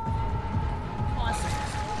 Awesome.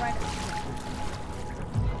 Right.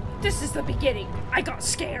 This is the beginning. I got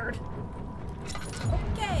scared.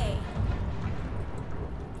 Okay.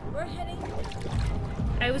 We're heading.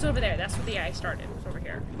 I was over there. That's where the eye started. It was over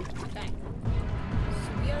here. Okay.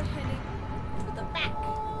 So we are heading to the back.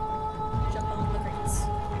 Jump on the crates.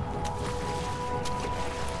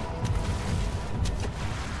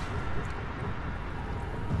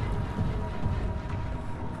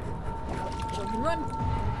 Jump and run.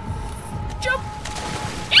 Jump!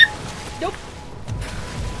 Nope.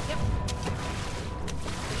 Yep.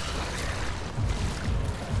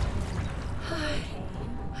 Hi.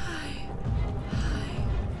 Hi. Hi.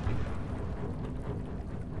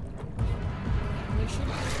 We should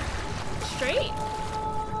be Straight.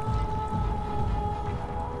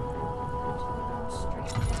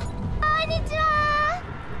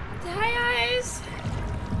 Hi, eyes.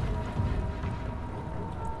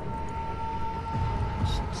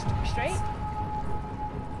 Straight.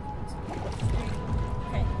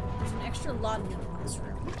 Okay. There's an extra laudanum in this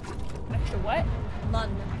room. Extra what?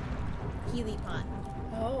 Laudanum. Healy pot.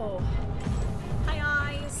 Oh. Hi,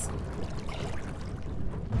 eyes.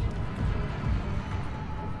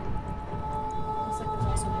 Looks like there's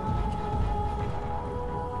also more nitrogen.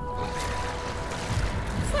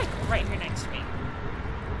 It's like right here next to me.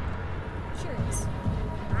 Sure is.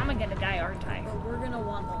 I'm gonna die, aren't I? But we're gonna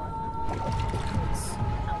want the laudanum. It's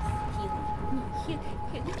health. Healing.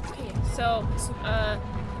 Okay, so,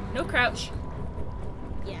 no crouch.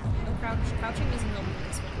 Yeah, no crouch. Crouching isn't helping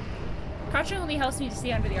this one. Crouching only helps me to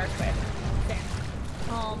see under the archway. Fair.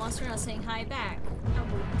 Oh, Monster not saying hi back. How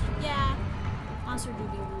rude. Yeah, Monster do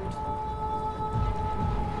be rude.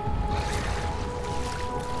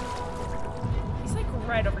 He's like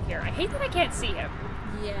right over here. I hate that I can't see him.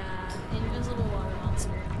 Yeah, invisible water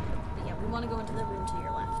monster. But yeah, we want to go into the room to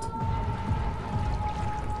your left.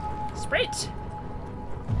 Sprint!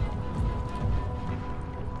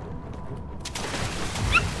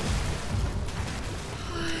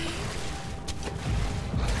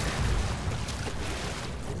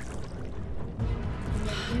 And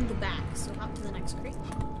then in the back, so hop to the next crate.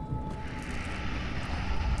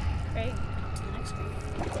 Right? Hop to the next crate.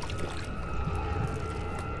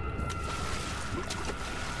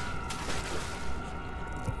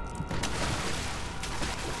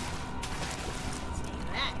 Stay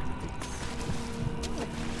back.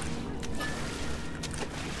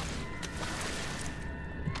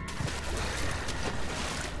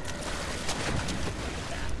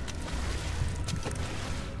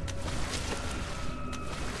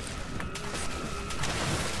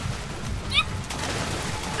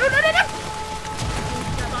 No, no, no, no!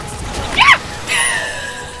 That box is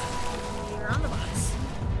You're on the box.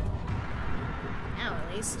 Now at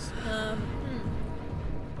least.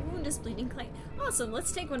 Wound is bleeding quite awesome.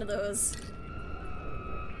 Let's take one of those.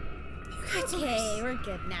 Okay, we're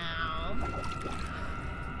good now.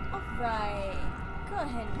 Alright. Go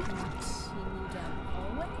ahead and continue down the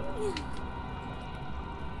hallway.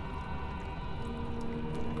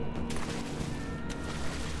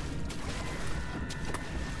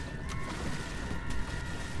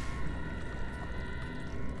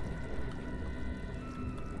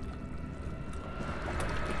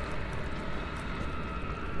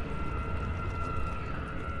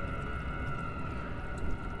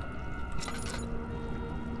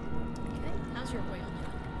 Okay, how's your oil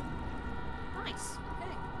now? Nice,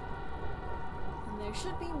 okay. And there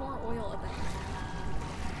should be more oil about.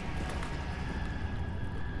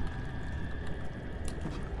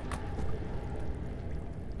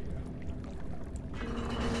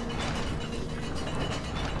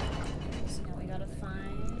 So now we gotta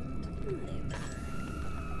find the liver.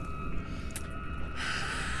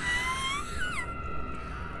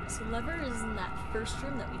 So lever is in that first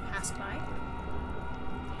room that we passed by.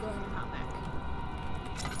 Go ahead and hop back.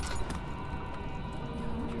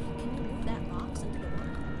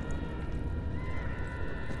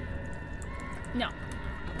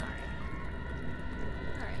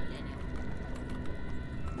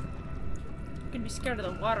 gonna be scared of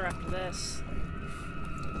the water after this.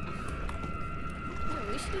 No,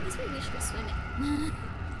 we should do this way. We should go swimming.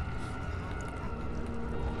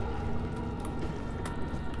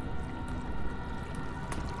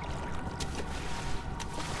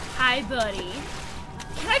 Hi, buddy.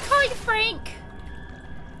 Can I call you Frank?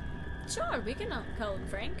 Sure, we can call him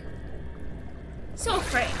Frank. So,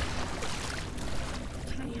 Frank.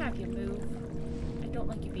 Can I have you move? I don't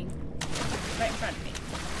like you being right in front of me.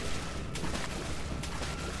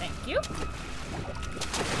 Thank you.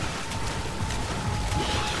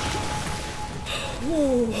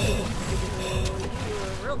 Whoa. You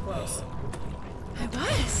were real close. I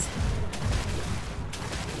was.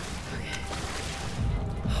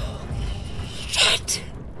 Shit!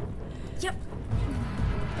 Yep.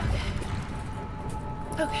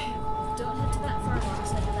 Okay. Don't head to that far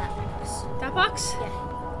box, head to that box. That box? Yeah.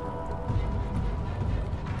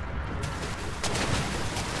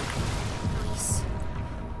 Nice.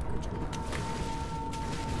 Good job.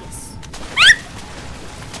 Yes.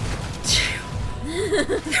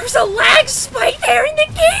 There was a lag spike there in the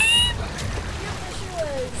game! Yep, there she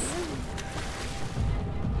was.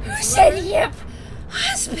 Who said yep?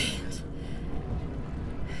 Husband!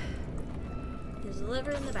 There's a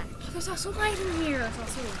lever in the back. Oh, there's also light in here. There's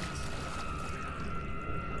also light.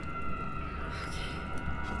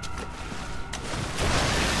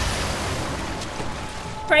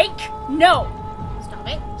 Frank, no! Stop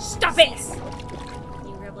it. Stop it! Can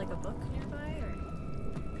you grab like a book nearby, or?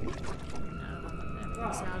 No,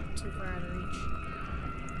 it's not too far out of reach.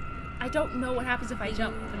 I don't know what happens if I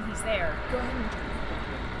jump when he's there. Go ahead and jump.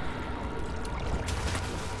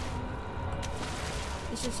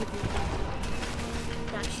 It's just if you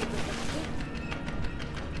that should be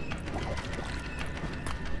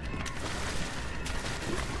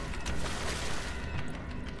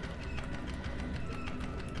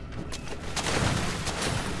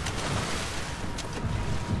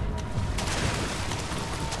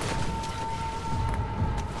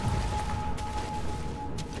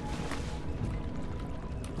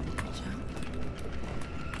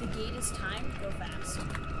the gate is timed, go fast.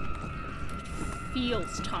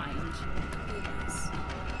 Feels timed. It is.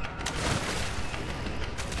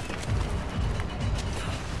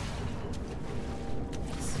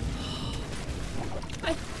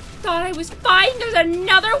 I thought I was fine. There's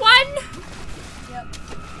another one? Yep.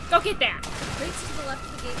 Go get that. Crates to the left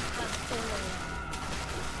of the gate have full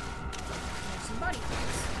there's some body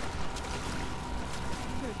parts.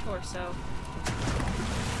 Her torso.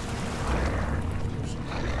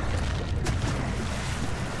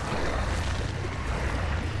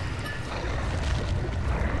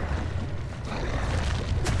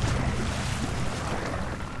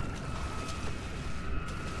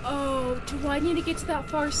 Oh, do I need to get to that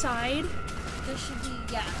far side? There should be,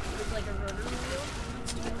 yeah, with like a rotary wheel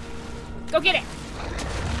next to it. Go get it!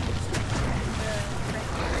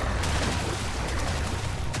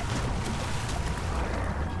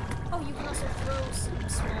 Oh, you can also throw some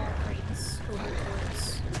small crates over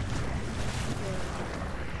towards the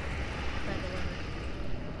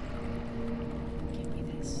Give me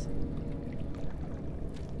this.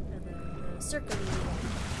 the circle wheel.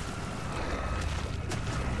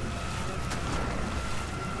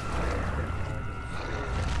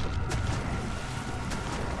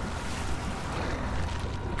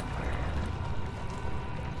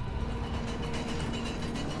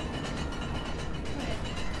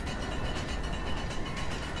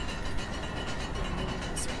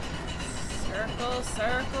 Circle,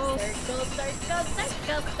 circle. Circle, circle,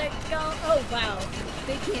 circle, circle. Oh, wow.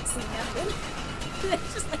 They can't see nothing.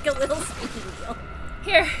 It's just like a little spinny wheel.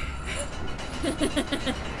 Here.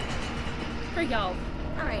 For y'all.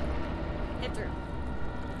 Alright. Head through.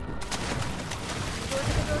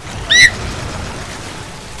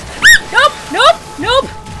 Nope! Nope! Nope!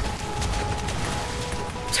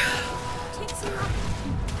 Takes you up.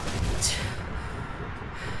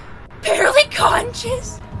 Barely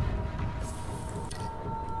conscious!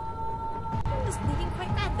 I'm just bleeding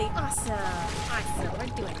quite badly. Awesome. Awesome. We're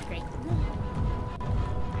doing great.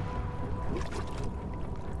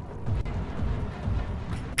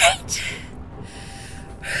 Great!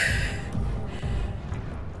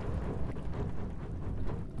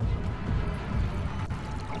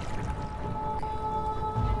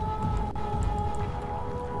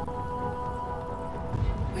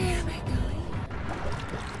 Where am I going?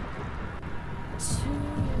 To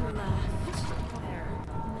your left. There.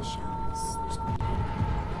 In the shelves. There's going to be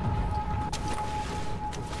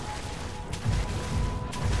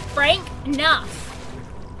Frank, enough!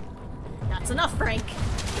 That's enough, Frank.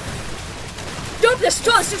 Don't this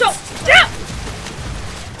stop! Stop!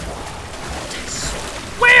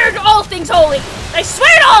 all things holy! I swear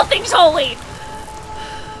to all things holy! You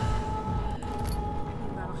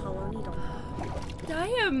got a hollow needle. I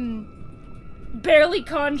am barely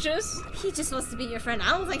conscious. He just wants to be your friend.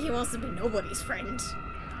 I don't think he wants to be nobody's friend.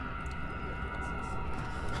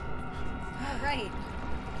 Alright.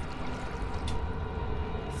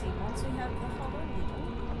 See, once we have the hollow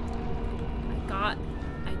needle.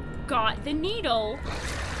 I got the needle.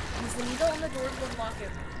 Use the needle on the door to unlock it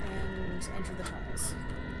and enter the tunnels.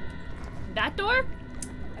 That door?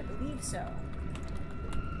 I believe so.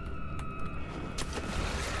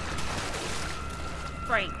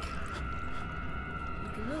 Frank. You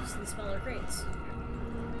can move to the smaller crates.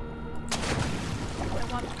 I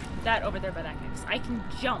want that over there by that next. I can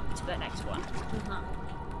jump to the next one.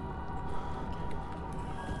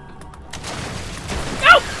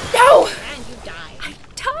 No! No! And you die. I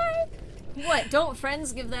died! What? Don't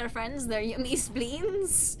friends give their friends their yummy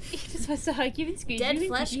spleens? He just wants to hug you and squeeze Dead you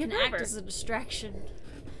flesh and can you act over. as a distraction.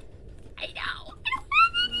 I know.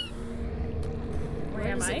 Where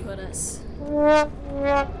Where does am I? it put us?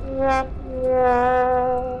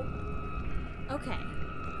 Okay.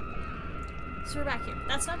 So we're back here.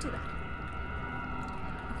 That's not too bad.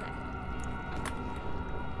 Okay.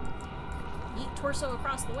 Yeet torso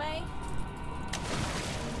across the way.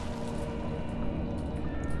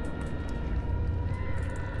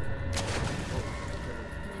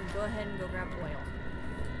 And then go ahead and go grab oil.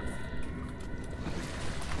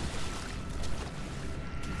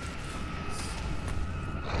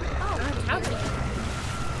 What's happening?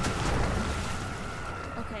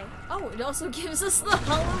 Okay. Oh, it also gives us the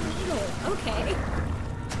hollow needle. Okay. So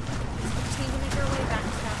we just need to make our way back to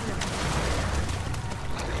that room.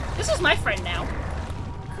 This is my friend now.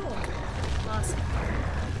 Cool. Awesome.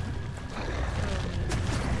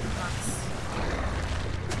 Box.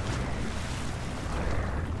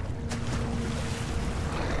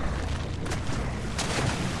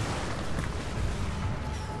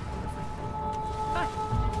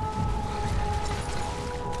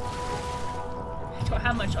 I don't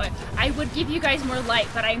have much oil. I would give you guys more light,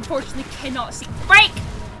 but I unfortunately cannot see. Break!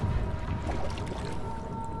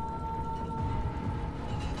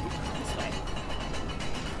 This way.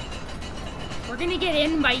 We're gonna get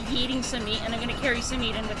in by yeeting some meat, and I'm gonna carry some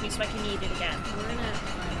meat in with me so I can eat it again. We're gonna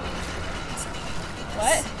find a way to brighten this up.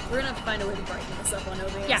 What? We're gonna have to find a way to brighten this up on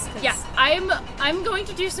OBS. Yeah, 'cause yeah. I'm going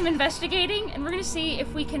to do some investigating, and we're gonna see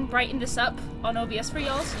if we can brighten this up on OBS for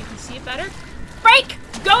y'all so you can see it better. Break!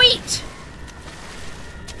 Go eat!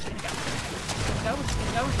 Go,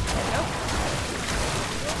 go, go.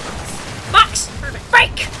 Box! Perfect.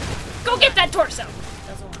 Break! Go get that torso!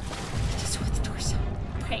 Doesn't want Just want the torso.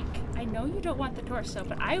 Frank, I know you don't want the torso,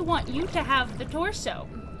 but I want you to have the torso.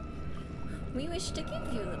 We wish to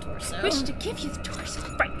give you the torso. Wish to give you the torso.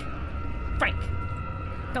 Frank! Frank!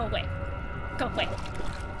 Go away. Go away.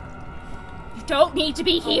 You don't need to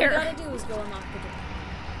be here! All we gotta do is go unlock the door.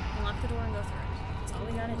 Unlock the door and go through it. That's all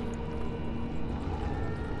we gotta do.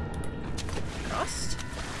 Crossed.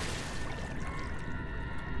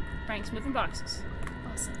 Frank's moving boxes.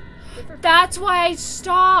 Awesome. Good for That's why I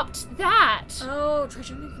stopped that! Oh, try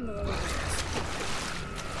jumping from the lower levels.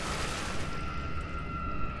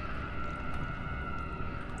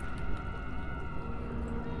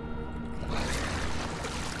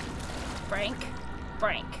 Frank.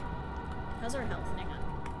 Frank. How's our health? Hang on.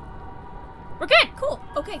 We're good! Cool.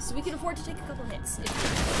 Okay, so we can afford to take a couple hits.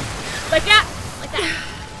 Like that! Like that.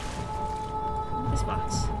 This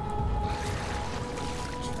box.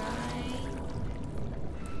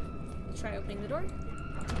 Try opening the door.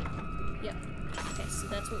 Yep. Okay, so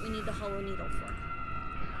that's what we need the hollow needle for.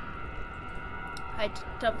 I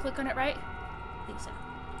double click on it, right? I think so.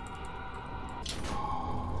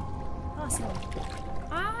 Awesome.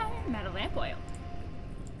 I'm out of lamp oil.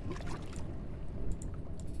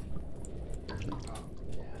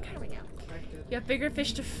 There we go. You have bigger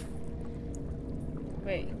fish to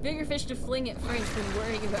Wait. Bigger fish to fling at Frank than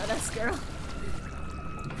worrying about us, girl.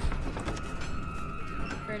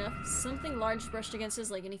 Fair enough. Something large brushed against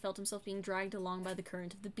his leg and he felt himself being dragged along by the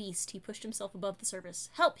current of the beast. He pushed himself above the surface.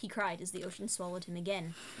 Help, he cried as the ocean swallowed him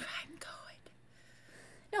again. I'm good.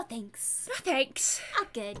 No thanks. No thanks. I'm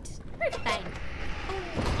good. We're fine.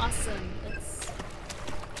 Oh, awesome. That's...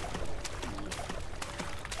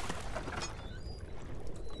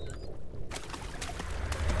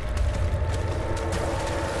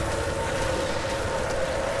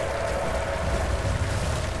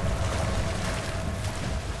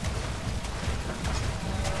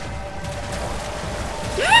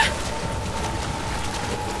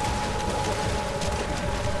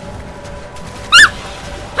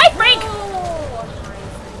 Hi, Frank!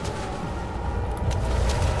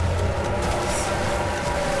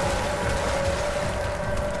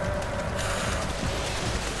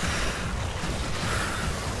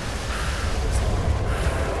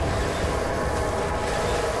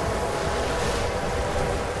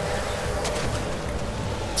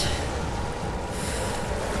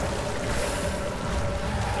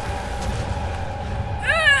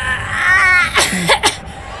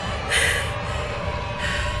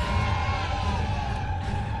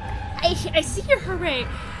 I see your hooray.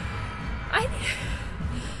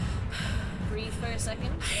 Breathe for a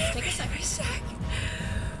second. Just take a second. For a sec.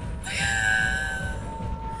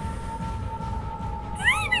 I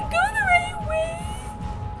didn't even go the right way.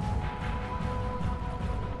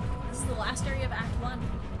 This is the last area of Act 1.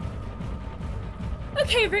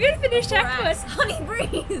 Okay, we're gonna finish Act 1. Honey,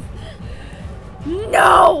 breathe!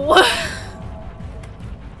 No!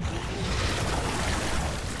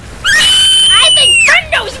 I think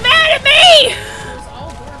Brendo's mad at me! There's all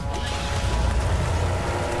doors behind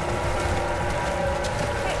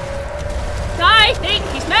I think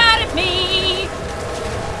he's mad at me!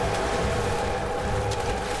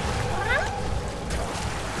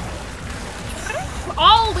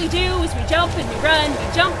 All we do is we jump and we run, we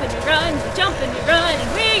jump and we run, we jump and we run,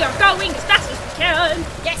 and we are going as fast as we can! you.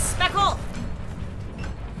 Yes, back home!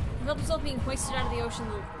 He felt himself being hoisted out of the ocean.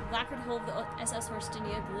 The lacquered hull of the SS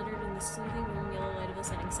Horstinia glittered in the soothing warm yellow light of the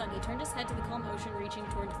setting sun. He turned his head to the calm ocean reaching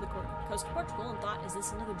towards the coast of Portugal and thought, is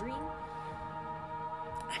this another dream?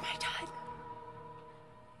 Am I done?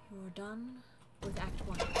 You're done with Act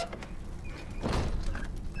 1.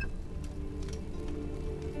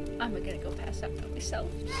 I'm gonna go pass out by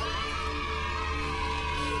myself.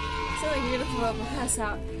 So like you're gonna throw up or pass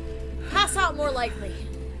out. Pass out more likely.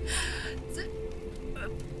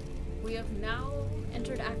 We have now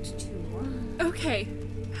entered Act 2. Okay,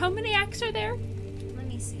 how many acts are there? Let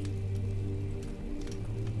me see.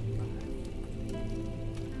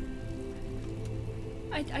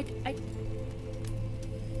 I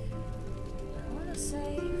want to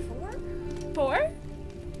say 4? 4?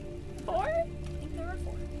 4? I think there are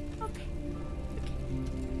 4. Okay.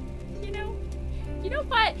 You know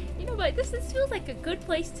what? You know what? This feels like a good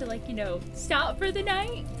place to, like, you know, stop for the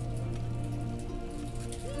night.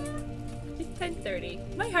 It's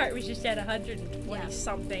 10:30. My heart was just at 120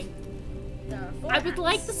 something. There are 4 I would acts.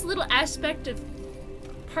 like this little aspect of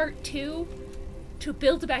part 2 to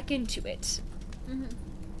build back into it. Mm-hmm.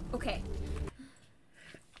 Okay.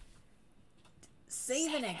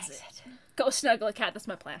 Save and exit. Go snuggle a cat. That's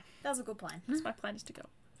my plan. That's a good plan. That's my plan is to go.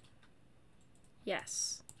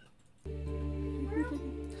 Yes.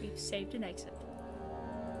 We've saved an exit.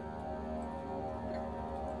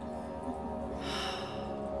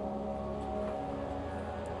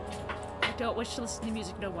 I don't wish to listen to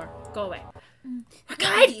music no more. Go away. We're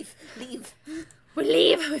good. Leave. We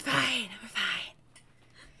leave. We're fine. We're fine.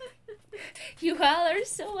 You all are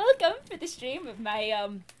so welcome for the stream of my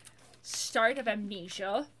start of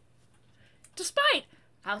Amnesia. Despite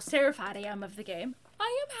how terrified I am of the game,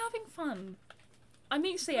 I am having fun. I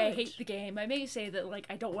may say I hate the game. I may say that, like,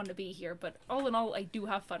 I don't want to be here, but all in all, I do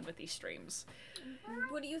have fun with these streams.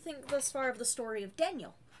 What do you think thus far of the story of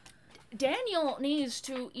Daniel? Daniel needs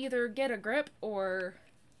to either get a grip or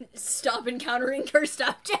stop encountering cursed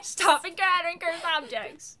objects. Stop encountering cursed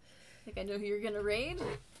objects. I think I know who you're gonna raid.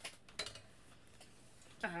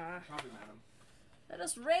 Probably Madam. Let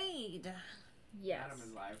us raid. Yes. Madam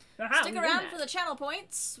is live. Stick around for the channel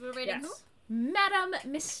points. We're raiding who? Madam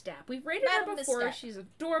Misstep. We've rated Madam her before. Misstep. She's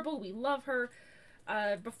adorable. We love her.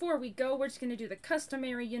 Before we go, we're just gonna do the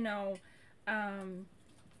customary, you know,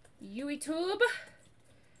 YouTube,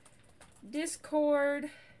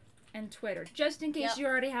 Discord, and Twitter. Just in case you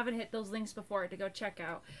already haven't hit those links before to go check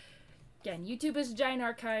out. Again, YouTube is a giant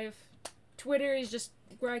archive. Twitter is just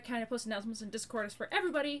where I kind of post announcements, and Discord is for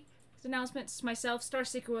everybody. It's announcements, myself,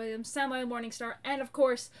 Starseeker Williams, Samurai Morningstar, and of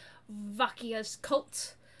course, Vacia's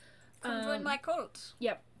cult. Come join my cult.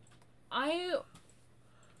 Yep. I,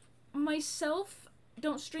 myself,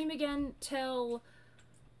 don't stream again till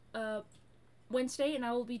Wednesday, and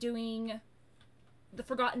I will be doing The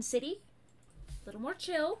Forgotten City. A little more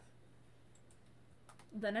chill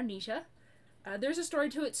than Amnesia. There's a story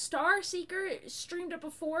to it. Starseeker streamed it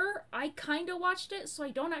before. I kind of watched it, so I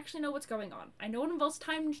don't actually know what's going on. I know it involves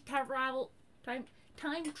time travel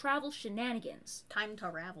shenanigans. Time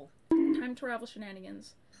travel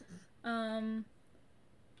shenanigans. Oh,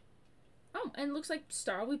 and it looks like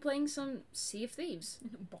Star will be playing some Sea of Thieves.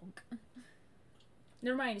 Bonk.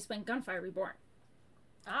 Never mind, he's playing Gunfire Reborn.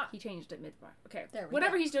 Ah. He changed it mid-bar. Okay. There we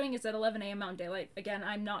Whatever go. he's doing is at 11 a.m. Mountain Daylight. Again,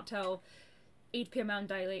 I'm not till 8 p.m. Mountain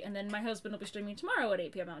Daylight, and then my husband will be streaming tomorrow at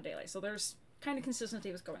 8 p.m. Mountain Daylight. So there's kind of consistency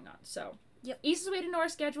of what's going on. So, yep. Easiest way to know our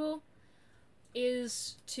schedule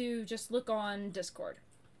is to just look on Discord.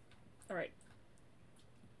 Alright.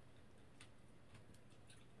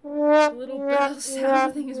 The little bell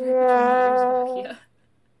sound thing is right between my ears, Vacia.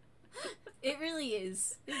 It really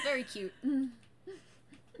is. It's very cute.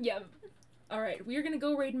 Yeah. Alright, we are gonna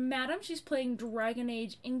go raid Madam. She's playing Dragon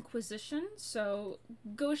Age Inquisition, so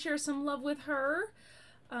go share some love with her.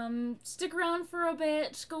 Stick around for a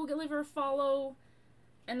bit, go leave her a follow,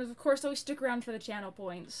 and of course always stick around for the channel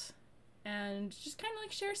points. And just kind of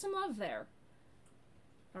like share some love there.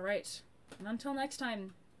 Alright, and until next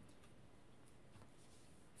time,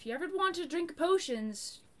 if you ever want to drink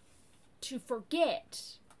potions to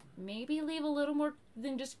forget, maybe leave a little more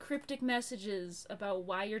than just cryptic messages about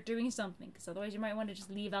why you're doing something, because otherwise you might want to just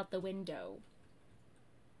leave out the window.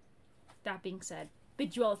 That being said,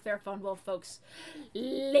 bid you all a fair farewell, folks.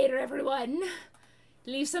 Later, everyone.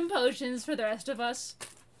 Leave some potions for the rest of us.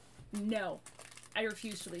 No, I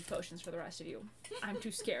refuse to leave potions for the rest of you. I'm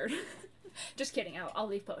too scared. Just kidding. I'll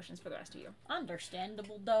leave potions for the rest of you.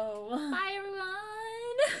 Understandable, though. Bye, everyone.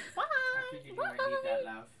 Bye. I figured you might need that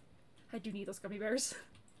laugh. I do need those gummy bears.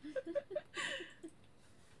 I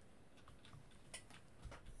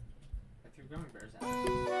threw gummy bears at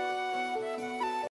you.